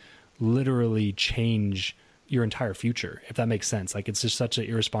could literally change your entire future, if that makes sense. Like, it's just such an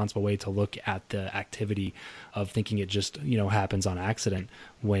irresponsible way to look at the activity of thinking it just, happens on accident,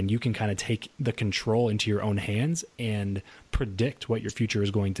 when you can kind of take the control into your own hands and predict what your future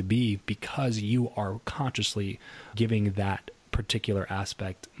is going to be, because you are consciously giving that particular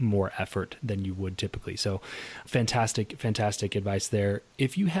aspect more effort than you would typically. So fantastic advice there.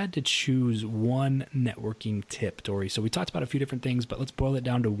 If you had to choose one networking tip, Dory, so we talked about a few different things, but let's boil it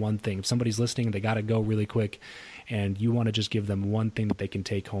down to one thing. If somebody's listening, they got to go really quick, and you want to just give them one thing that they can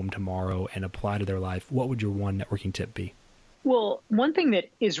take home tomorrow and apply to their life, what would your one networking tip be? Well, one thing that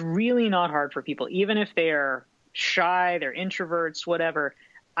is really not hard for people, even if they're shy, they're introverts, whatever.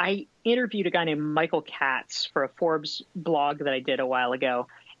 I interviewed a guy named Michael Katz for a Forbes blog that I did a while ago,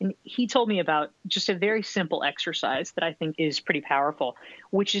 and he told me about just a very simple exercise that I think is pretty powerful,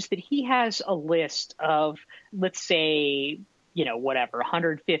 which is that he has a list of, let's say,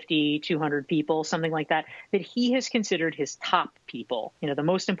 150, 200 people, something like that he has considered his top people, the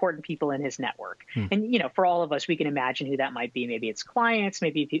most important people in his network. And, for all of us, we can imagine who that might be. Maybe it's clients,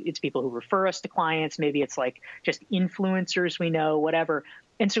 maybe it's people who refer us to clients, maybe it's like just influencers we know, whatever.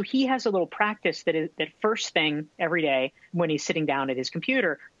 And so he has a little practice that first thing every day when he's sitting down at his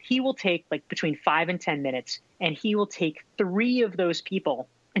computer, he will take like between 5 and 10 minutes, and he will take 3 of those people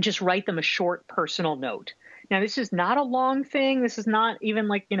and just write them a short personal note. Now, this is not a long thing. This is not even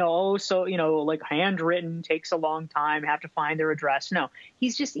like, like handwritten, takes a long time, have to find their address. No,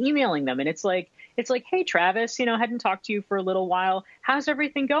 he's just emailing them. And it's like, hey, Travis, hadn't talked to you for a little while. How's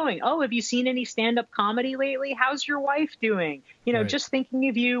everything going? Oh, have you seen any stand-up comedy lately? How's your wife doing? Right. Just thinking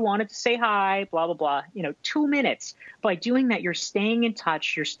of you, wanted to say hi, blah, blah, blah. 2 minutes. By doing that, you're staying in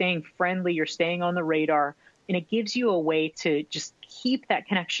touch, you're staying friendly, you're staying on the radar. And it gives you a way to just keep that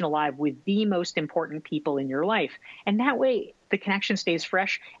connection alive with the most important people in your life. And that way the connection stays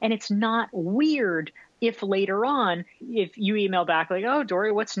fresh, and it's not weird if later on, if you email back like, oh,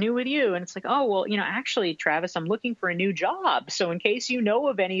 Dory, what's new with you? And it's like, oh, well, actually, Travis, I'm looking for a new job. So in case you know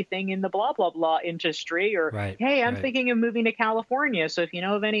of anything in the blah, blah, blah industry, or, hey, I'm thinking of moving to California. So if you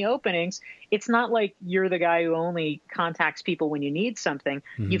know of any openings, it's not like you're the guy who only contacts people when you need something.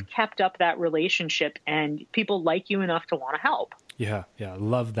 Mm-hmm. You've kept up that relationship, and people like you enough to want to help. Yeah.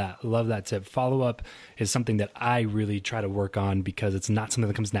 Love that tip. Follow-up is something that I really try to work on, because it's not something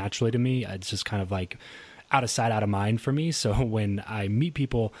that comes naturally to me. It's just kind of like out of sight, out of mind for me. So when I meet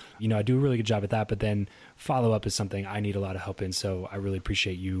people, I do a really good job at that, but then follow-up is something I need a lot of help in. So I really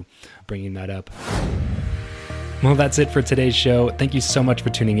appreciate you bringing that up. Well, that's it for today's show. Thank you so much for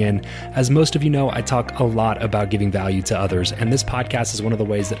tuning in. As most of you know, I talk a lot about giving value to others, and this podcast is one of the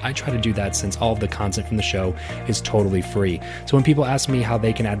ways that I try to do that, since all of the content from the show is totally free. So when people ask me how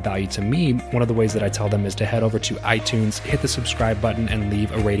they can add value to me, one of the ways that I tell them is to head over to iTunes, hit the subscribe button, and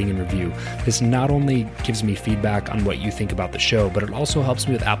leave a rating and review. This not only gives me feedback on what you think about the show, but it also helps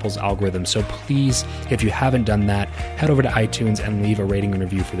me with Apple's algorithm. So please, if you haven't done that, head over to iTunes and leave a rating and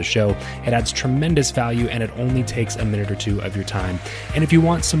review for the show. It adds tremendous value, and it only takes a minute or two of your time. And if you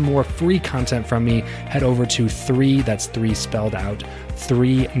want some more free content from me, head over to 3 spelled out,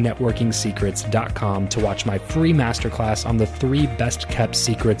 3networkingsecrets.com to watch my free masterclass on the 3 best kept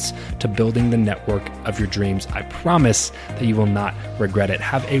secrets to building the network of your dreams. I promise that you will not regret it.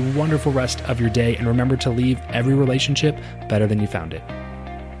 Have a wonderful rest of your day, and remember to leave every relationship better than you found it.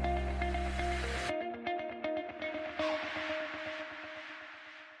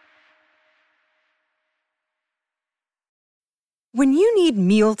 When you need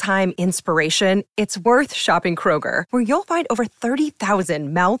mealtime inspiration, it's worth shopping Kroger, where you'll find over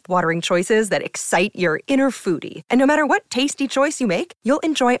 30,000 mouth-watering choices that excite your inner foodie. And no matter what tasty choice you make, you'll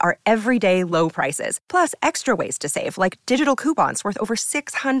enjoy our everyday low prices, plus extra ways to save, like digital coupons worth over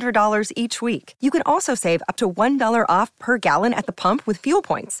 $600 each week. You can also save up to $1 off per gallon at the pump with fuel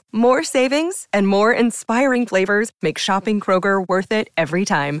points. More savings and more inspiring flavors make shopping Kroger worth it every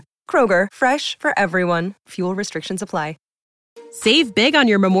time. Kroger, fresh for everyone. Fuel restrictions apply. Save big on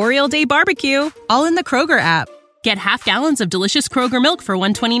your Memorial Day barbecue, all in the Kroger app. Get half gallons of delicious Kroger milk for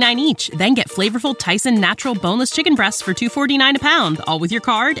 $1.29 each. Then get flavorful Tyson natural boneless chicken breasts for $2.49 a pound, all with your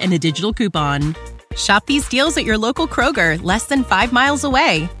card and a digital coupon. Shop these deals at your local Kroger, less than 5 miles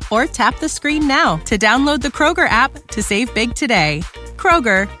away. Or tap the screen now to download the Kroger app to save big today.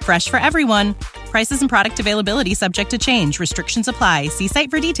 Kroger, fresh for everyone. Prices and product availability subject to change. Restrictions apply. See site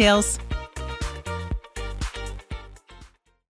for details.